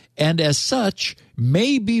 and as such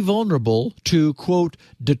may be vulnerable to, quote,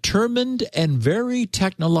 determined and very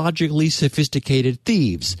technologically sophisticated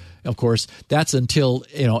thieves. Of course, that's until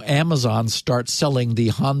Amazon starts selling the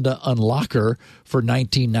Honda Unlocker for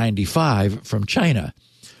 $19.95 from China.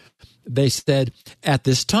 They said, at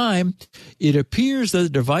this time, it appears that the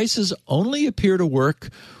devices only appear to work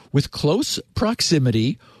with close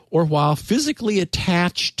proximity or while physically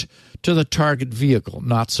attached to the target vehicle.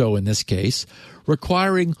 Not so in this case.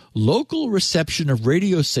 requiring local reception of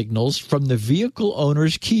radio signals from the vehicle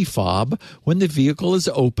owner's key fob when the vehicle is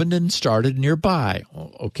opened and started nearby.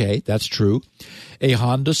 Okay, that's true. A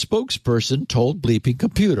Honda spokesperson told Bleeping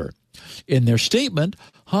Computer. In their statement,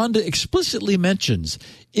 Honda explicitly mentions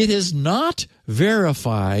it has not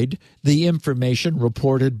verified the information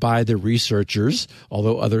reported by the researchers,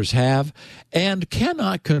 although others have, and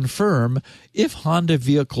cannot confirm if Honda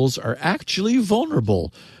vehicles are actually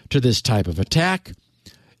vulnerable to this type of attack.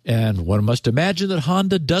 And one must imagine that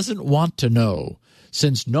Honda doesn't want to know,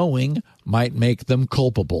 since knowing might make them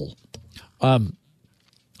culpable. And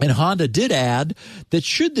Honda did add that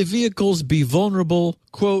should the vehicles be vulnerable,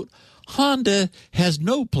 quote, Honda has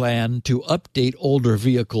no plan to update older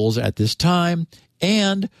vehicles at this time,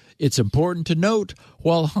 and it's important to note,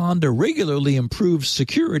 while Honda regularly improves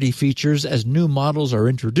security features as new models are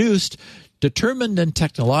introduced, determined and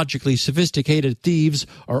technologically sophisticated thieves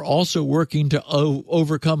are also working to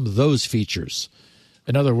overcome those features.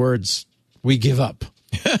 In other words, we give up.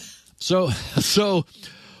 So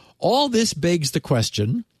all this begs the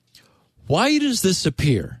question, why does this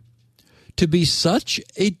appear to be such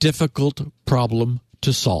a difficult problem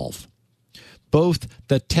to solve? Both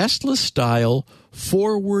the Tesla-style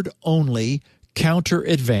forward-only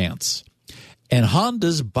counter-advance and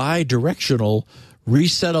Honda's bidirectional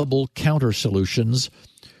resettable counter solutions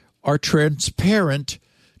are transparent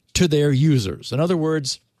to their users. In other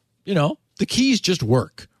words, the keys just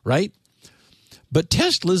work, right? But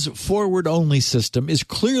Tesla's forward-only system is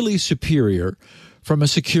clearly superior from a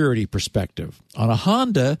security perspective. On a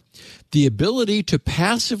Honda, the ability to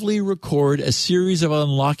passively record a series of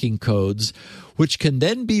unlocking codes, which can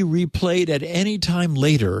then be replayed at any time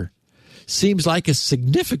later, seems like a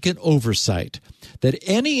significant oversight that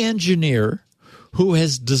any engineer who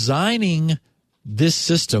is designing this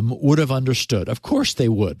system would have understood. Of course they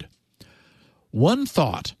would. One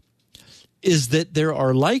thought is that there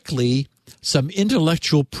are likely some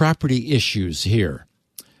intellectual property issues here.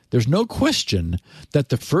 There's no question that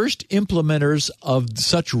the first implementers of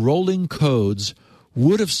such rolling codes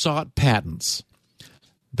would have sought patents.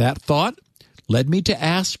 That thought led me to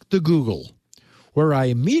ask the Google, where I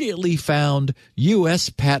immediately found U.S.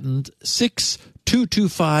 Patent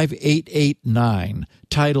 6225889,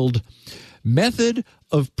 titled Method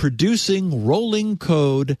of Producing Rolling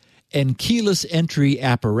Code and Keyless Entry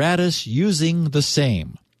Apparatus Using the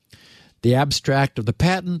Same. The abstract of the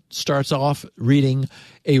patent starts off reading,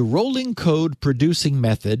 a rolling code producing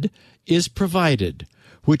method is provided,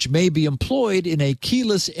 which may be employed in a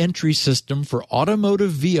keyless entry system for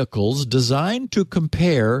automotive vehicles designed to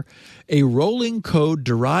compare a rolling code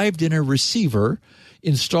derived in a receiver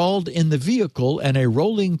installed in the vehicle and a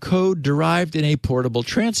rolling code derived in a portable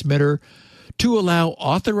transmitter to allow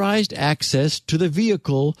authorized access to the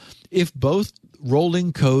vehicle if both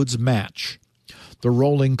rolling codes match. The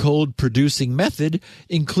rolling code producing method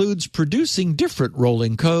includes producing different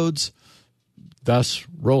rolling codes, thus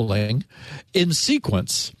rolling, in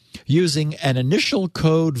sequence using an initial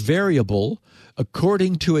code variable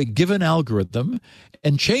according to a given algorithm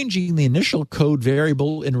and changing the initial code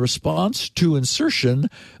variable in response to insertion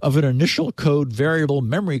of an initial code variable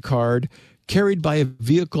memory card carried by a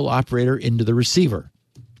vehicle operator into the receiver.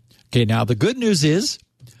 Okay, now the good news is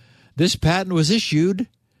this patent was issued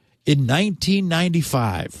in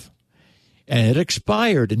 1995, and it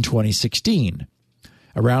expired in 2016.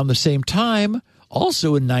 Around the same time, also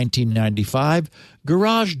in 1995,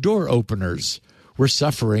 garage door openers were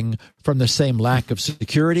suffering from the same lack of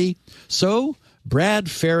security, so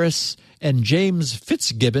Brad Ferris and James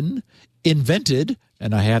Fitzgibbon invented,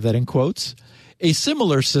 and I have that in quotes, a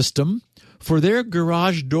similar system for their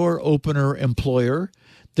garage door opener employer,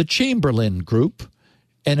 the Chamberlain Group,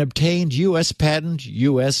 and obtained U.S. Patent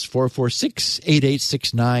U.S.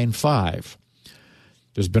 446-88695.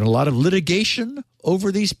 There's been a lot of litigation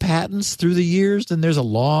over these patents through the years, and there's a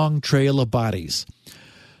long trail of bodies.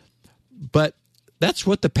 But that's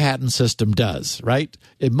what the patent system does, right?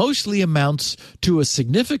 It mostly amounts to a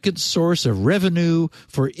significant source of revenue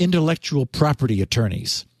for intellectual property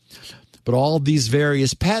attorneys. But all these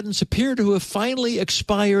various patents appear to have finally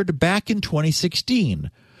expired back in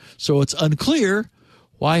 2016, so it's unclear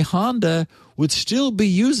why Honda would still be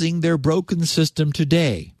using their broken system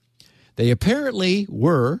today. They apparently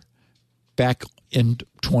were back in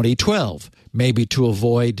 2012, maybe to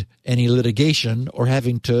avoid any litigation or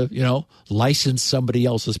having to, license somebody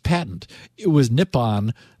else's patent. It was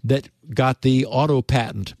Nippon that got the auto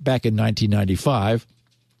patent back in 1995.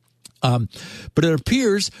 But it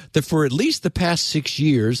appears that for at least the past 6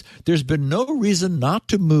 years, there's been no reason not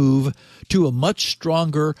to move to a much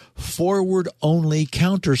stronger forward-only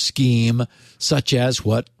counter scheme, such as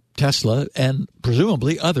what Tesla and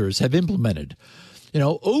presumably others have implemented.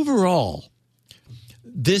 Overall,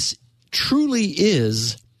 this truly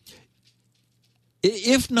is,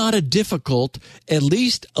 if not a difficult, at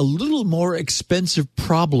least a little more expensive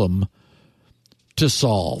problem to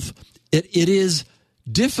solve. It is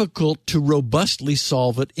difficult to robustly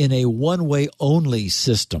solve it in a one-way only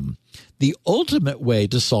system. The ultimate way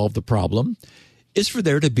to solve the problem is for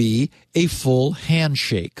there to be a full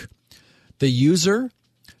handshake. The user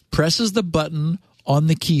presses the button on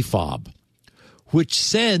the key fob, which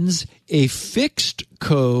sends a fixed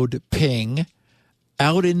code ping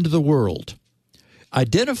out into the world,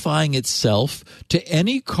 identifying itself to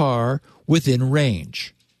any car within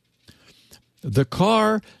range. The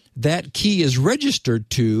car that key is registered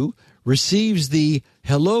to receives the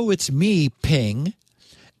 "Hello, it's me" ping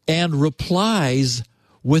and replies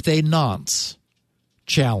with a nonce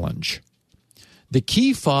challenge. The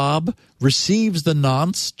key fob receives the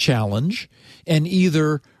nonce challenge and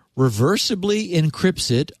either reversibly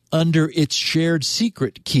encrypts it under its shared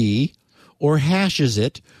secret key or hashes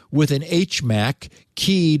it with an HMAC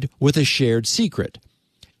keyed with a shared secret.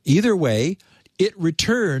 Either way, it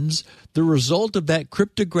returns the result of that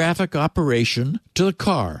cryptographic operation to the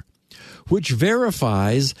car, which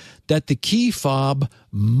verifies that the key fob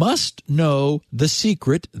must know the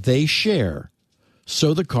secret they share,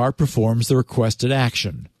 so the car performs the requested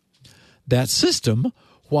action. That system,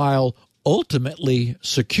 while ultimately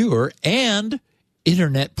secure and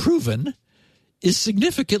internet proven, is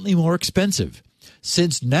significantly more expensive,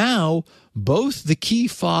 since now both the key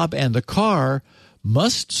fob and the car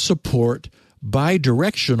must support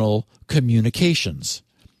bidirectional communications.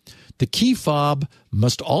 The key fob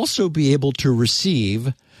must also be able to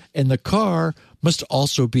receive, and the car must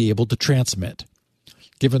also be able to transmit.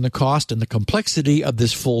 Given the cost and the complexity of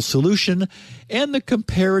this full solution and the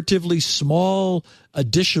comparatively small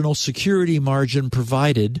additional security margin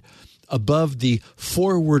provided above the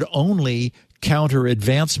forward-only counter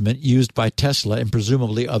advancement used by Tesla and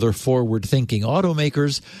presumably other forward-thinking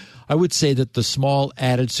automakers, I would say that the small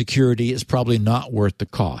added security is probably not worth the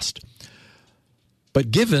cost.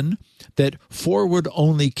 But given that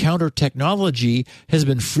forward-only counter technology has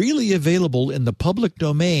been freely available in the public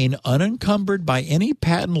domain unencumbered by any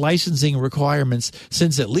patent licensing requirements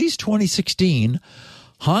since at least 2016,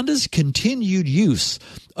 Honda's continued use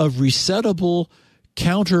of resettable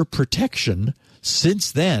counter protection since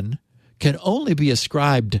then can only be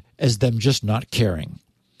ascribed as them just not caring.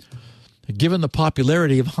 Given the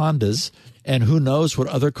popularity of Hondas, and who knows what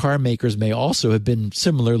other car makers may also have been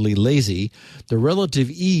similarly lazy, the relative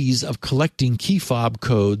ease of collecting key fob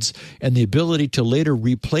codes and the ability to later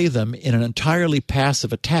replay them in an entirely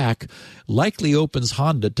passive attack likely opens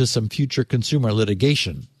Honda to some future consumer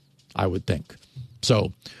litigation, I would think.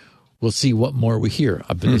 So we'll see what more we hear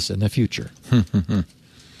of this in the future.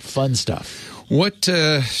 Fun stuff.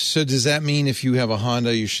 So does that mean if you have a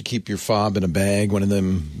Honda, you should keep your fob in a bag, one of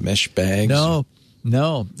them mesh bags?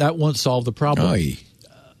 No, that won't solve the problem.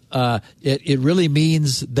 It really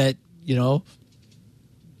means that, there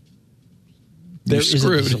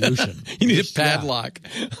isn't a solution. You need a padlock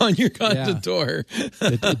on your Honda door.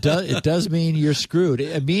 It does mean you're screwed.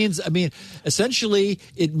 Essentially,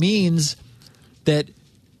 it means that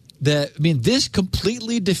this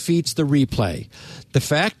completely defeats the replay. The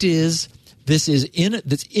fact is, this is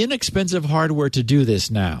that's inexpensive hardware to do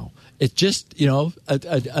this now. It's just, a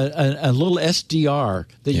little SDR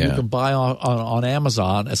that you can buy on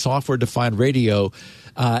Amazon, a software-defined radio.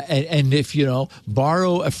 And if,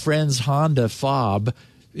 borrow a friend's Honda fob,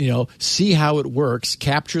 see how it works,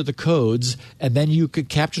 capture the codes, and then you could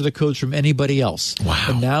capture the codes from anybody else. Wow.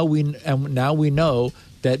 And now we know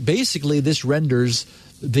that basically this renders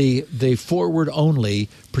the forward-only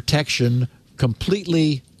protection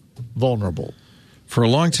completely vulnerable. For a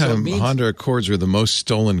long time, Honda Accords were the most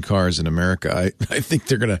stolen cars in America. I think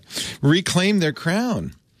they're going to reclaim their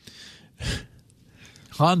crown.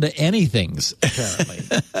 Honda anythings,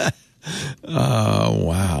 apparently.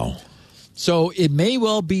 Wow. So it may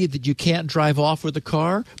well be that you can't drive off with the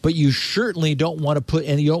car, but you certainly don't want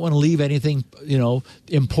to you don't want to leave anything,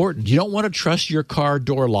 important. You don't want to trust your car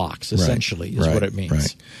door locks, essentially, is what it means.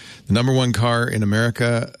 Right. The number one car in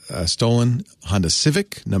America stolen, Honda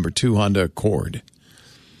Civic. Number two, Honda Accord.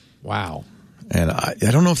 Wow. And I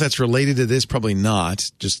don't know if that's related to this. Probably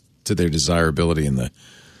not, just to their desirability in the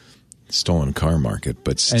stolen car market.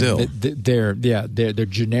 But still. And their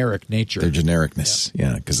generic nature. Their genericness,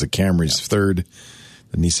 because the Camry's third,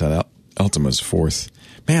 the Nissan Altima's fourth.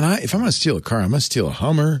 Man, if I'm going to steal a car, I'm going to steal a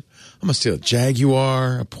Hummer. I'm going to steal a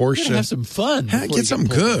Jaguar, a Porsche. You're gonna have some fun. Get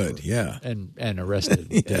something good, yeah. And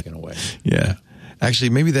arrested, and taken away. Yeah. Actually,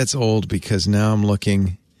 maybe that's old because now I'm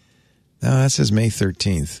looking. No, that says May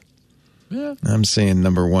 13th. Yeah. I'm saying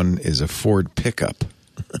number one is a Ford pickup.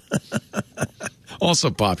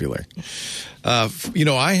 Also popular.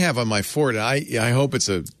 I have on my Ford, I hope it's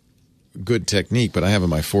a good technique, but I have on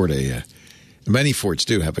my Ford many Fords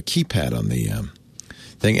do have a keypad on the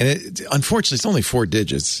thing. And unfortunately, it's only 4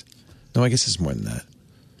 digits. No, I guess it's more than that.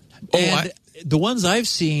 And the ones I've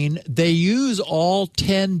seen, they use all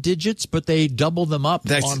 10 digits, but they double them up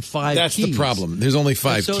on 5 That's keys. the problem. There's only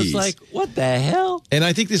 5 so keys. So it's like, what the hell? And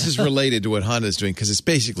I think this is related to what Honda's doing because it's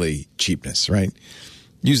basically cheapness, right?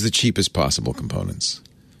 Use the cheapest possible components.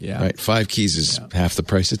 Yeah. Right? 5 keys is half the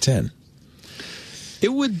price of 10. It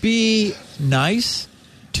would be nice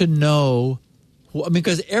to know,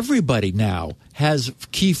 because everybody now has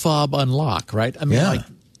key fob unlock, right? I mean,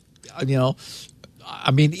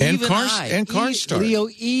 even car start. Leo,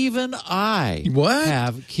 even I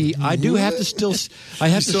have key. I do have to still. I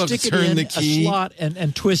have to stick it in a slot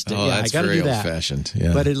and twist it. Oh, I got to do that. Old-fashioned.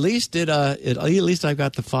 Yeah. But at least at least I've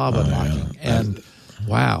got the fob unlocking. Yeah. And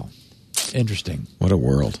wow, interesting. What a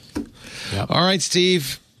world! Yep. All right,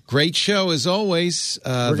 Steve. Great show as always.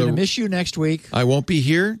 We're going to miss you next week. I won't be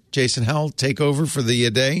here. Jason Howell take over for the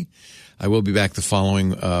day. I will be back the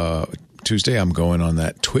following Tuesday. I'm going on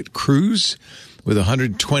that Twit cruise with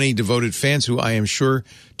 120 devoted fans who I am sure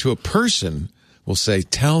to a person will say,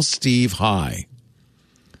 "Tell Steve hi."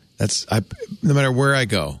 No matter where I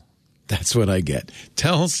go, that's what I get.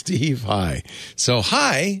 Tell Steve hi. So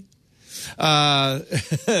hi.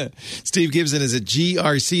 Steve Gibson is at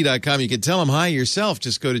grc.com. You can tell him hi yourself.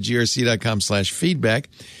 Just go to grc.com/feedback.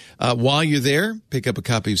 While you're there, pick up a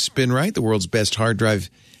copy of SpinRite, the world's best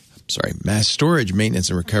mass storage, maintenance,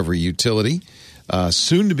 and recovery utility.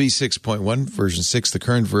 Soon to be 6.1, version 6, the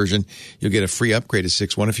current version. You'll get a free upgrade to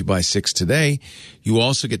 6.1 if you buy 6 today. You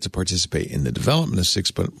also get to participate in the development of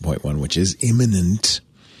 6.1, which is imminent.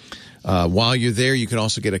 While you're there, you can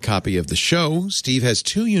also get a copy of the show. Steve has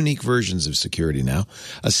 2 unique versions of Security Now,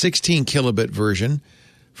 a 16 kilobit version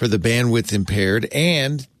for the bandwidth impaired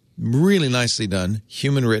and really nicely done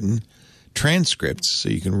human written transcripts so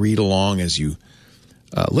you can read along as you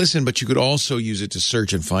listen, but you could also use it to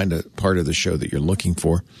search and find a part of the show that you're looking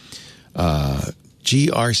for.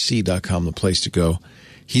 grc.com, the place to go.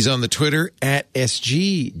 He's on the Twitter at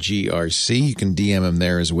SGGRC. You can DM him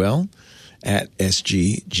there as well. At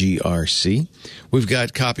SGGRC. We've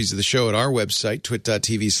got copies of the show at our website,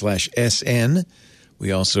 twit.tv/SN.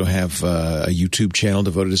 We also have a YouTube channel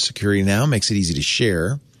devoted to Security Now. Makes it easy to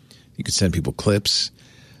share. You can send people clips.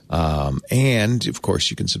 And, of course,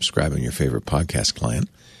 you can subscribe on your favorite podcast client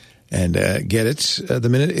and get it the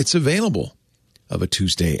minute it's available of a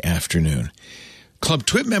Tuesday afternoon. Club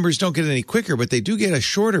Twit members don't get it any quicker, but they do get a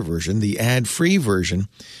shorter version, the ad-free version.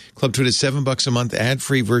 Club Twit is $7 a month,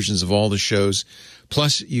 ad-free versions of all the shows.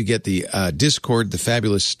 Plus, you get the Discord, the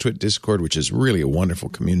fabulous Twit Discord, which is really a wonderful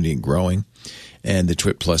community and growing, and the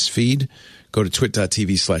Twit Plus feed. Go to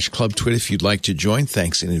twit.tv/ClubTwit if you'd like to join.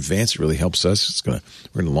 Thanks in advance. It really helps us. We're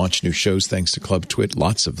going to launch new shows thanks to Club Twit,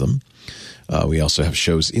 lots of them. We also have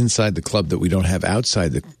shows inside the club that we don't have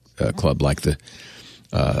outside the club, like the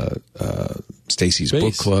Stacy's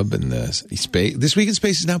Book Club and the This Week in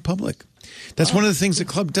Space is now public. That's one of the things the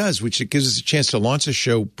club does, which it gives us a chance to launch a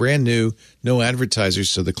show brand new, no advertisers,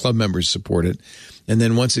 so the club members support it. And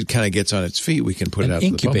then once it kind of gets on its feet, we can put it out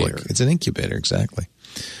to the public. It's an incubator, exactly.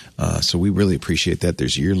 So we really appreciate that.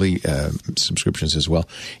 There's yearly subscriptions as well.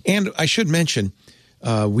 And I should mention,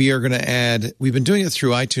 we are going to add, we've been doing it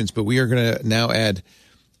through iTunes, but we are going to now add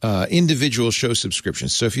individual show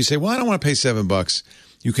subscriptions. So if you say, well, I don't want to pay $7,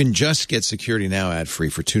 you can just get Security Now ad-free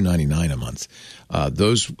for $2.99 a month.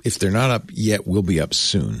 Those, if they're not up yet, will be up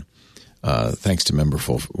soon. Thanks to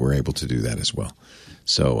Memberful, we're able to do that as well.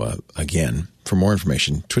 So, again, for more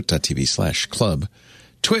information,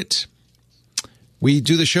 twit.tv/club-twit. We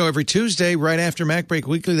do the show every Tuesday right after Mac Break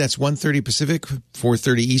Weekly. That's 1:30 Pacific,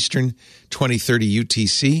 4:30 Eastern, 20:30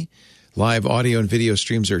 UTC. Live audio and video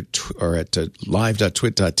streams are at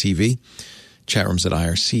live.twit.tv. Chat rooms at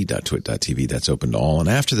irc.twit.tv. That's open to all. And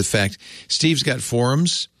after the fact, Steve's got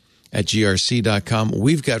forums at grc.com.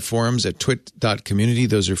 We've got forums at twit.community.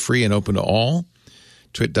 Those are free and open to all.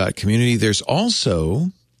 Twit.community. There's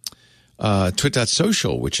also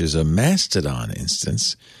twit.social, which is a Mastodon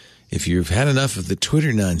instance. If you've had enough of the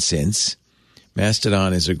Twitter nonsense,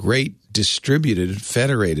 Mastodon is a great distributed,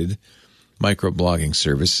 federated microblogging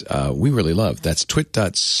service we really love. That's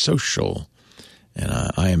twit.social. And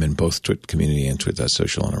I am in both Twit community and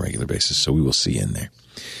Twit.social on a regular basis, so we will see you in there.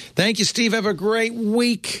 Thank you, Steve. Have a great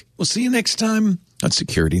week. We'll see you next time on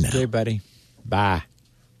Security Now. Okay, buddy. Bye.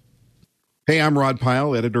 Hey, I'm Rod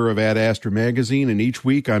Pyle, editor of Ad Astra Magazine, and each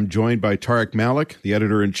week I'm joined by Tarek Malik, the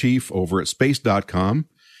editor-in-chief over at Space.com,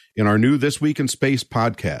 in our new This Week in Space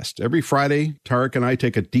podcast. Every Friday, Tarek and I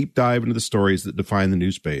take a deep dive into the stories that define the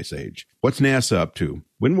new space age. What's NASA up to?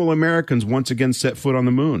 When will Americans once again set foot on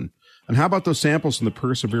the moon? And how about those samples from the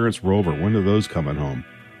Perseverance rover? When are those coming home?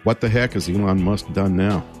 What the heck has Elon Musk done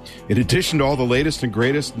now? In addition to all the latest and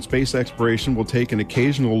greatest in space exploration, we'll take an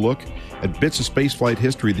occasional look at bits of spaceflight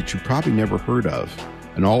history that you probably never heard of,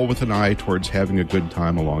 and all with an eye towards having a good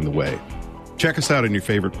time along the way. Check us out on your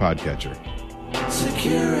favorite podcatcher.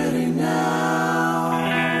 Security Now.